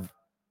have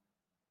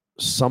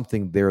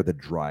something there that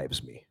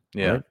drives me.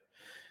 Yeah. Right?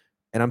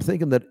 And I'm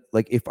thinking that,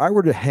 like, if I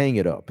were to hang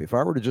it up, if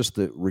I were to just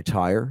to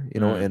retire,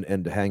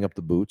 and to hang up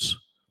the boots,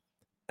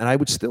 and I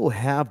would still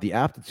have the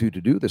aptitude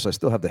to do this, I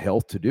still have the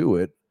health to do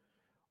it,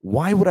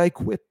 why would I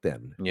quit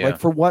then? Yeah. Like,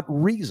 for what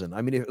reason?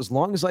 I mean, as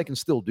long as I can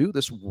still do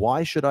this,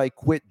 why should I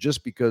quit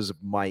just because of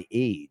my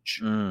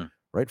age?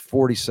 Right?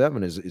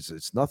 47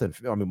 it's nothing.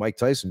 I mean, Mike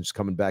Tyson's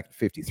coming back at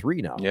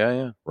 53 now. Yeah,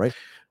 yeah. Right?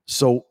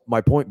 So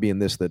my point being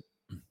this, that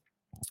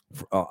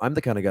I'm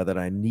the kind of guy that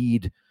I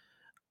need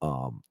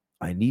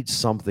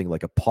something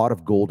like a pot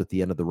of gold at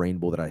the end of the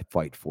rainbow that I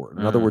fight for.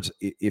 In other words,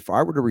 if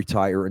I were to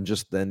retire and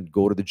just then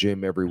go to the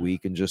gym every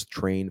week and just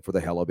train for the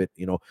hell of it,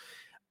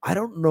 I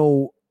don't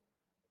know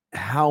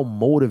how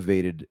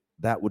motivated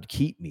that would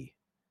keep me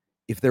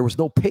if there was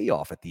no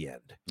payoff at the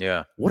end.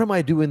 Yeah. What am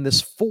I doing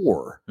this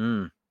for?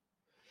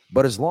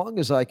 But as long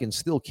as I can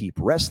still keep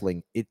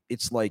wrestling,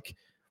 it's like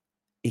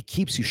it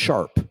keeps you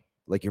sharp,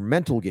 like your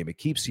mental game. It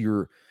keeps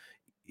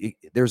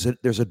there's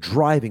a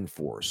driving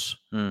force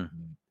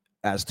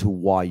as to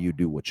why you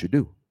do what you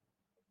do.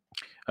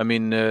 I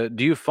mean,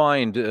 do you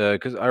find,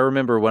 because I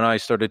remember when I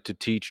started to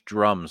teach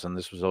drums, and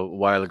this was a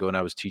while ago, and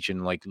I was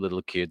teaching like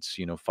little kids,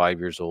 5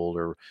 years old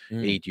or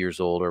 8 years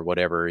old or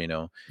whatever,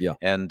 Yeah.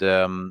 And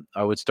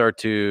I would start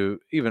to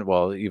even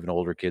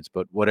older kids,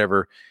 but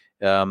whatever.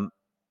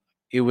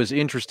 It was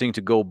interesting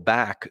to go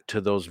back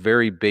to those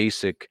very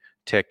basic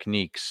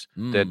techniques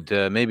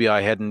that maybe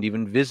I hadn't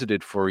even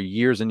visited for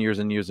years and years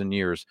and years and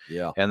years.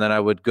 Yeah. And then I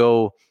would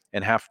go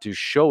and have to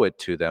show it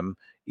to them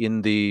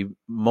in the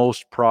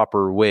most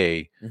proper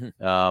way,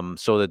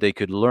 so that they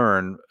could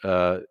learn,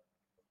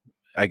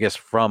 I guess,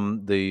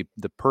 from the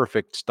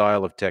perfect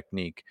style of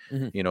technique.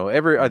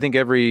 I think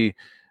every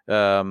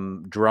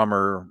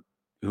drummer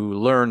who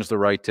learns the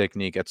right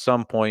technique, at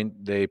some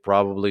point they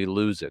probably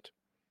lose it.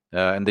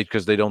 And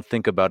because they don't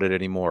think about it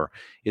anymore.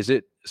 Is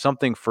it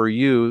something for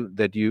you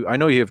that I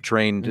know you have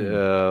trained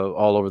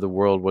all over the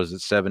world? Was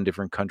it 7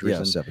 different countries?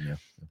 Yeah,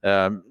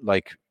 7,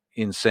 like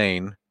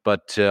insane.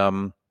 But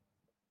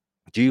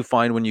do you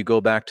find when you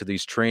go back to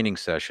these training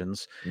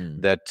sessions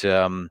that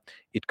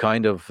it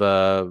kind of,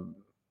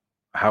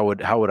 how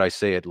would I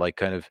say it, like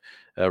kind of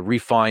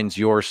refines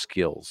your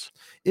skills?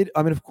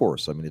 I mean, of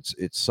course. I mean,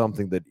 it's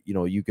something that,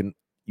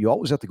 you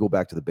always have to go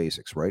back to the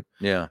basics, right?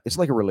 Yeah. It's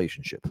like a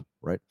relationship,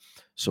 right?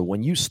 So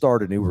when you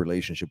start a new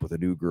relationship with a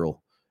new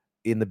girl,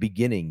 in the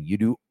beginning, you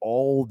do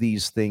all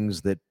these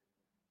things that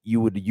you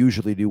would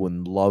usually do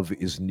when love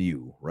is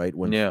new, right?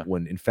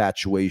 When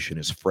infatuation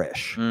is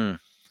fresh.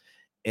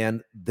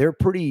 And they're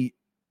pretty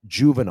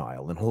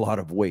juvenile in a lot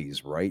of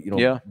ways, right?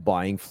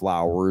 Buying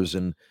flowers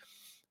and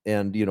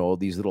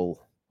these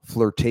little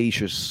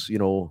flirtatious,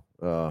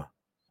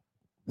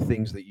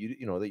 things that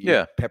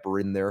you pepper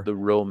in there, the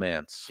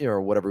romance,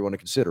 or whatever you want to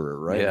consider it,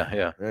 right?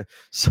 Yeah. Right?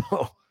 So,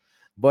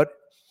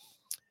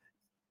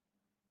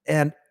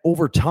 and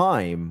over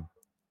time,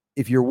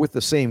 if you're with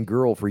the same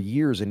girl for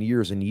years and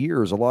years and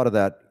years, a lot of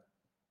that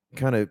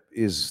kind of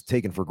is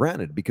taken for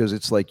granted, because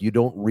it's like you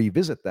don't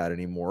revisit that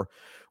anymore,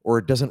 or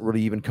it doesn't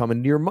really even come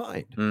into your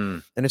mind.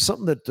 Mm. And it's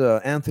something that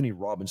Tony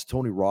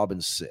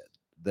Robbins said,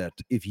 that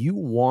if you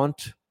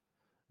want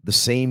the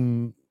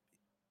same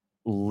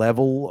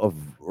level of,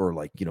 or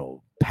like,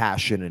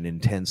 passion and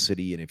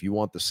intensity, and if you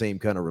want the same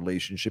kind of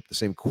relationship, the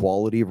same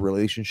quality of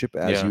relationship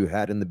as you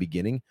had in the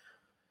beginning,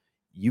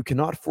 you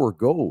cannot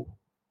forego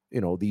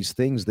these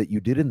things that you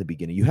did in the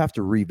beginning. You have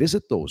to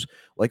revisit those,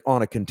 like,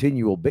 on a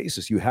continual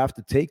basis. You have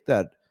to take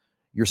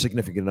your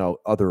significant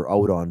other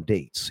out on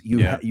dates.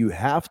 You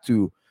have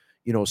to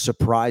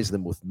surprise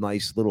them with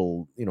nice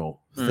little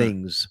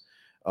things.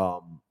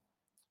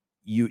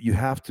 You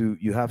have to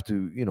you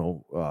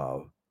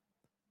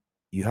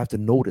have to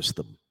notice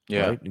them,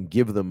 right, and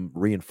give them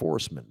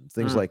reinforcement and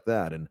things like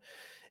that.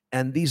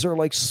 And these are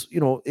like,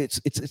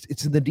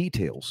 it's in the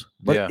details.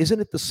 But isn't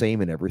it the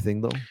same in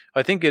everything, though?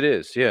 I think it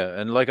is, yeah.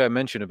 And like I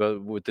mentioned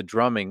about with the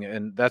drumming,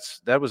 and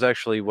that was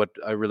actually what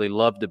I really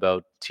loved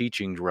about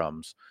teaching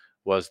drums,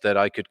 was that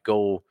I could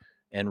go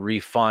and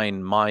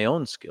refine my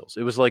own skills.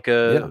 It was like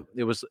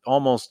it was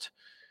almost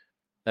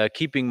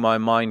keeping my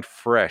mind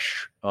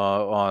fresh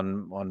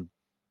on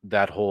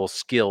that whole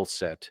skill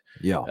set.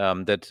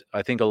 That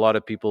I think a lot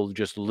of people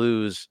just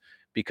lose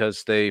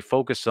because they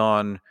focus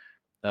on,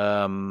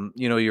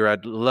 you're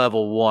at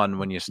level 1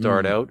 when you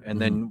start out,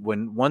 and then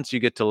once you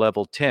get to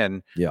level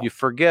 10, you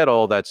forget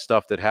all that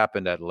stuff that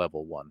happened at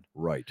level 1.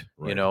 Right.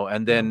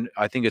 And then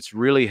I think it's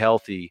really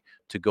healthy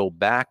to go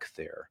back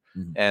there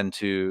and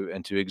to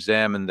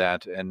examine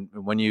that. And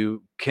when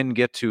you can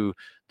get to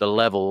the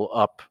level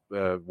up,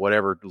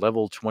 whatever,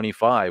 level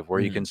 25, where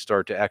you can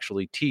start to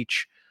actually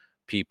teach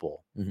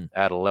people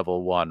at a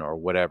level 1 or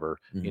whatever,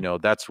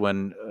 that's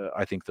when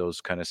I think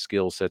those kind of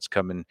skill sets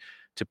come in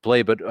to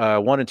play. But I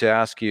wanted to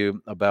ask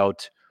you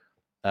about,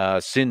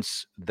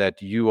 since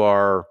that you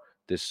are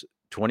this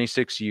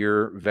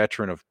 26-year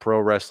veteran of pro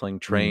wrestling,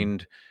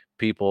 trained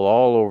people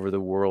all over the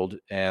world,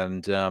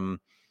 and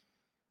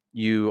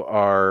you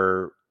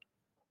are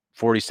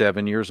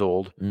 47 years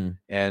old,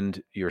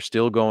 and you're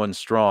still going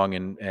strong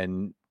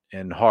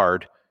and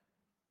hard.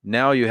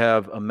 Now you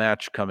have a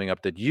match coming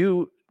up that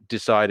you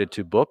decided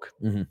to book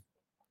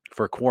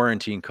for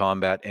Quarantine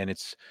Combat, and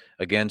it's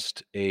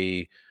against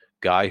a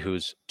guy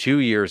who's 2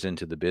 years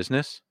into the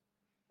business.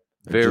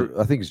 I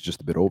think it's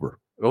just a bit over.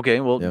 Okay,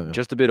 well,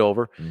 just a bit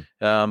over,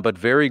 but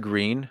very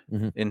green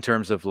in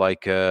terms of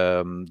like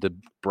the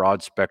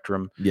broad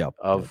spectrum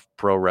of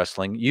pro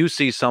wrestling. You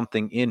see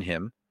something in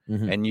him,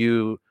 and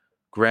you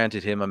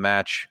granted him a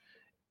match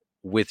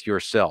with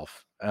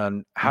yourself.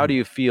 And how do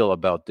you feel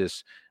about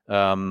this,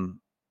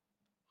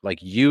 like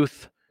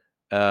youth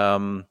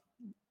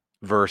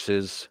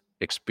versus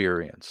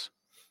experience?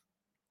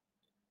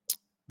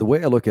 The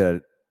way I look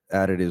at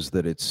it is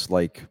that it's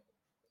like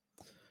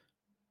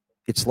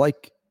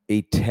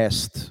a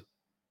test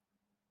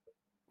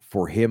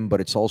for him,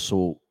 but it's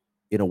also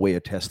in a way a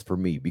test for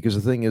me, because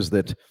the thing is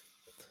that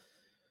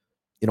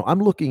I'm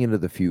looking into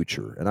the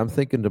future, and I'm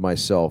thinking to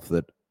myself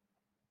that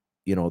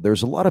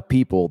there's a lot of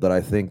people that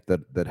I think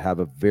that have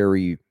a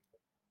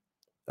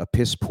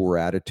piss poor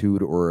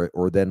attitude,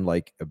 or then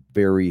like a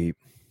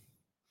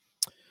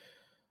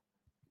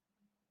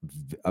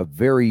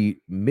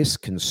very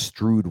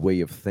misconstrued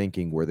way of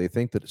thinking, where they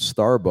think that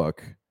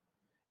Starbuck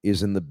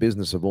is in the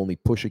business of only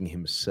pushing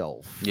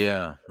himself.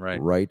 Yeah,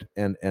 right. Right.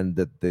 And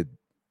that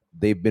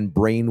they've been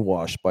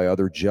brainwashed by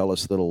other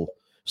jealous little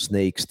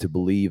snakes to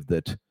believe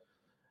that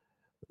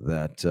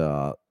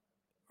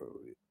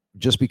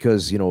just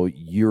because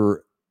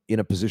you're in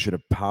a position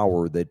of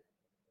power, that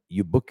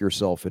you book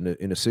yourself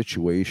in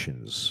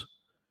situations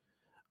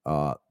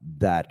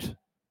that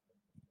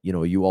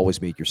you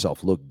always make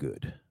yourself look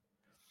good.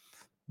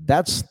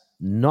 That's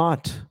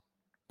not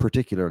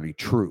particularly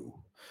true,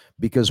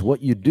 because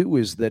what you do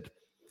is that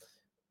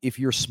if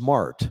you're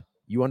smart,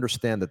 you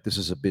understand that this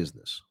is a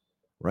business,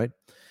 right?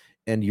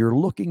 And you're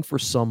looking for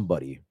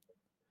somebody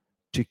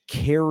to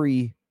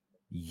carry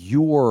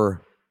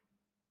your,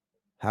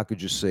 how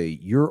could you say,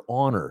 your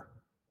honor,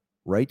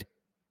 right,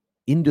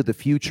 into the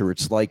future.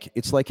 It's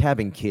like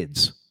having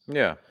kids.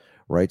 Yeah.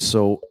 Right.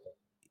 So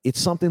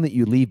it's something that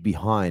you leave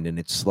behind, and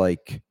it's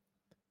like,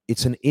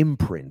 it's an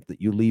imprint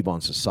that you leave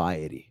on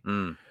society.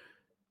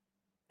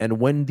 And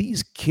when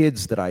these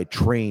kids that I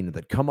train,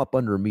 that come up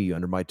under me,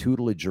 under my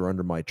tutelage or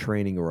under my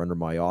training or under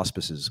my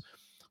auspices,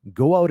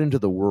 go out into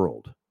the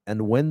world,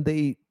 and when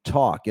they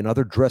talk in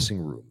other dressing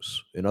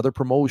rooms, in other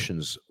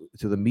promotions,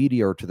 to the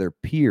media or to their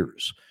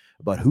peers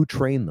about who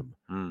trained them,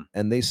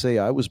 and they say,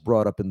 I was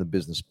brought up in the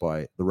business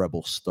by the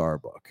Rebel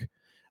Starbuck,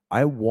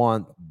 I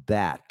want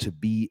that to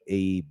be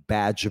a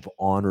badge of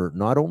honor,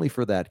 not only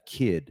for that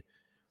kid,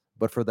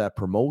 but for that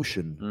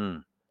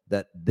promotion,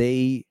 that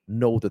they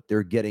know that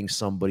they're getting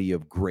somebody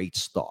of great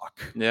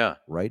stock. Yeah.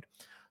 Right.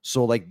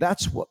 So like,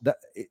 that's what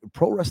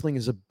pro wrestling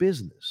is, a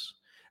business.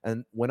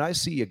 And when I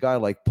see a guy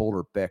like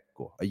Polar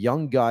Pekko, a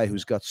young guy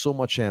who's got so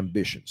much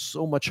ambition,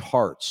 so much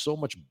heart, so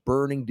much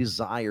burning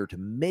desire to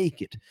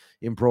make it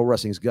in pro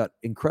wrestling, he's got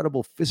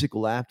incredible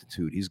physical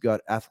aptitude, he's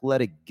got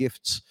athletic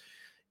gifts,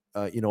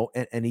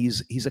 and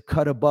he's a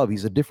cut above.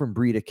 He's a different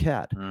breed of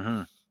cat,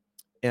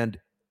 and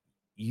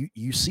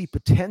you see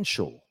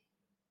potential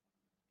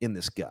in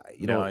this guy.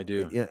 I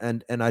do,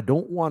 and I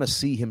don't want to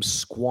see him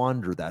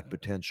squander that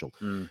potential.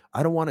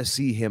 I don't want to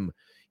see him,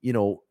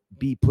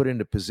 be put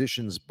into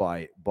positions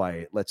by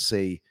let's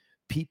say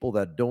people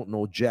that don't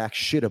know jack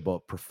shit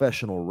about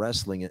professional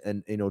wrestling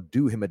and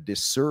do him a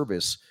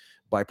disservice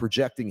by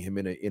projecting him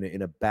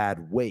in a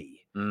bad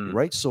way,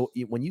 right? So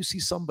when you see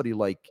somebody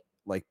like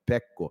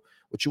Pekko,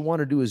 what you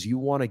want to do is you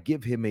want to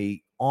give him a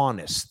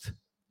honest,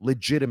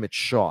 legitimate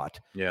shot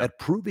at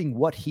proving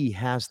what he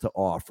has to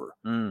offer.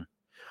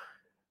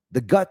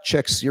 The Gut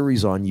Check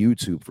series on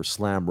YouTube for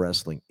Slam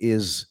Wrestling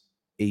is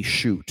a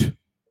shoot.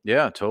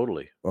 Yeah,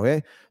 totally.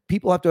 Okay.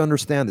 People have to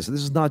understand this.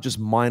 This is not just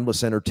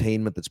mindless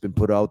entertainment that's been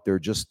put out there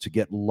just to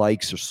get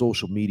likes or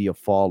social media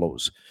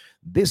follows.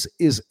 This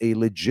is a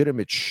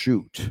legitimate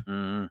shoot,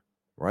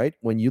 right?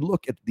 When you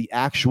look at the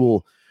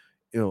actual,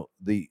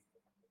 the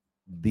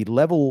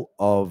level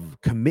of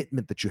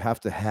commitment that you have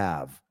to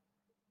have,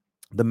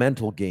 the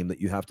mental game that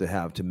you have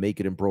to make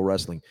it in pro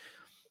wrestling,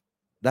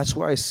 that's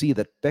why I see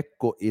that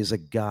Pekko is a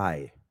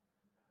guy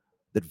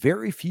that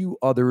very few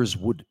others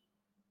would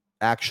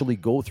actually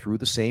go through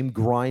the same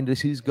grind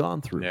as he's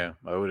gone through. Yeah,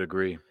 I would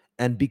agree.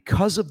 And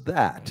because of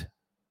that,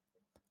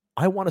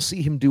 I want to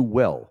see him do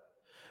well.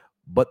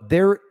 But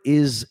there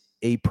is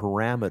a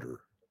parameter.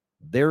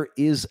 There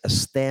is a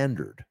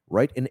standard,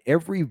 right? In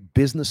every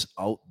business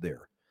out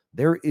there,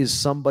 there is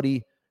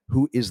somebody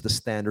who is the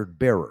standard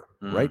bearer,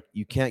 right?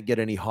 You can't get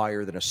any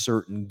higher than a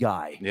certain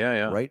guy.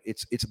 Yeah. Right?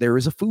 It's there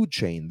is a food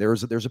chain.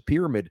 There's a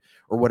pyramid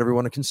or whatever you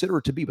want to consider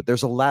it to be, but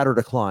there's a ladder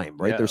to climb,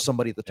 right? Yeah. There's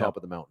somebody at the top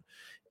of the mountain.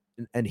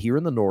 And here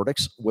in the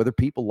Nordics, whether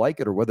people like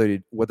it or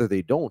whether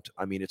they don't,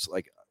 I mean, it's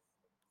like,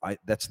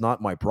 that's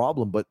not my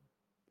problem. But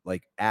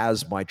like,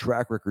 as my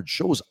track record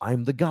shows,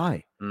 I'm the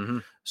guy.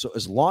 So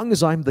as long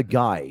as I'm the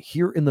guy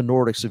here in the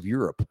Nordics of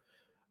Europe,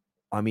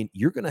 I mean,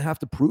 you're going to have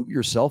to prove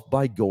yourself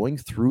by going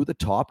through the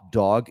top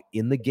dog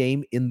in the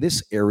game in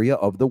this area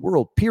of the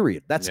world,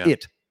 period. That's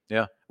it.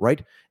 Yeah.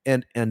 Right.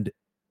 And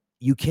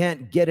you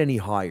can't get any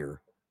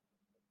higher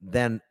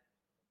than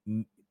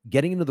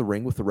getting into the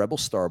ring with the Rebel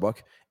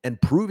Starbuck and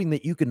proving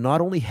that you can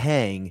not only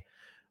hang,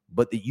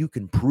 but that you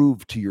can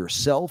prove to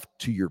yourself,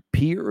 to your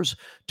peers,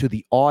 to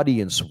the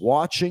audience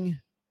watching,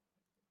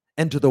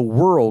 and to the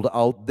world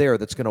out there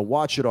that's going to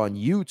watch it on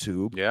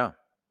YouTube,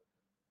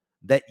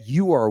 that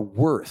you are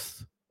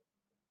worth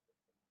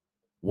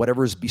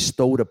whatever is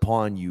bestowed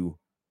upon you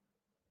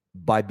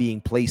by being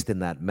placed in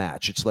that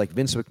match. It's like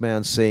Vince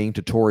McMahon saying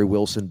to Torrie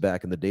Wilson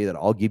back in the day that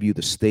I'll give you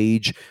the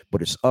stage,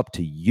 but it's up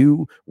to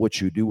you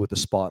what you do with the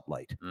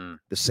spotlight.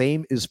 The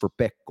same is for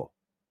Pekko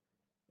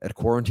at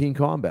Quarantine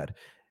Combat.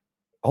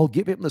 I'll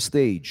give him the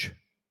stage,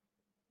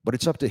 but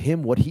it's up to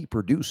him what he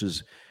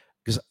produces,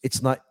 because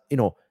it's not,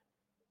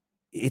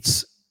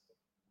 it's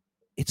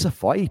a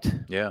fight.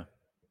 Yeah.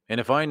 And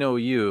if I know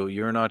you,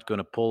 you're not going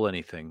to pull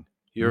anything.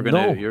 You're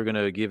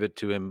gonna give it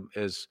to him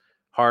as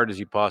hard as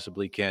you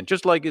possibly can,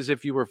 just like as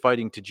if you were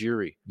fighting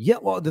Tajiri. Yeah,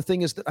 well, the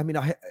thing is that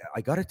I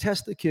got to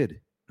test the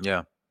kid.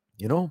 Yeah,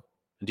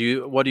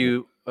 What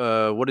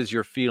is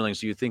your feelings?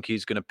 Do you think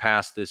he's going to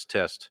pass this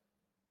test?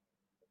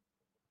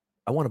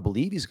 I want to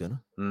believe he's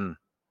gonna,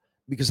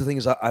 because the thing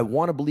is, I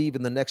want to believe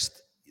in the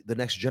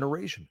next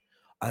generation.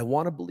 I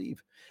want to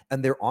believe,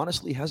 and there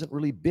honestly hasn't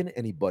really been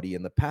anybody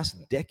in the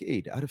past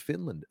decade out of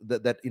Finland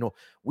that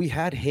we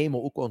had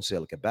Heimo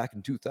Ukonselkä back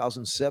in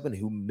 2007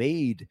 who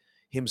made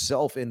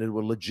himself into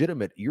a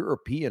legitimate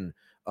European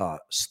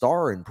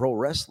star in pro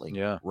wrestling.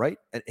 Yeah. Right.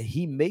 And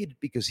he made it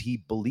because he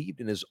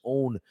believed in his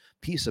own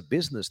piece of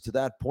business to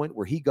that point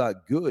where he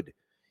got good.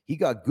 He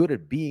got good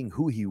at being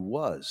who he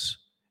was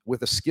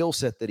with a skill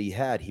set that he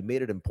had. He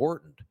made it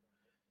important.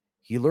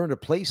 He learned to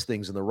place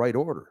things in the right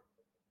order.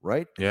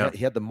 Right. Yeah.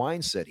 He had the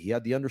mindset. He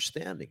had the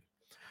understanding.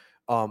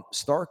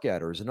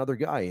 Starkadder is another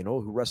guy,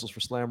 who wrestles for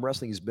Slam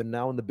Wrestling. He's been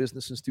now in the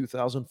business since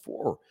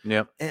 2004.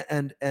 Yeah.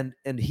 And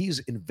he's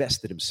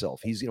invested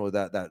himself. He's,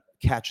 that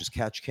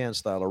catch can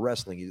style of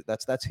wrestling.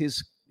 That's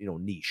his,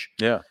 niche.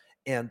 Yeah.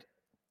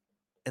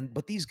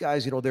 But these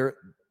guys,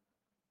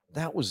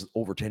 that was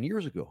over 10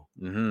 years ago.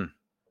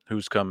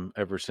 Who's come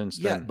ever since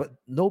then. Yeah, but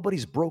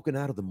nobody's broken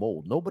out of the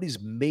mold.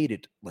 Nobody's made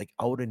it like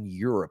out in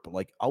Europe,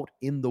 like out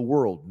in the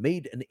world,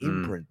 made an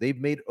imprint. They've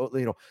made,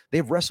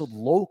 they've wrestled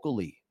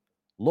locally.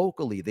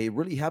 They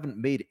really haven't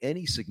made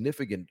any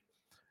significant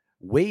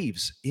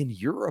waves in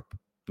Europe.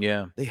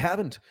 Yeah, they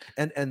haven't.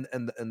 And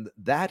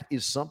that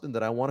is something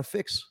that I want to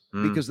fix,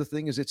 because the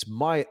thing is, it's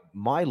my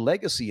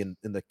legacy in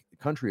the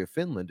country of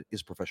Finland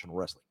is professional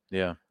wrestling.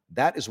 Yeah.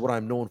 That is what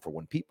I'm known for.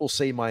 When people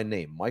say my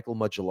name, Michael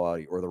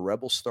Maggiolati or the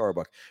Rebel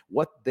Starbuck,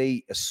 what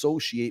they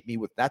associate me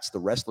with, that's the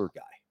wrestler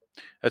guy.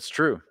 That's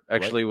true.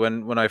 Actually,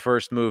 right? when I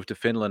first moved to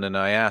Finland and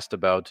I asked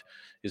about,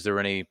 is there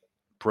any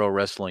pro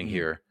wrestling Mhm.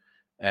 here,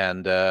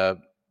 and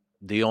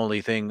the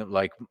only thing,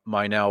 like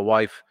my now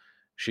wife,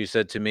 she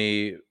said to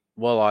me,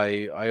 "Well,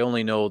 I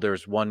only know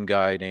there's one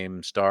guy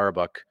named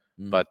Starbuck,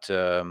 Mhm. but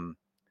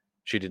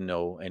she didn't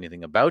know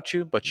anything about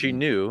you, but she Mhm.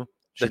 knew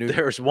She that knew.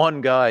 there's one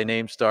guy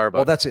named Starbuck."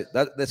 Well, that's it.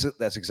 That's it.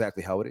 That's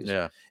exactly how it is.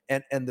 Yeah,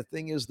 And the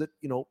thing is that,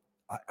 you know,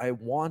 I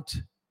want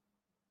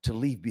to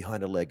leave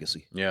behind a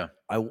legacy. yeah,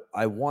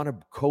 I want to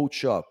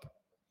coach up,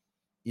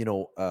 you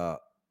know,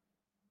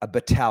 a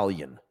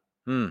battalion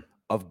hmm,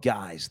 of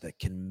guys that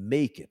can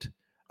make it,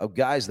 of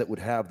guys that would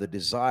have the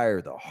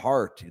desire, the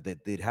heart,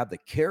 that they'd have the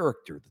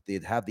character, that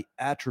they'd have the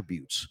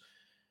attributes,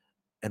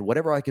 and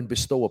whatever I can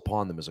bestow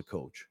upon them as a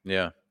coach,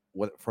 yeah.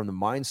 from the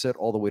mindset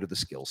all the way to the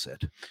skill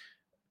set.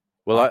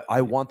 Well,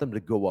 I want them to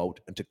go out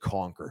and to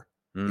conquer.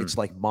 mm, It's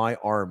like my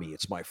army.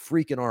 It's my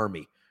freaking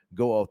army.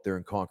 Go out there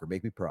and conquer.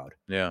 Make me proud.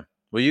 yeah.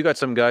 Well, you got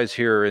some guys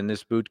here in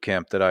this boot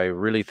camp that I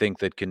really think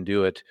that can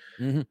do it,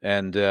 Mhm.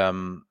 and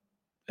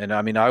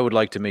I mean, I would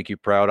like to make you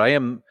proud. I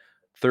am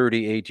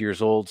 38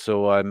 years old,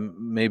 so I'm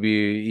maybe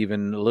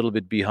even a little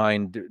bit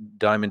behind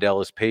Diamond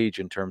Dallas Page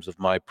in terms of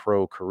my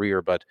pro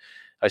career, but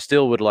I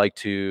still would like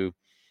to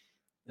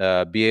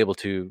be able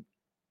to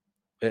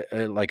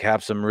like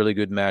have some really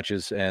good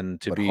matches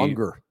and to But be,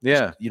 hunger,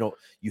 yeah, you know,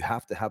 you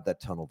have to have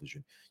that tunnel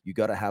vision. You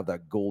got to have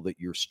that goal that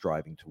you're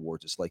striving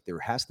towards. It's like there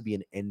has to be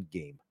an end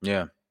game,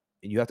 yeah,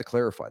 and you have to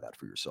clarify that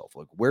for yourself.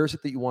 Like, where is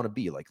it that you want to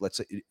be? Like, let's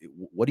say,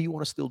 what do you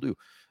want to still do?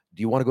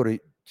 Do you want to go to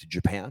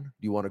Japan?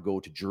 Do you want to go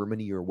to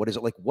Germany, or what is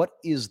it? Like, what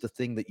is the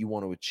thing that you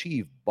want to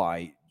achieve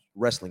by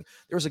wrestling?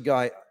 There's a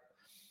guy,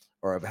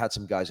 or I've had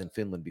some guys in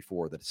Finland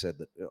before that said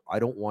that I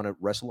don't want to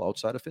wrestle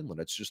outside of Finland.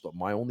 It's just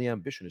my only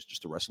ambition is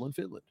just to wrestle in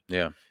Finland.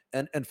 yeah,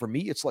 And for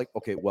me, it's like,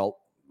 okay, well,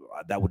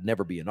 that would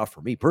never be enough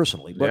for me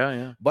personally. But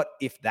yeah. but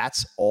if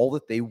that's all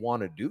that they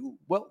want to do,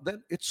 well,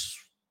 then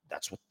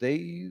that's what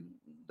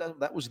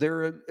that was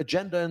their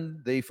agenda,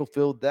 and they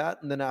fulfilled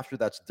that. And then after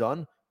that's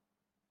done,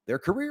 their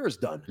career is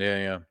done,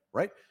 Yeah.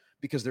 right?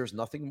 Because there's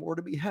nothing more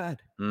to be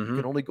had. You Hmm.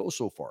 can only go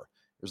so far.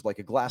 There's like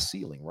a glass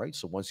ceiling, right?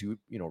 So once you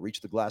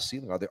reach the glass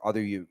ceiling,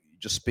 either you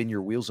just spin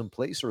your wheels in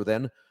place, or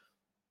then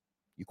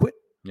you quit.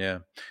 Yeah.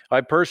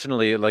 I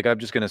personally, like, I'm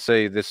just going to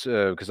say this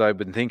because I've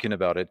been thinking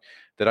about it,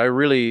 that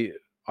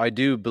I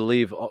do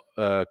believe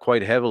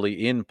quite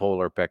heavily in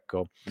Polar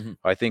Pekko. Mhm.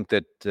 I think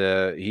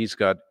that he's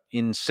got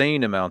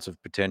insane amounts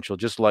of potential,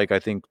 just like I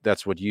think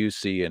that's what you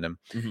see in him.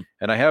 Mhm.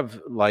 And I have,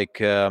 like,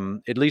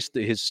 at least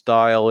his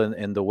style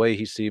and the way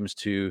he seems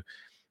to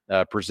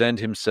present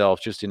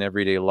himself just in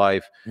everyday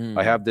life.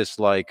 I have this,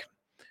 like,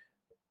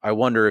 I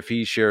wonder if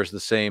he shares the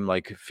same,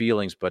 like,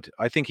 feelings, but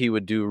I think he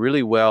would do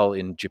really well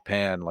in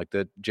Japan, like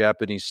the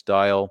Japanese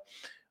style.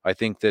 I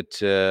think that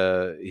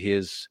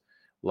his,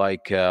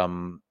 like,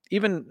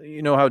 even,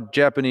 you know, how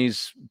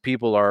Japanese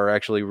people are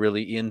actually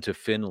really into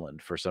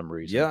Finland for some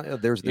reason. Yeah,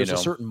 there's You a know,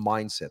 certain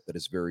mindset that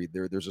is very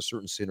there. There's a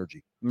certain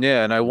synergy.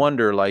 yeah, and I Mm.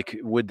 wonder, like,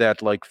 would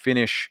that, like,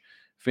 Finnish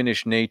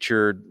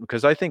nature,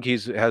 because I think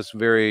has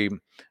very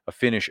a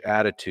Finnish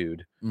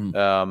attitude,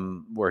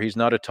 Mm. where he's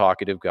not a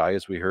talkative guy,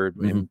 as we heard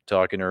Mhm. him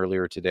talking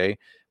earlier today,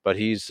 but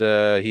he has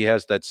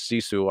that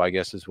sisu, I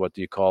guess is what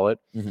you call it.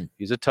 Mhm.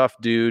 He's a tough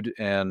dude,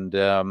 and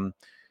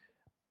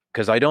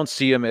because I don't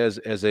see him as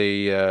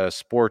a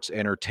sports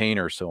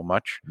entertainer so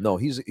much. No,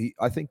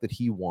 I think that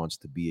he wants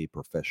to be a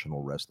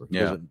professional wrestler. He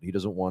Yeah. doesn't. He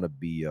doesn't want to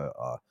be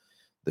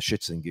the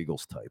shits and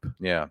giggles type,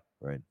 Yeah,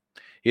 right?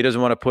 he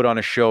doesn't want to put on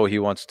a show. He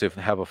wants to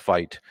have a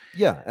fight.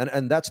 Yeah,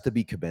 and that's to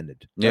be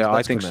commended. Yeah, I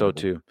That's think so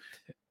commendable.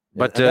 too.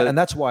 But And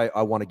that's why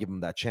I want to give him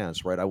that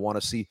chance, right? I want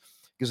to see,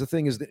 because the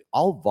thing is that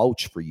I'll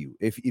vouch for you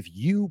if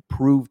you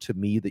prove to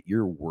me that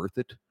you're worth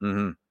it.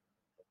 mhm,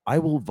 I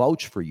will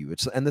vouch for you.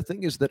 And the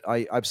thing is that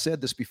I've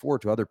said this before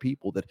to other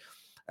people that,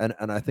 and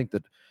I think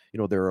that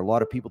there are a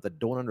lot of people that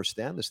don't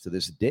understand this to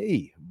this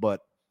day,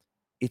 but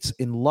it's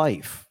in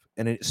life,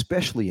 and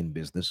especially in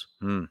business,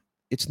 mm.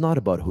 it's not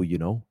about who you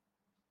know,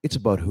 it's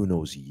about who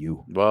knows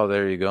you. Well,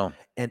 there you go.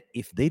 And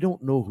if they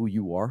don't know who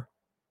you are,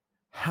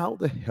 how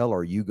the hell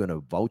are you going to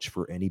vouch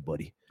for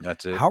anybody?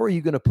 That's it. How are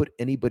you going to put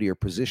anybody or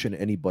position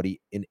anybody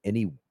in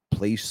any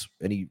place,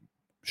 any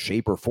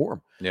shape or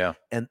form? Yeah.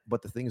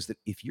 But the thing is that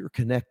if you're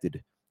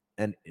connected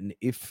and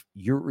if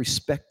you're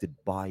respected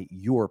by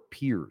your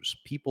peers,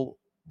 people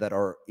that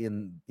are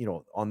in,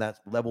 on that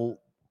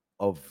level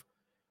of,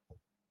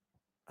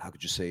 how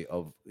could you say,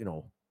 of,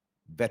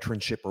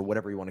 veteranship or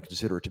whatever you want to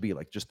consider it to be,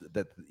 like, just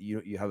that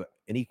you have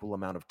an equal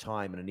amount of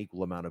time and an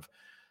equal amount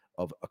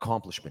of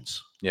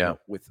accomplishments, Yeah.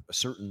 with a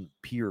certain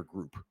peer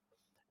group.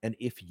 And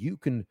if you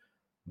can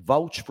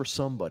vouch for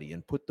somebody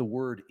and put the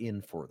word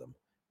in for them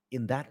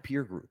in that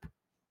peer group,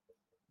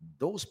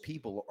 those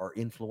people are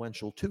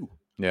influential too,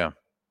 Yeah.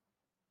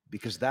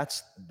 because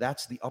that's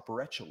the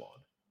upper echelon,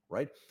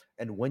 right?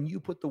 And when you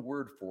put the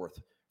word forth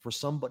for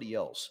somebody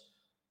else,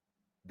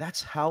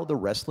 that's how the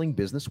wrestling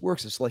business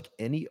works. It's like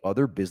any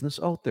other business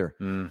out there.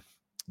 Mm.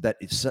 That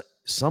it's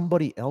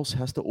somebody else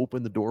has to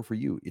open the door for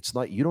you. It's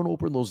not, you don't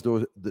open those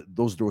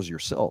doors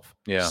yourself.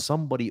 Yeah.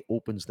 Somebody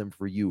opens them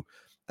for you,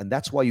 And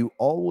that's why you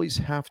always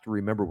have to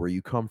remember where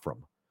you come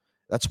from.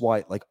 That's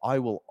why, like, I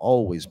will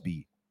always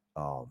be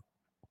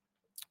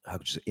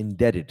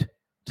indebted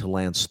to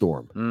Lance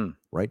Storm,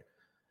 right?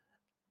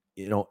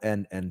 You know,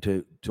 and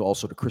to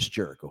also to Chris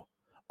Jericho.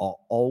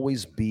 I'll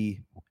always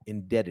be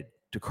indebted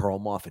to Carl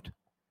Moffat,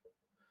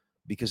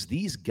 because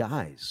these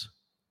guys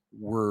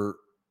were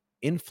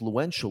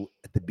influential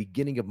at the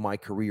beginning of my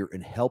career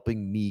in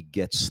helping me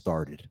get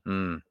started.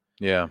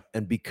 Yeah.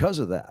 And because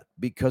of that,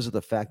 because of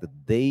the fact that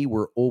they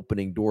were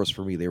opening doors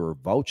for me, they were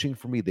vouching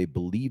for me, they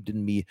believed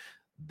in me,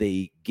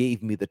 they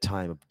gave me the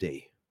time of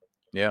day.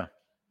 Yeah.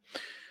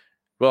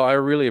 Well, I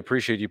really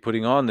appreciate you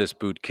putting on this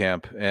boot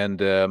camp,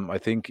 and I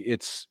think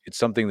it's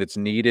something that's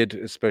needed,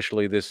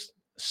 especially this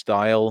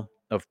style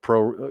of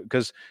pro.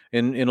 Because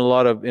in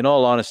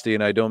all honesty,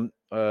 and I don't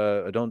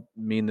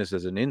mean this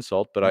as an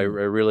insult, but I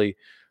really,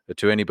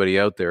 to anybody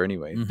out there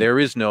anyway, there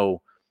is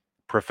no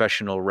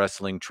professional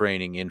wrestling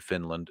training in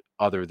Finland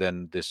other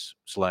than this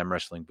Slam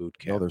Wrestling boot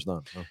camp. No, there's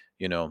not. No.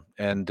 You know,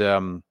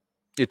 and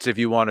it's, if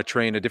you want to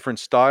train a different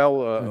style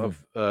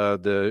of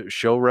the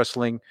show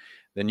wrestling,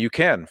 then you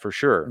can, for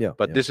sure. Yeah,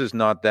 but this is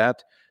not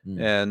that.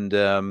 And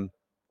I'm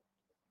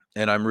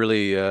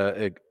really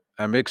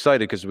I'm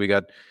excited because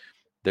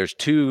there's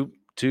two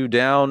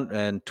down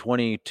and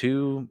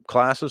 22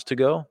 classes to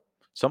go,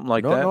 something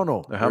like that.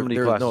 No. How many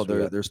classes? No,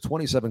 there's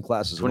 27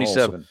 classes.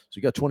 27. So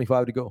you got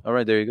 25 to go. All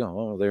right, there you go.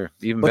 Oh, they're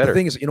even but better. The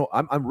thing is, you know,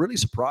 I'm really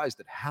surprised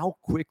at how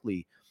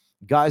quickly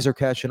guys are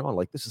catching on.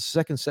 Like, this is the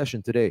second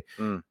session today,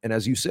 and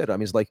as you said, I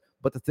mean, it's like,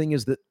 but the thing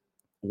is that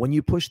when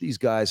you push these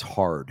guys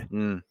hard.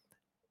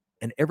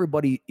 And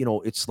everybody, you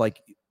know, it's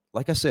like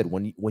I said,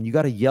 when you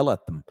got to yell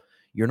at them,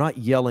 you're not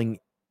yelling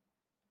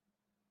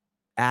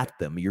at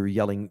them. You're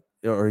yelling,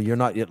 or you're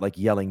not like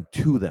yelling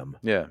to them.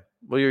 Yeah.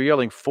 Well, you're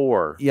yelling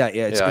for. Yeah.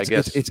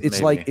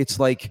 It's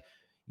like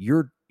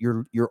you're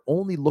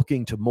only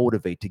looking to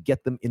motivate, to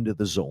get them into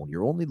the zone.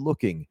 You're only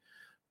looking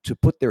to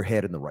put their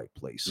head in the right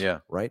place.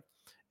 Yeah. Right.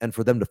 And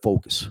for them to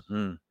focus.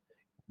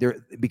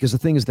 Because the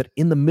thing is that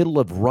in the middle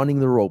of running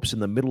the ropes, in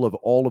the middle of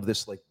all of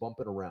this, like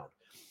bumping around,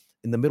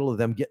 in the middle of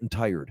them getting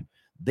tired,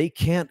 they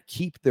can't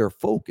keep their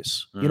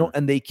focus, you know,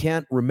 and they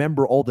can't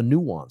remember all the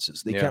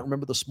nuances. They can't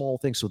remember the small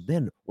things. So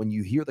then when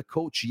you hear the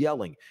coach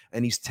yelling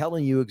and he's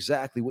telling you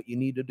exactly what you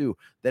need to do,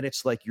 then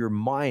it's like your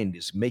mind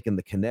is making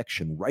the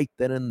connection right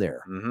then and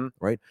there,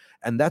 right?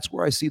 And that's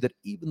where I see that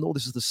even though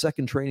this is the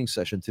second training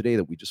session today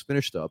that we just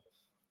finished up,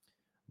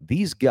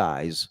 these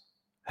guys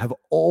have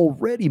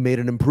already made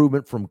an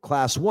improvement from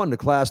class 1 to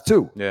class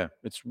 2. Yeah,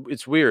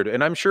 it's weird.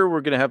 And I'm sure we're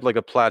going to have like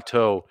a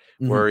plateau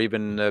where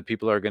even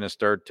people are going to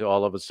start to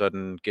all of a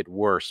sudden get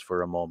worse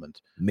for a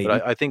moment. Maybe.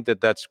 But I think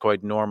that's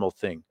quite normal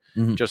thing,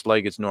 just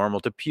like it's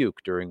normal to puke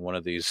during one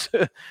of these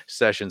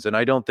sessions. And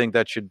I don't think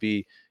that should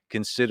be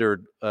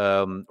considered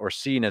or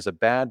seen as a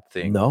bad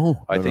thing.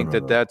 No. I think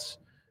that's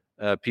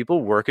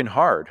people working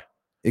hard.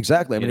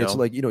 Exactly. I mean, it's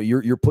like, you know,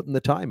 you're putting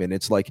the time in.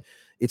 It's like,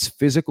 it's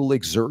physical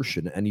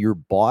exertion, and your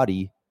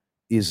body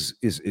is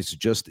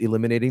just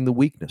eliminating the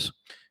weakness.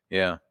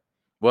 Yeah.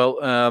 Well,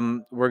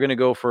 we're going to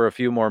go for a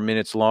few more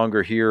minutes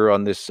longer here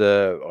on this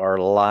our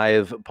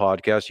live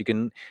podcast. You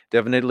can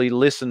definitely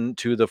listen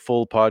to the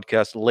full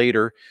podcast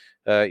later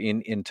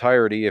in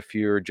entirety if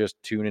you're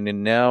just tuning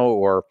in now,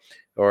 or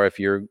if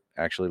you're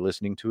actually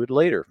listening to it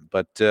later.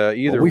 But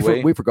either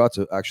way, we forgot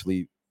to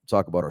actually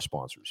talk about our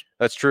sponsors.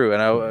 That's true,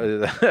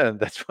 and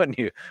that's when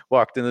you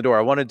walked in the door.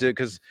 I wanted to,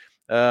 because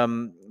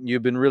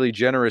you've been really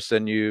generous,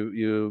 and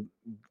you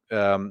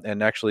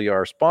and actually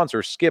our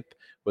sponsor Skip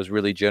was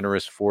really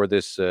generous for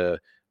this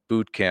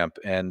boot camp,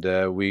 and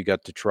we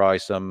got to try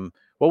some.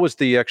 What was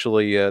the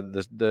actually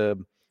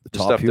the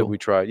stuff fuel that we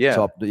tried?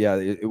 Yeah,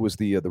 it was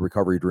the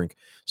recovery drink.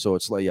 So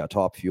it's like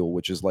Top Fuel,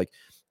 which is like,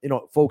 you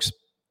know, folks,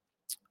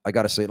 I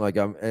gotta say, like,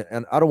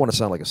 and I don't want to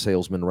sound like a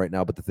salesman right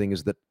now, but the thing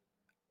is that,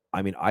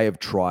 I mean, I have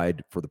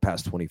tried for the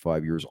past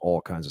 25 years all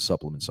kinds of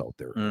supplements out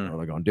there, you know,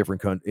 like on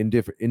in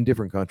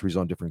different countries,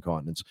 on different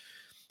continents.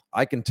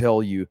 I can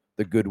tell you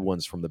the good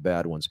ones from the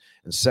bad ones,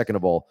 and second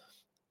of all,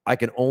 I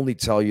can only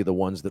tell you the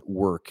ones that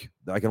work.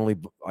 I can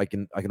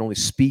only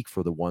speak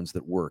for the ones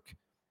that work,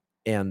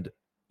 and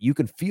you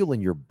can feel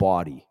in your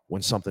body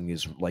when something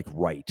is like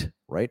right.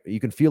 You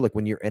can feel like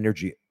when your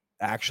energy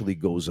actually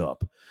goes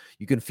up.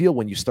 You can feel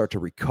when you start to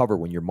recover,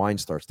 when your mind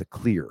starts to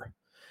clear.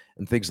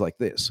 And things like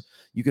this.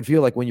 You can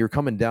feel like when you're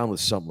coming down with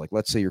something, like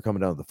let's say you're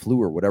coming down with the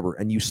flu or whatever,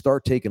 and you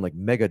start taking like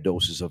mega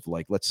doses of,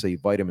 like, let's say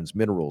vitamins,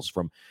 minerals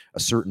from a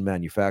certain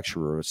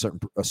manufacturer or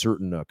a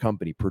certain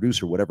company,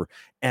 producer, whatever,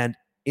 and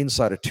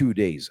inside of 2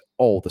 days,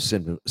 all the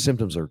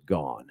symptoms are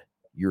gone.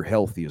 You're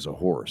healthy as a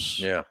horse.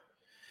 Yeah.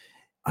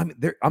 I mean,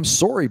 I'm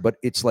sorry, but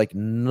it's like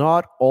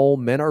not all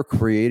men are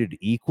created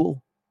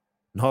equal.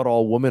 Not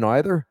all women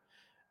either.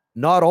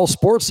 Not all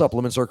sports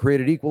supplements are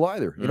created equal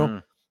either. You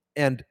know,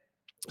 and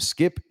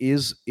Skip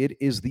is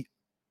the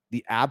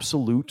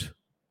absolute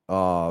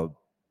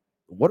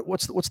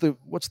what's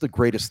the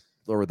greatest,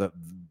 or the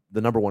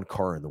number one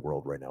car in the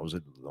world right now? Is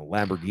it a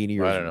Lamborghini?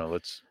 Or I don't know.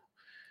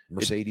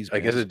 Mercedes. I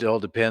guess it all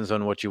depends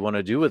on what you want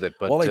to do with it.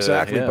 But well,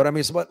 exactly. But I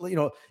mean, so, you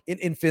know,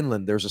 in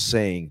Finland, there's a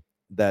saying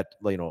that,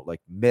 you know, like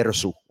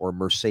Mersu or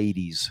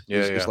Mercedes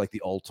is like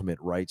the ultimate,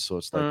 right? So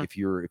it's like if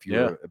you're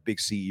a big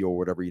CEO or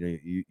whatever, you know,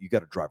 you got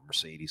to drive a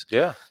Mercedes.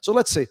 Yeah. So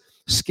let's say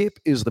Skip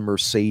is the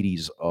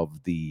Mercedes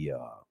of the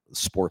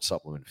sports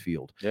supplement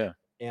field. Yeah.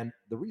 And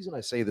the reason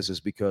I say this is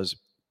because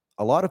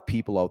a lot of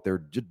people out there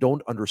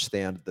don't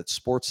understand that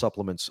sports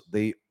supplements,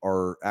 they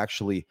are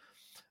actually,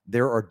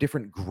 there are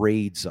different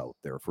grades out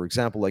there. For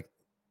example, like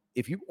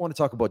if you want to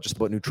talk about just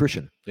about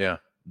nutrition,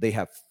 they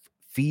have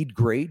feed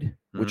grade,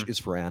 which is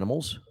for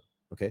animals.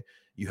 Okay.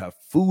 You have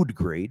food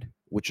grade,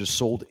 which is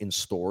sold in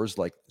stores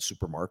like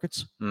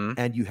supermarkets,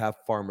 and you have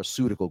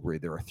pharmaceutical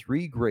grade. There are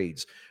 3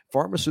 grades.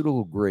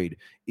 Pharmaceutical grade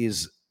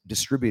is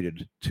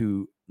distributed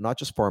to not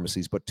just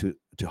pharmacies, but to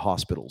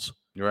hospitals.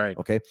 Right.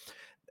 Okay.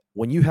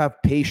 When you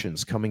have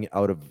patients coming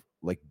out of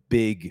like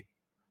big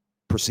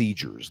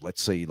procedures,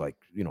 let's say like,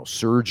 you know,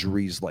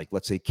 surgeries, like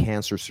let's say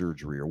cancer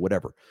surgery or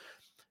whatever,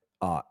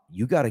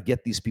 you got to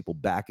get these people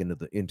back into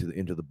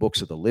the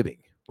books of the living,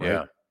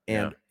 right?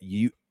 And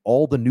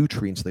all the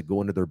nutrients that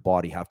go into their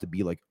body have to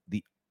be like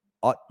the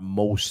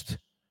utmost,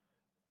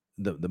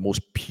 the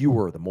most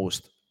pure, the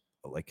most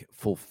like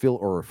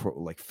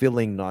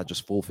filling, not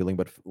just fulfilling,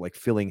 but like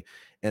filling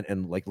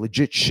and like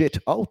legit shit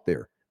out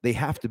there. They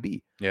have to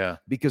be. Yeah.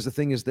 Because the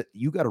thing is that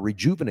you got to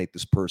rejuvenate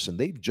this person.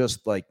 They've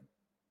just like,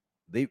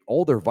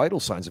 all their vital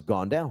signs have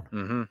gone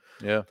down.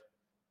 Yeah.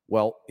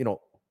 Well, you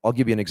know, I'll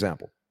give you an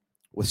example.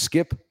 With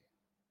Skip, it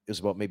was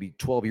about maybe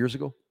 12 years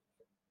ago.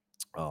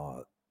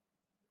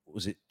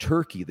 Was it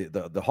Turkey?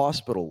 The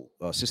hospital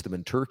system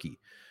in Turkey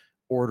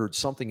ordered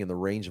something in the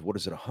range of,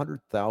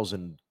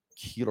 100,000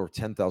 kilo or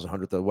 10,000,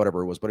 100,000,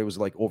 whatever it was, but it was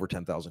like over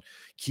 10,000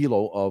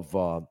 kilo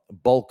of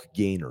bulk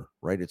gainer,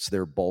 right? It's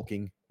their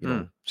bulking, you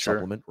know,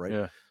 supplement, right?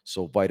 Yeah.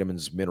 So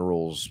vitamins,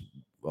 minerals,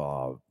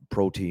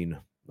 protein,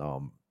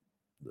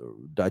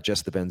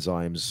 digestive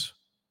enzymes,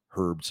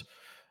 herbs,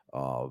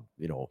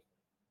 you know,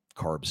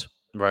 carbs.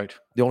 Right.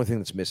 The only thing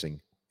that's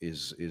missing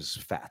is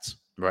fats.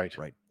 Right.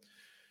 Right.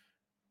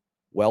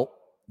 Well,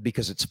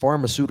 because it's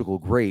pharmaceutical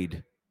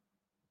grade,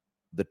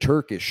 the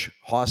Turkish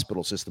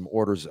hospital system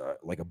orders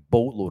like a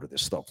boatload of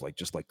this stuff, like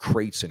just like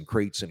crates and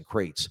crates and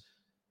crates.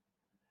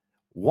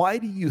 Why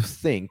do you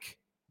think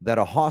that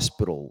a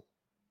hospital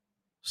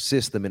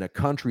system in a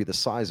country the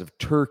size of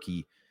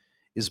Turkey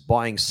is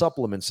buying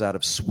supplements out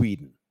of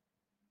Sweden?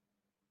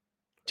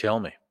 Tell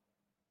me.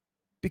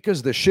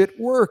 Because the shit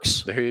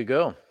works. There you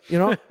go. You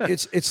know,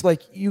 it's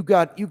like you've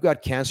got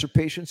cancer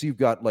patients, you've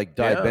got like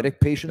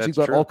diabetic patients, you've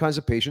got all kinds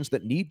of patients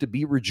that need to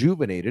be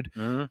rejuvenated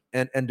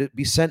and to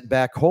be sent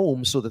back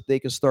home so that they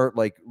can start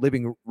like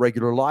living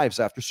regular lives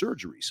after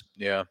surgeries.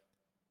 Yeah.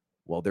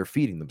 Well, they're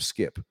feeding them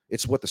Skip.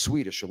 It's what the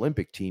Swedish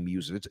Olympic team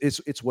uses.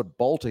 It's what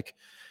Baltic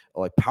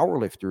like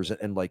powerlifters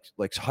and like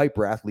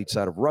hyper athletes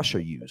out of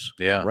Russia use.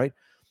 Yeah. Right.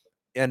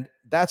 And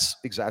that's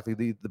exactly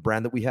the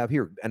brand that we have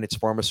here. And it's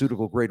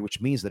pharmaceutical grade,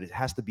 which means that it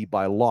has to be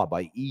by law,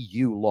 by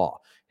EU law,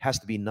 it has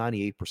to be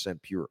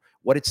 98% pure.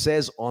 What it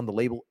says on the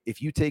label,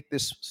 if you take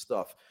this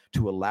stuff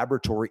to a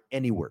laboratory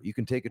anywhere, you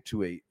can take it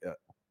to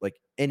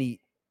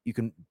you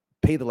can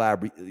pay the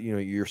lab, you know,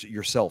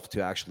 yourself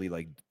to actually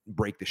like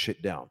break the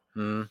shit down.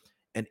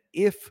 And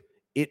if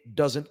it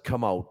doesn't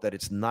come out that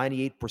it's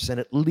 98%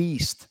 at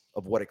least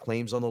of what it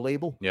claims on the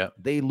label,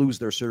 they lose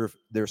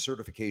their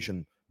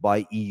certification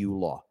by EU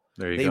law.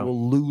 They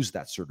will lose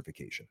that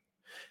certification.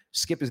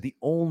 Skip is the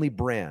only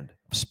brand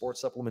of sports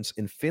supplements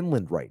in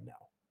Finland right now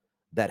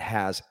that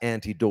has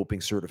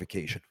anti-doping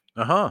certification.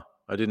 I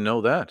didn't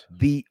know that.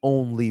 The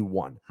only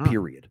one,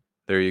 period.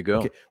 There you go.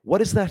 Okay. What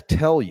does that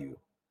tell you?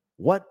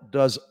 What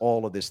does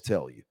all of this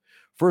tell you?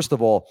 First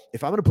of all,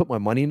 if I'm going to put my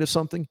money into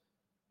something,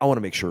 I want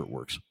to make sure it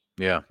works.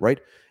 Yeah. Right.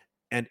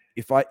 And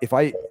if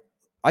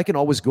I can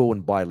always go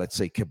and buy, let's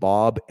say,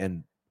 kebab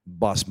and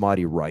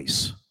basmati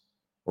rice.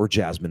 Or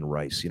jasmine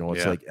rice, you know,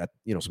 it's like at,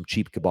 you know, some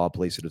cheap kebab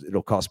place.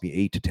 It'll cost me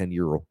 8 to 10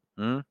 euro.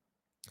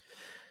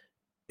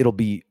 It'll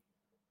be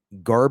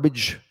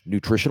garbage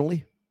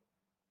nutritionally,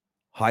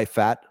 high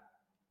fat.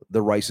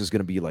 The rice is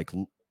going to be like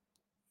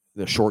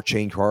the short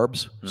chain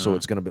carbs, so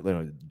it's going to be, you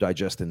know,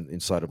 digest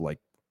inside of like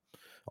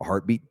a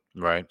heartbeat.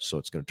 Right. So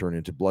it's going to turn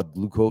into blood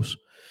glucose.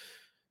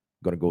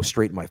 Going to go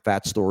straight in my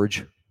fat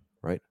storage.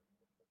 Right.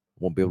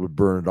 Won't be able to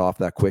burn it off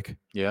that quick.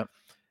 Yeah.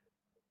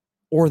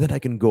 Or then I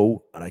can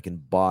go and I can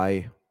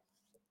buy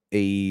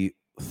a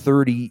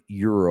 30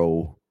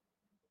 euro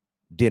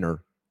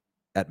dinner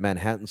at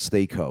Manhattan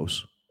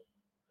Steakhouse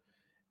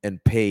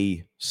and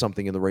pay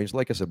something in the range,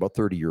 like I said, about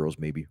 30 euros,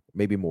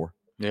 maybe more.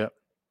 Yeah.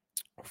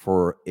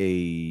 For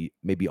a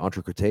maybe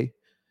entrecote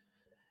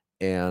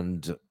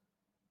and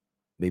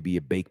maybe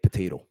a baked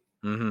potato.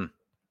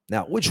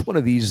 Now, which one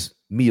of these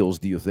meals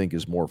do you think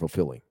is more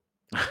fulfilling?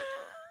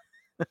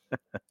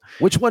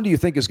 Which one do you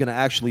think is going to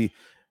actually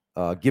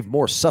give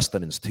more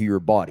sustenance to your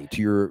body,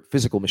 to your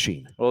physical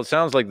machine? Well, it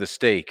sounds like the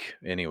steak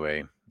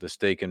anyway, the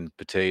steak and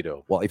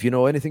potato. Well, if you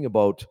know anything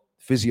about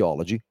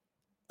physiology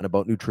and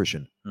about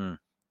nutrition,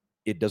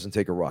 it doesn't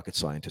take a rocket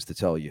scientist to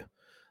tell you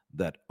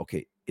that,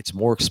 okay, it's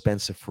more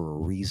expensive for a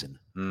reason.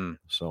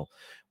 So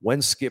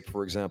when Skip,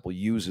 for example,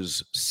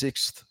 uses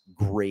 6th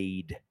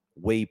grade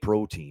whey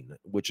protein,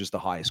 which is the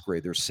highest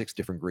grade, there's 6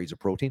 different grades of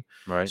protein.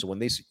 Right. So when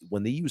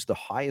they use the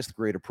highest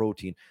grade of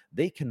protein,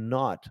 they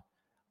cannot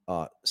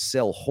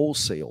sell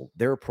wholesale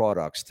their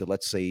products to,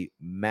 let's say,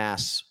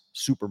 mass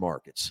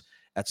supermarkets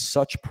at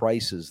such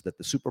prices that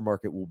the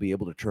supermarket will be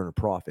able to turn a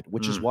profit,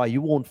 which is why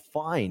you won't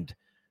find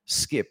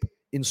Skip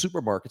in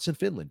supermarkets in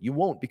Finland. You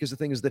won't, because the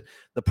thing is that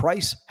the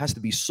price has to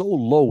be so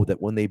low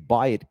that when they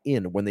buy it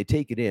in, when they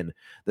take it in,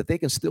 that they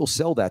can still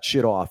sell that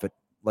shit off at,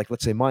 like,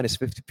 let's say minus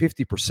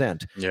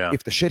 50%. Yeah.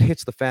 If the shit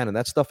hits the fan and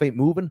that stuff ain't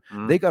moving,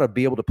 they got to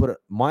be able to put a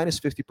minus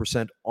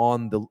 50%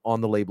 on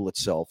the label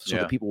itself, so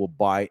that people will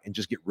buy and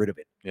just get rid of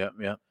it. Yeah,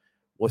 yeah.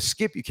 Well,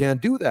 Skip, you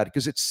can't do that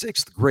because it's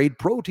 6th grade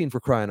protein, for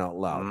crying out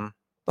loud.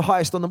 The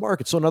highest on the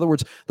market. So in other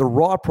words, the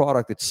raw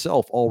product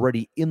itself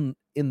already in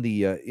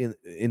the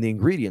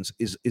ingredients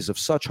is of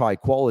such high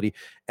quality,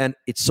 and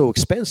it's so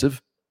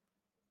expensive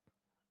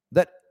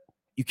that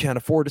you can't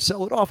afford to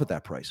sell it off at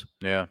that price.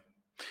 Yeah.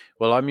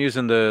 Well, I'm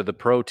using the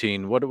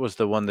protein. What was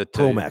the one that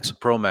Promax?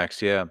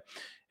 Promax, yeah.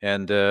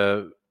 And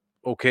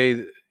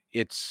okay,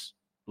 it's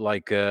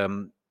like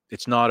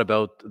it's not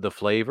about the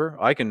flavor.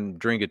 I can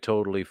drink it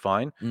totally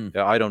fine.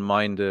 I don't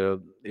mind.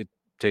 It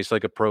tastes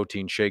like a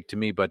protein shake to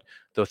me. But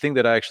the thing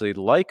that I actually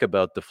like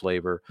about the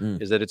flavor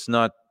is that it's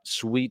not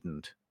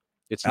sweetened.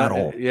 It's not at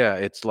all. Yeah,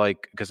 it's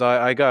like, because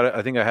I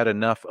think I had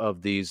enough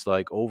of these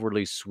like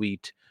overly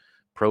sweet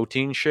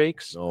protein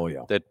shakes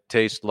that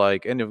taste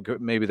like, and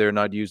maybe they're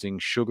not using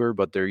sugar,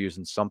 but they're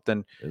using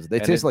something. They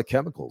taste like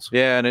chemicals.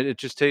 Yeah, and it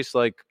just tastes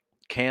like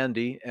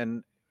candy,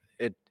 and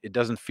it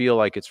doesn't feel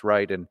like it's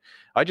right. And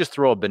I just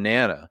throw a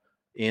banana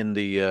in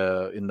the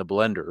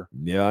blender,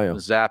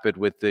 zap it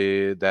with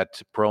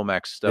that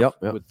Promax stuff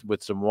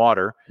with some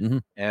water,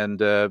 and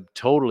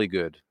totally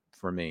good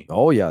for me.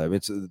 Oh yeah,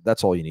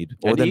 that's all you need.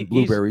 Or then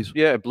blueberries.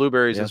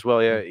 Blueberries as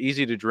well. Yeah,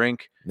 easy to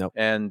drink.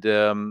 And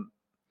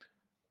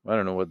I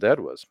don't know what that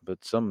was,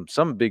 but some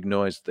big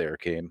noise there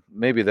came.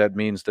 Maybe that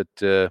means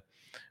that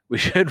we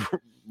should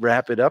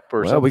wrap it up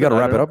or something. We got to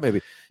wrap it up,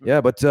 maybe.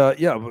 Yeah, but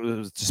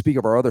to speak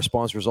of our other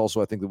sponsors,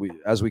 also, I think that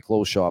as we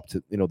close shop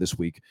this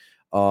week,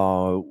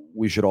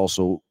 we should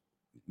also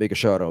make a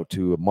shout out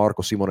to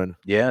Marko Simonen.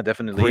 Yeah,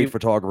 definitely. Great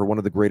photographer, one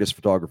of the greatest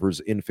photographers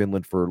in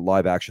Finland for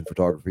live action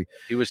photography.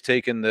 He was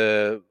taking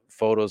the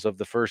photos of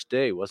the first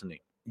day, wasn't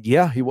he?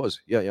 Yeah, he was.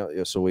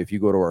 Yeah. So if you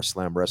go to our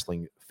Slam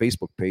Wrestling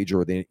Facebook page,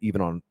 or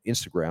even on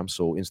Instagram,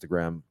 so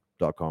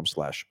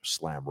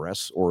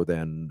Instagram.com/SlamRes, or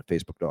then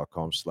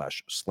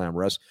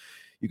Facebook.com/SlamRes,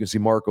 you can see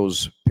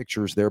Marco's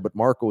pictures there. But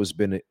Marco has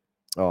been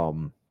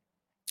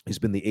he's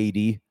been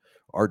the AD,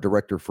 art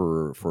director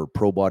for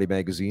Pro Body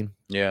magazine.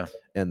 Yeah.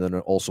 And then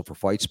also for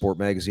Fight Sport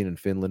magazine in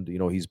Finland.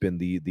 He's been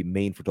the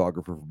main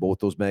photographer for both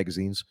those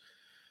magazines.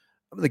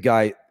 I mean, the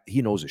guy,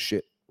 he knows his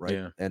shit, right?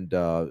 Yeah.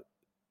 And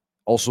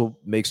also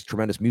makes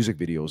tremendous music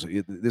videos.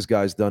 This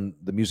guy's done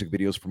the music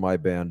videos for my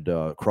band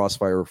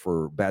Crossfire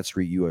for Bad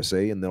Street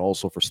USA, and then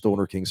also for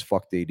Stoner King's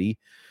Fucked AD.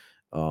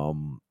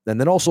 And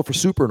then also for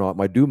Supernaut,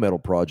 my doom metal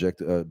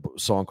project, a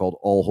song called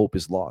All Hope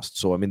Is Lost.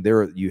 So, I mean,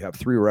 there you have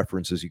 3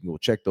 references. You can go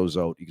check those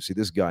out. You can see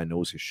this guy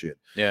knows his shit.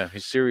 Yeah,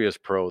 he's serious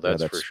pro,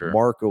 that's for sure.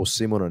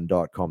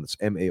 MarkoSimonen.com. That's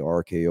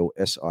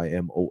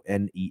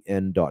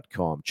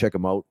MarkoSimonen.com. Check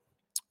him out.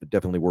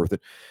 Definitely worth it.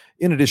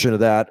 In addition to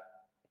that,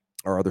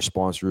 our other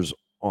sponsors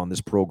on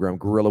this program,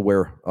 Gorilla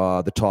Wear,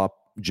 the top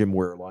gym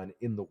wear line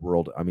in the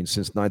world. I mean,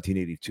 since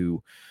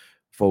 1982,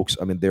 folks.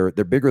 I mean, they're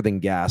bigger than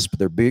Gasp.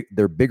 They're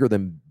bigger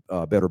than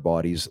Better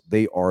Bodies.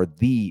 They are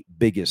the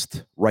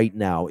biggest right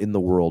now in the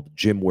world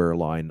gym wear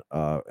line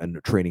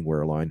and training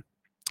wear line.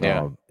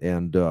 Yeah.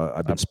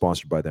 I've been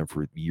sponsored by them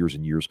for years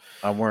and years.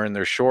 I'm wearing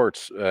their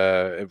shorts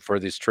for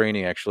this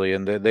training, actually,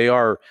 and they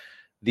are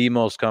the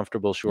most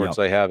comfortable shorts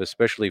I have,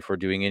 especially for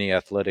doing any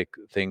athletic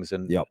things.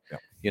 And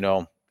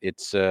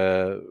it's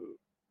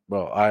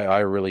I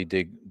really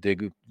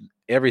dig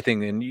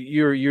everything, and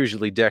you're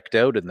usually decked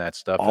out in that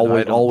stuff.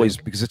 Always,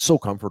 because it's so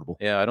comfortable.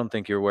 Yeah, I don't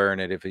think you're wearing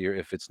it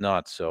if it's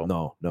not. So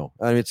no.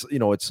 I mean, it's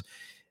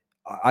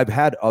I've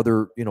had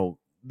other,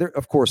 there,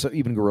 of course,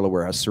 even Gorilla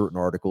Wear has certain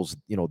articles,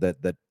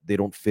 that they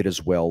don't fit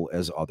as well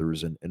as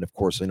others, and of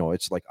course,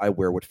 it's like I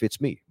wear what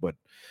fits me, but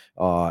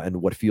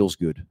and what feels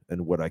good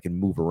and what I can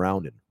move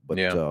around in. But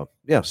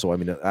so I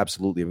mean,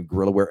 absolutely, I mean,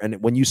 Gorilla Wear, and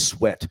when you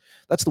sweat,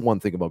 that's the one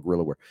thing about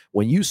Gorilla Wear.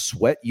 When you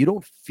sweat, you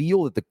don't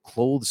feel that the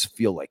clothes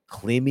feel like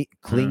clingy,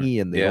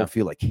 and they don't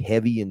feel like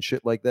heavy and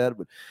shit like that.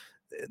 But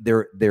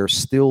they're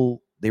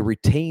still, they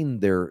retain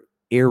their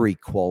airy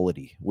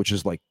quality, which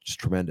is like just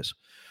tremendous.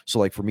 So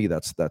like for me,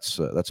 that's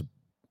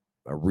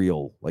a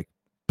real like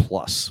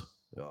plus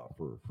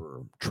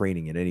for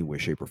training in any way,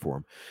 shape, or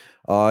form.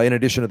 In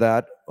addition to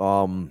that,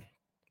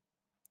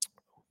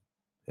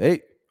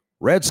 hey,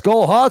 Red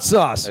Skull Hot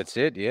Sauce. That's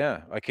it.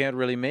 Yeah, I can't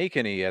really make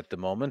any at the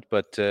moment,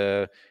 but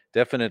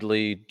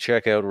definitely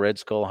check out Red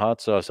Skull Hot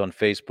Sauce on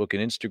Facebook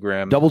and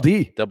Instagram. Double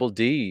D.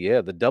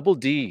 Yeah, the double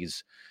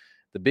D's.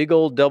 The big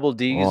old double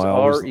D's,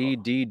 Oh,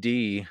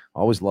 REDD.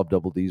 Always love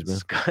double D's,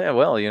 man.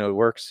 Well, it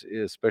works,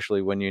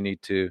 especially when you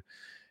need to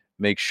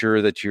make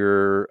sure that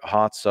your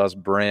hot sauce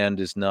brand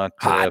is not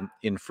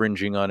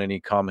infringing on any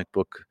comic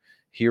book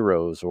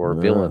heroes or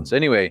villains.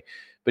 Anyway,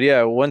 but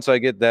yeah, once I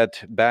get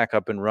that back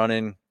up and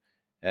running,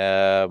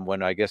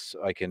 when I guess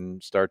I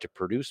can start to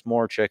produce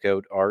more, check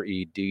out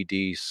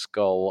REDD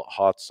Skull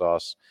Hot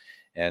Sauce.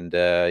 And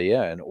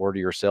and order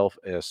yourself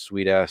a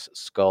sweet ass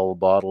skull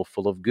bottle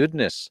full of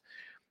goodness.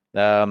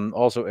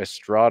 Also,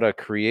 Estrada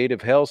Creative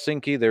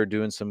Helsinki, they're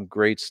doing some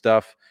great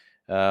stuff.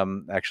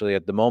 Actually,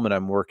 at the moment,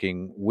 I'm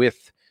working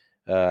with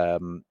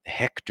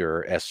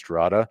Hector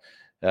Estrada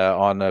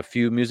on a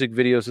few music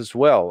videos as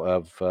well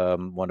of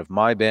one of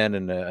my band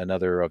and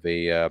another of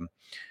a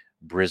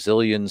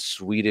Brazilian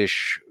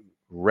Swedish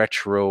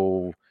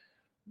retro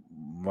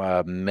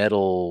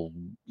metal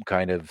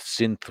kind of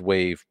synth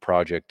wave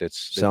project.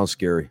 Sounds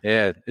scary.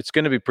 Yeah, it's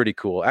going to be pretty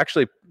cool.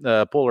 Actually,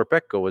 Polar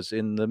Pekka was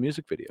in the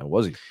music video. Oh,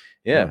 was he?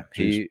 Yeah,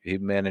 he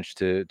managed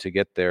to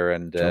get there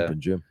and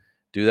Jim.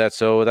 do that.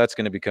 So that's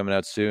going to be coming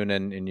out soon,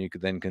 and you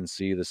can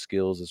see the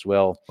skills as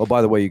well. Oh,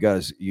 by the way,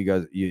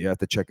 you have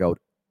to check out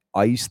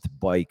Iced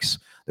Bikes.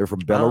 They're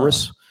from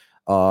Belarus.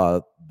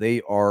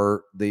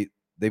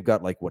 They've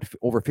got like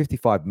over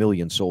 55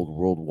 million sold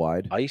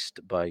worldwide. Iced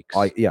Bikes.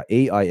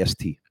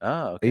 AIST.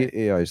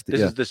 Okay. AIST.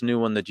 This is this new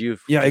one that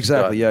you've. Yeah,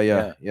 exactly.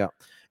 Yeah.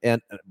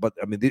 And but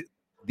I mean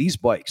these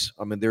bikes.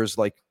 I mean, there's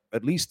like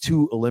at least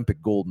 2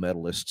 Olympic gold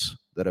medalists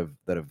that have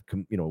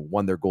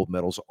won their gold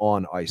medals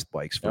on iced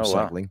bikes for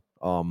cycling.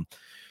 Wow.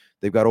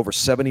 They've got over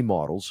 70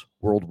 models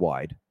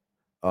worldwide.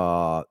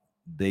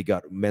 They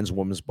got men's,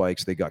 women's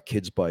bikes. They got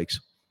kids' bikes,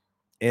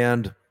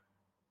 and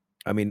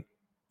I mean,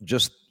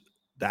 just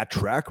that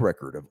track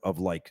record of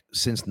like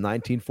since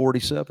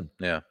 1947.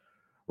 Yeah.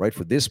 Right.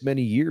 For this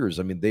many years.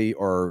 I mean, they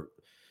are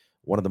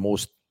one of the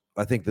most,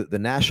 I think the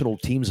national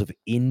teams of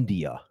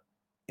India,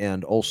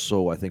 and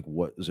also I think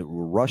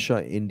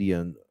Russia, India,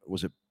 and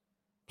was it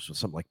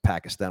something like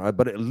Pakistan,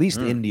 but at least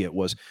India it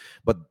was,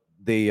 but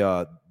they,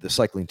 the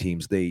cycling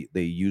teams, they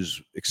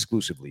use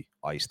exclusively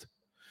iced.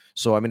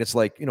 So, I mean, it's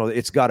like,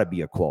 it's gotta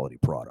be a quality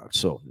product.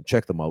 So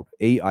check them out.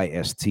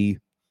 AIST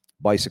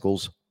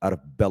bicycles out of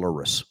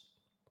Belarus.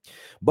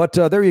 But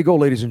there you go,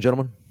 ladies and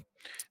gentlemen.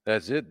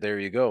 That's it. There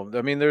you go.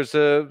 I mean, there's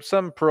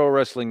some pro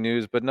wrestling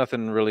news, but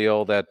nothing really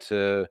all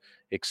that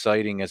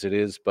exciting as it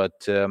is.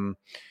 But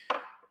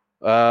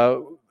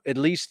at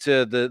least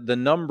the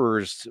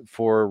numbers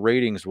for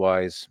ratings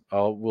wise,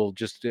 we'll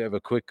just have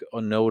a quick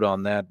note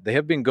on that. They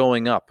have been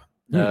going up,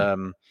 at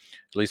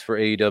least for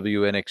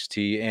AEW,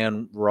 NXT,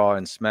 and Raw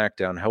and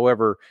SmackDown.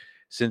 However,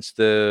 since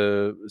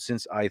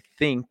I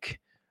think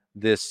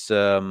this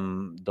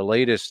the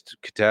latest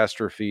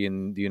catastrophe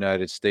in the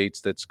United States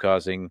that's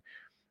causing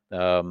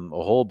a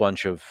whole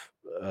bunch of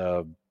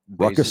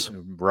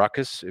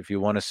ruckus, if you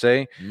want to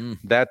say,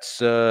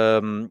 that's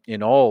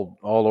in all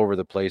over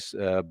the place.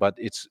 But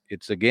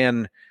it's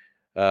again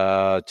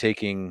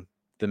taking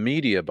the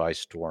media by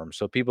storm.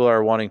 So people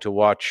are wanting to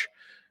watch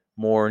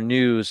more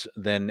news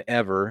than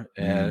ever,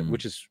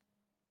 which is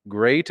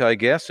great, I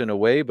guess, in a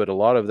way, but a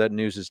lot of that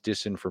news is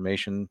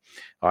disinformation,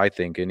 I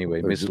think,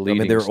 anyway, misleading. I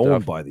mean, they're stuff.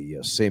 Owned by the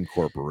same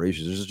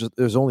corporations.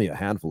 There's only a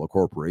handful of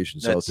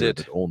corporations out there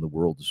that own the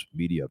world's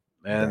media.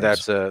 And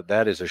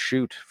that is a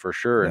shoot for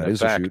sure, and a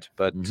fact.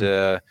 But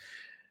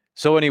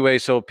so anyway,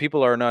 so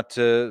people are not.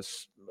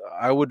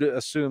 I would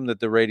assume that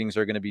the ratings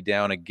are going to be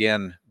down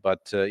again.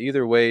 But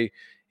either way,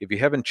 if you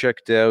haven't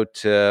checked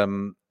out,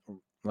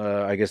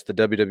 I guess the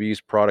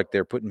WWE's product,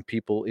 they're putting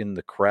people in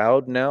the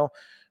crowd now.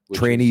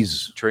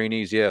 Trainees,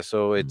 yeah.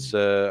 So it's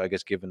I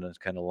guess given a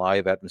kind of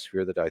live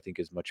atmosphere that I think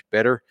is much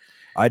better.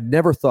 I'd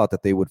never thought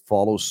that they would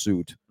follow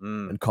suit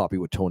and copy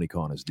what Tony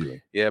Khan is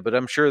doing. Yeah, but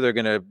I'm sure they're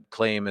going to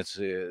claim it's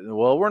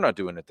well, we're not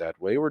doing it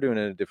that way. We're doing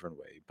it a different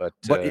way. But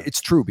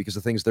it's true, because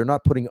the thing is, they're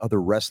not putting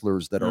other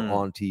wrestlers that are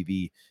on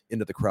TV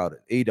into the crowd.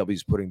 AEW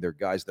is putting their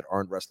guys that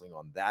aren't wrestling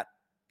on that.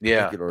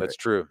 That's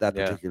true. That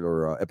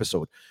particular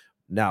episode.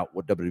 Now,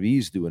 what WWE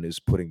is doing is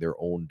putting their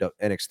own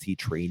NXT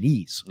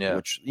trainees.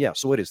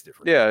 So it is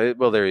different. Yeah,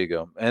 well, there you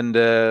go. And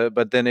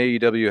but then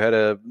AEW had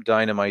a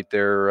Dynamite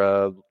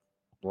there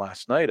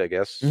last night, I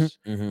guess.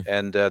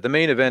 And the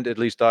main event, at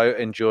least I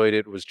enjoyed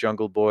it, was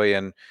Jungle Boy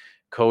and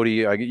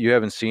Cody. You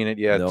haven't seen it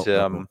yet.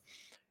 No.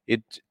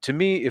 It to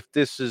me, if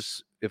this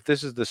is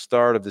the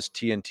start of this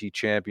TNT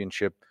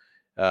Championship,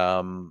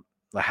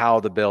 how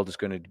the belt is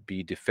going to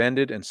be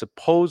defended, and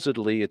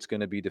supposedly it's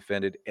going to be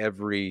defended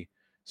every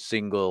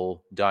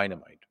single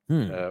Dynamite,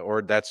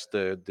 or that's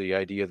the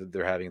idea that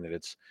they're having, that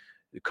it's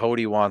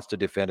Cody wants to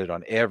defend it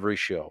on every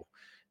show,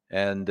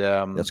 and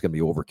that's gonna be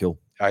overkill.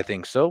 I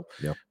think so.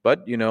 Yeah.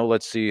 But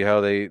let's see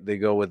how they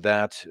go with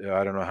that.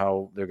 I don't know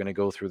how they're gonna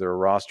go through their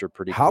roster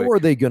pretty how quick. Are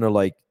they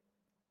gonna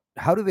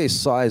how do they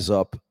size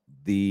up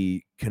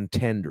the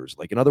contenders?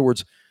 Like, in other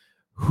words,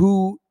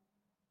 who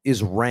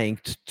is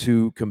ranked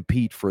to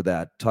compete for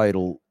that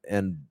title,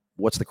 and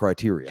what's the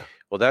criteria?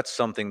 Well, that's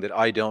something that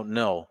I don't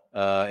know,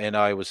 and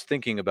I was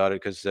thinking about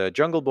it because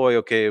Jungle Boy,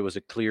 okay, it was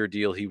a clear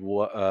deal. He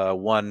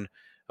won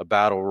a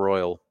battle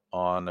royal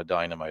on a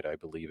Dynamite, I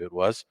believe it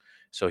was,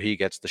 so he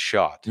gets the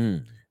shot.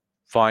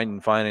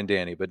 Fine and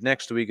dandy. But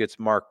next week it's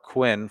Mark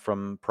Quinn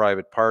from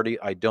Private Party.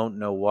 I don't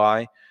know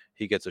why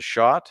he gets a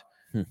shot.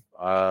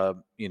 But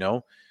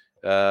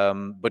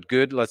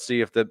good. Let's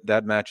see if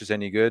that match is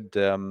any good.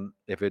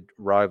 If it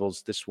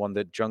rivals this one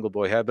that Jungle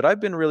Boy had. But I've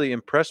been really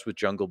impressed with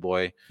Jungle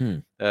Boy,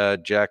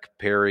 Jack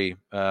Perry,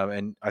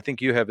 and I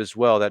think you have as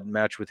well. That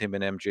match with him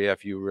and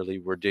MJF, you really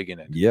were digging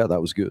it. Yeah,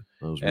 that was good.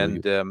 That was really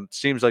good.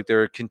 Seems like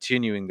they're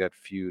continuing that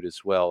feud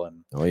as well.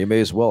 And you may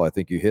as well. I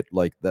think you hit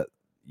like that.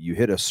 You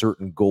hit a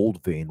certain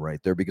gold vein right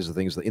there, because the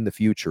things that in the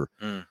future,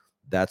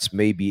 that's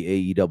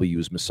maybe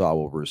AEW's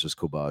Misawa versus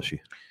Kobashi.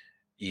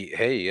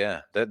 Hey,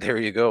 yeah, there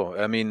you go.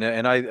 I mean,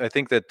 and I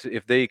think that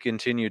if they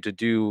continue to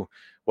do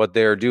what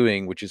they're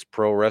doing, which is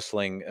pro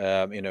wrestling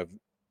in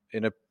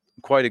a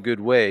quite a good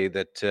way,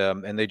 that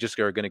and they just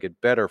are going to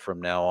get better from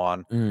now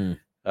on.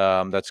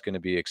 That's going to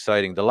be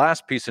exciting. The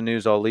last piece of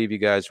news I'll leave you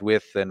guys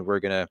with, and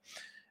we're going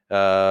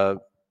to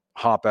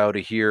hop out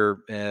of here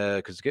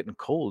because it's getting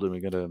cold and we're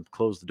going to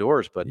close the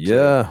doors. But we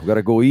got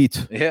to go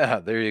eat. Yeah,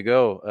 there you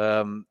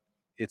go.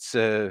 It's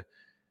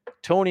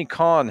Tony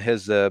Khan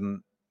has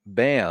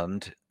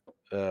banned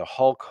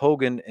Hulk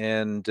Hogan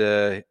and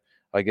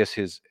I guess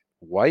his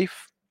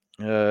wife.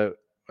 I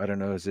don't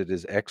know, is it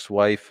his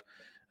ex-wife?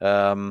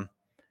 Linda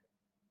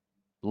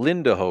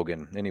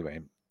Hogan. Anyway,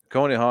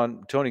 Tony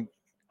Hahn.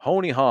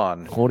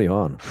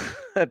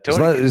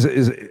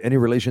 Is any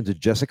relation to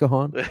Jessica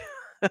Hahn?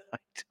 I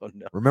don't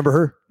know. Remember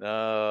her?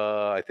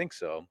 I think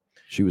so.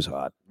 She was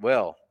hot.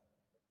 Well,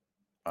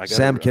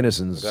 Sam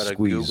Kinnison's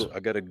squeeze. I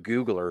got to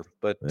Google her.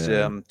 But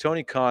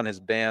Tony Khan has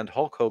banned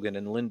Hulk Hogan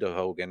and Linda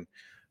Hogan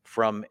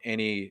from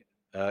any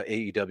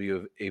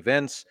AEW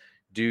events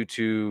due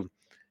to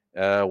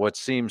what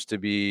seems to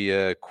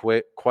be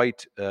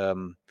quite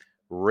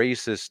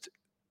racist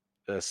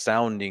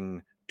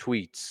sounding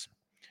tweets.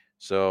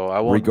 So I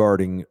won't,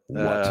 regarding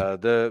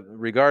what?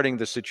 Regarding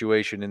the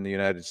situation in the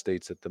United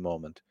States at the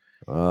moment.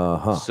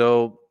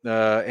 So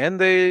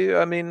and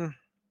I mean,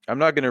 I'm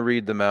not going to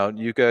read them out.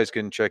 You guys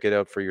can check it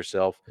out for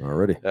yourself.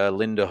 Already.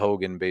 Linda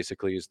Hogan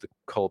basically is the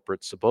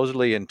culprit,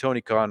 supposedly. And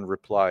Tony Khan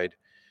replied,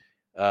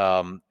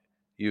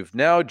 "You've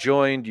now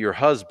joined your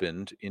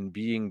husband in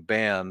being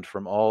banned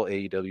from all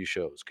AEW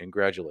shows.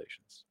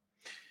 Congratulations."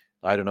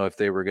 I don't know if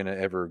they were going to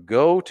ever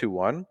go to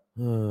one,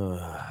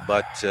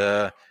 but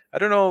I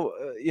don't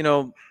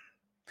know.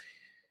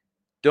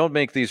 Don't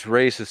make these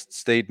racist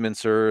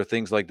statements or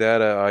things like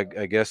that.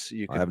 I guess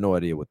you could. I have no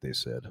idea what they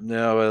said.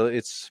 No,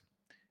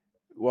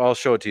 well, I'll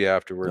show it to you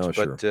afterwards. Oh,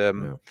 but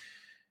sure.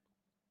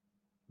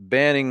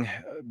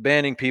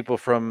 banning people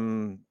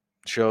from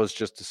shows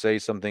just to say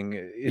something.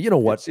 You know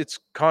what? It's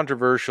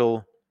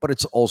controversial. But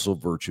it's also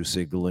virtue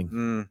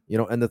signaling.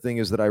 And the thing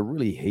is that I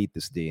really hate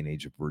this day and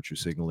age of virtue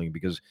signaling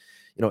because,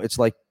 it's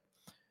like,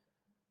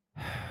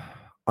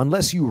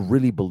 unless you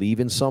really believe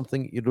in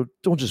something,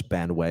 don't just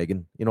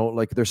bandwagon.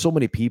 Like there's so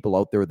many people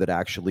out there that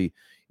actually,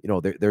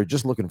 they're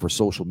just looking for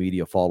social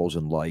media follows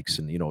and likes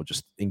and,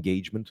 just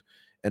engagement.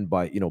 And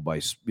by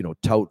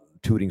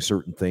tooting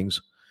certain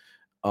things.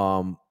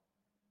 And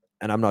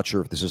I'm not sure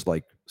if this is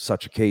like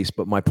such a case,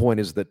 but my point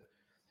is that,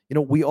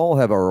 we all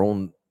have our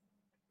own.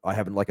 I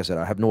have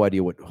no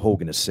idea what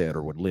Hogan has said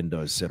or what Linda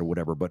has said or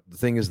whatever. But the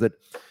thing is that,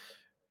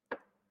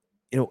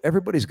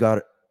 everybody's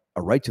got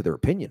a right to their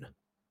opinion.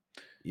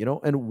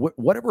 And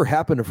whatever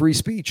happened to free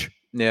speech?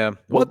 Yeah.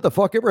 What the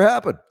fuck ever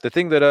happened? The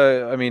thing that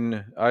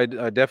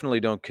I definitely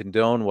don't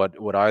condone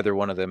what either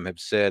one of them have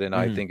said, and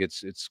I think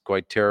it's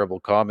quite terrible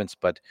comments.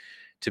 But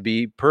to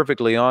be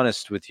perfectly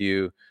honest with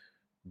you,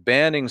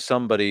 banning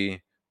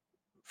somebody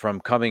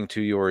from coming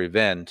to your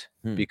event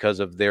because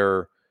of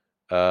their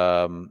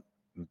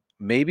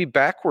maybe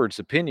backwards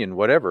opinion,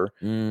 whatever,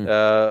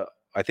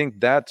 I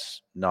think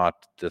that's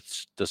not the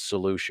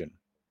solution,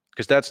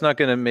 because that's not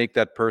going to make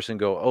that person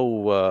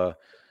go,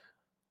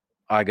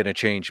 I'm going to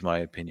change my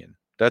opinion.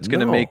 That's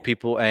going to make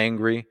people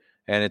angry,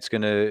 and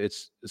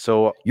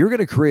so you're going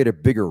to create a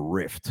bigger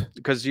rift,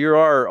 because you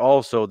are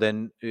also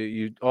then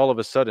you all of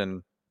a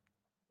sudden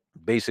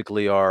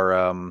basically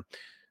are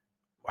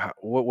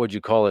what would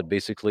you call it?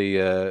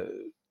 Basically, I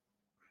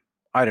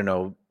don't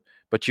know,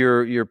 but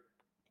you're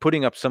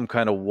putting up some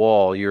kind of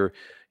wall. You're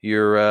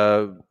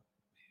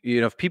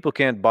if people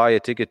can't buy a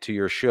ticket to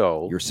your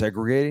show, you're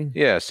segregating.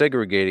 Yeah,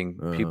 segregating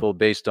people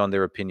based on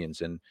their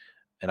opinions, and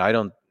I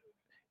don't.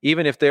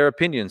 Even if their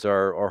opinions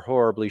are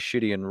horribly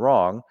shitty and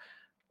wrong,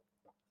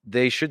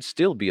 they should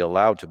still be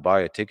allowed to buy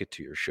a ticket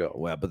to your show.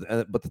 Well,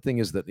 but the thing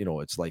is that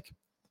it's like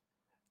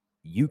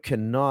you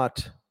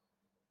cannot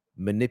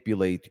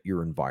manipulate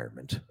your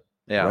environment.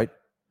 Yeah. Right.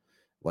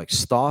 Like,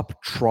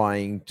 stop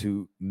trying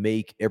to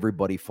make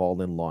everybody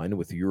fall in line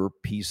with your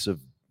piece of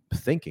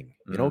thinking,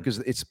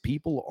 because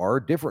people are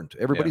different.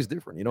 Everybody's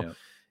different,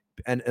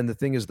 and the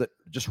thing is that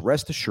just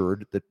rest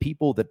assured that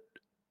people that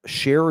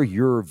share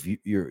your view,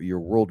 your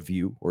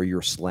worldview or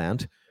your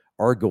slant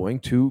are going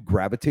to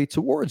gravitate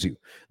towards you.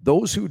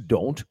 Those who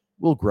don't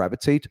will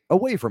gravitate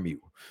away from you.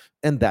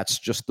 And that's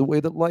just the way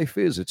that life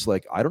is. It's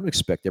like, I don't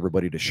expect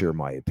everybody to share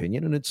my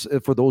opinion. And it's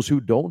for those who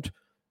don't,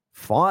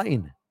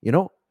 fine.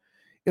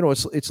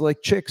 It's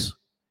like chicks.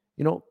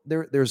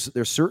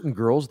 There's certain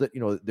girls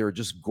that, they're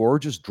just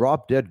gorgeous,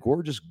 drop dead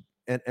gorgeous.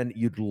 And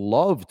you'd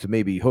love to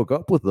maybe hook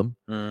up with them.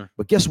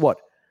 But guess what?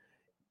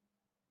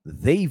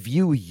 They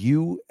view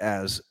you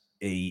as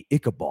a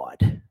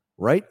Ichabod,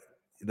 right?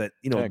 That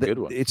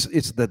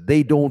it's that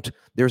they don't,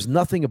 there's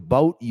nothing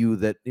about you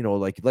that,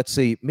 like, let's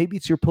say maybe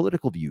it's your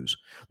political views,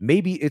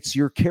 maybe it's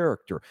your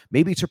character,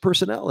 maybe it's your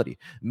personality,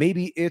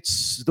 maybe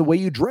it's the way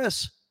you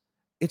dress.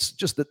 It's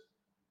just that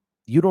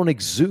you don't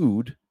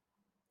exude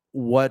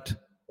what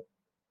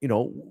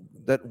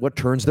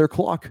turns their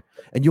clock,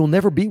 and you'll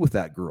never be with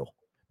that girl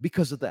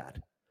because of that.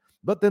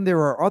 But then there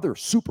are other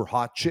super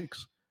hot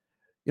chicks,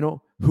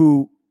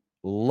 who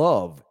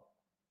love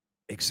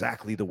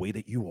exactly the way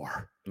that you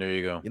are. There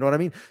you go. You know what I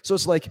mean? So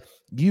it's like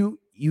you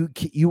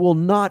will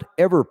not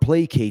ever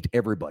placate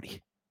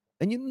everybody,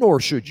 and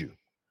nor should you.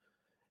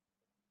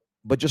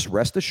 But just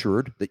rest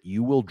assured that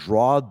you will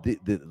draw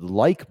the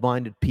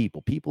like-minded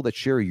people that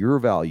share your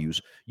values.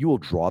 You will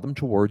draw them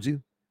towards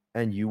you,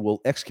 and you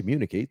will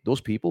excommunicate those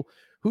people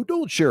who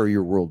don't share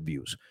your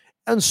worldviews.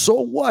 And so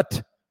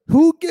what?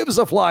 Who gives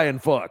a flying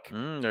fuck?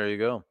 There you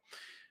go.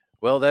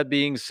 Well, that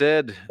being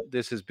said,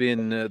 this has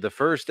been the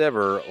first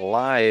ever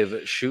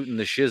live Shooting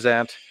the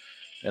Shizat,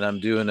 and I'm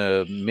doing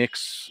a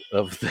mix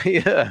of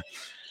the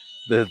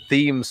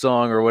theme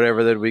song or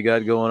whatever that we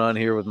got going on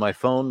here with my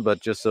phone, but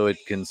just so it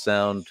can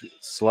sound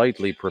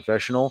slightly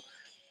professional.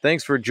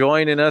 Thanks for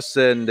joining us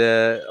and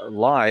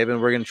live,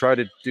 and we're going to try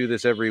to do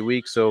this every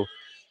week, so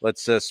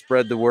let's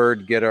spread the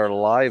word, get our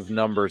live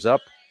numbers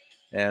up,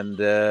 and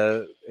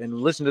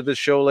listen to this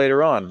show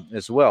later on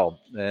as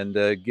well, and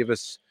give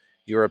us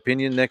your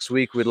opinion next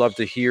week. We'd love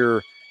to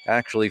hear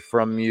actually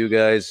from you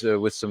guys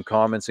with some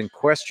comments and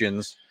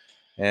questions,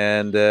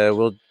 and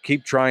we'll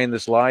keep trying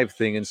this live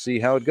thing and see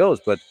how it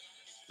goes. But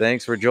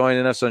thanks for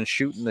joining us on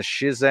Shooting the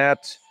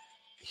Shizat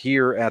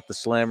here at the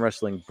Slam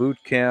Wrestling Boot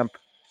Camp.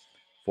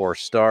 For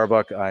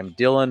Starbuck, I'm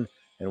Dylan,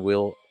 and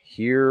we'll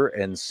hear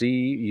and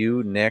see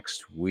you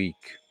next week.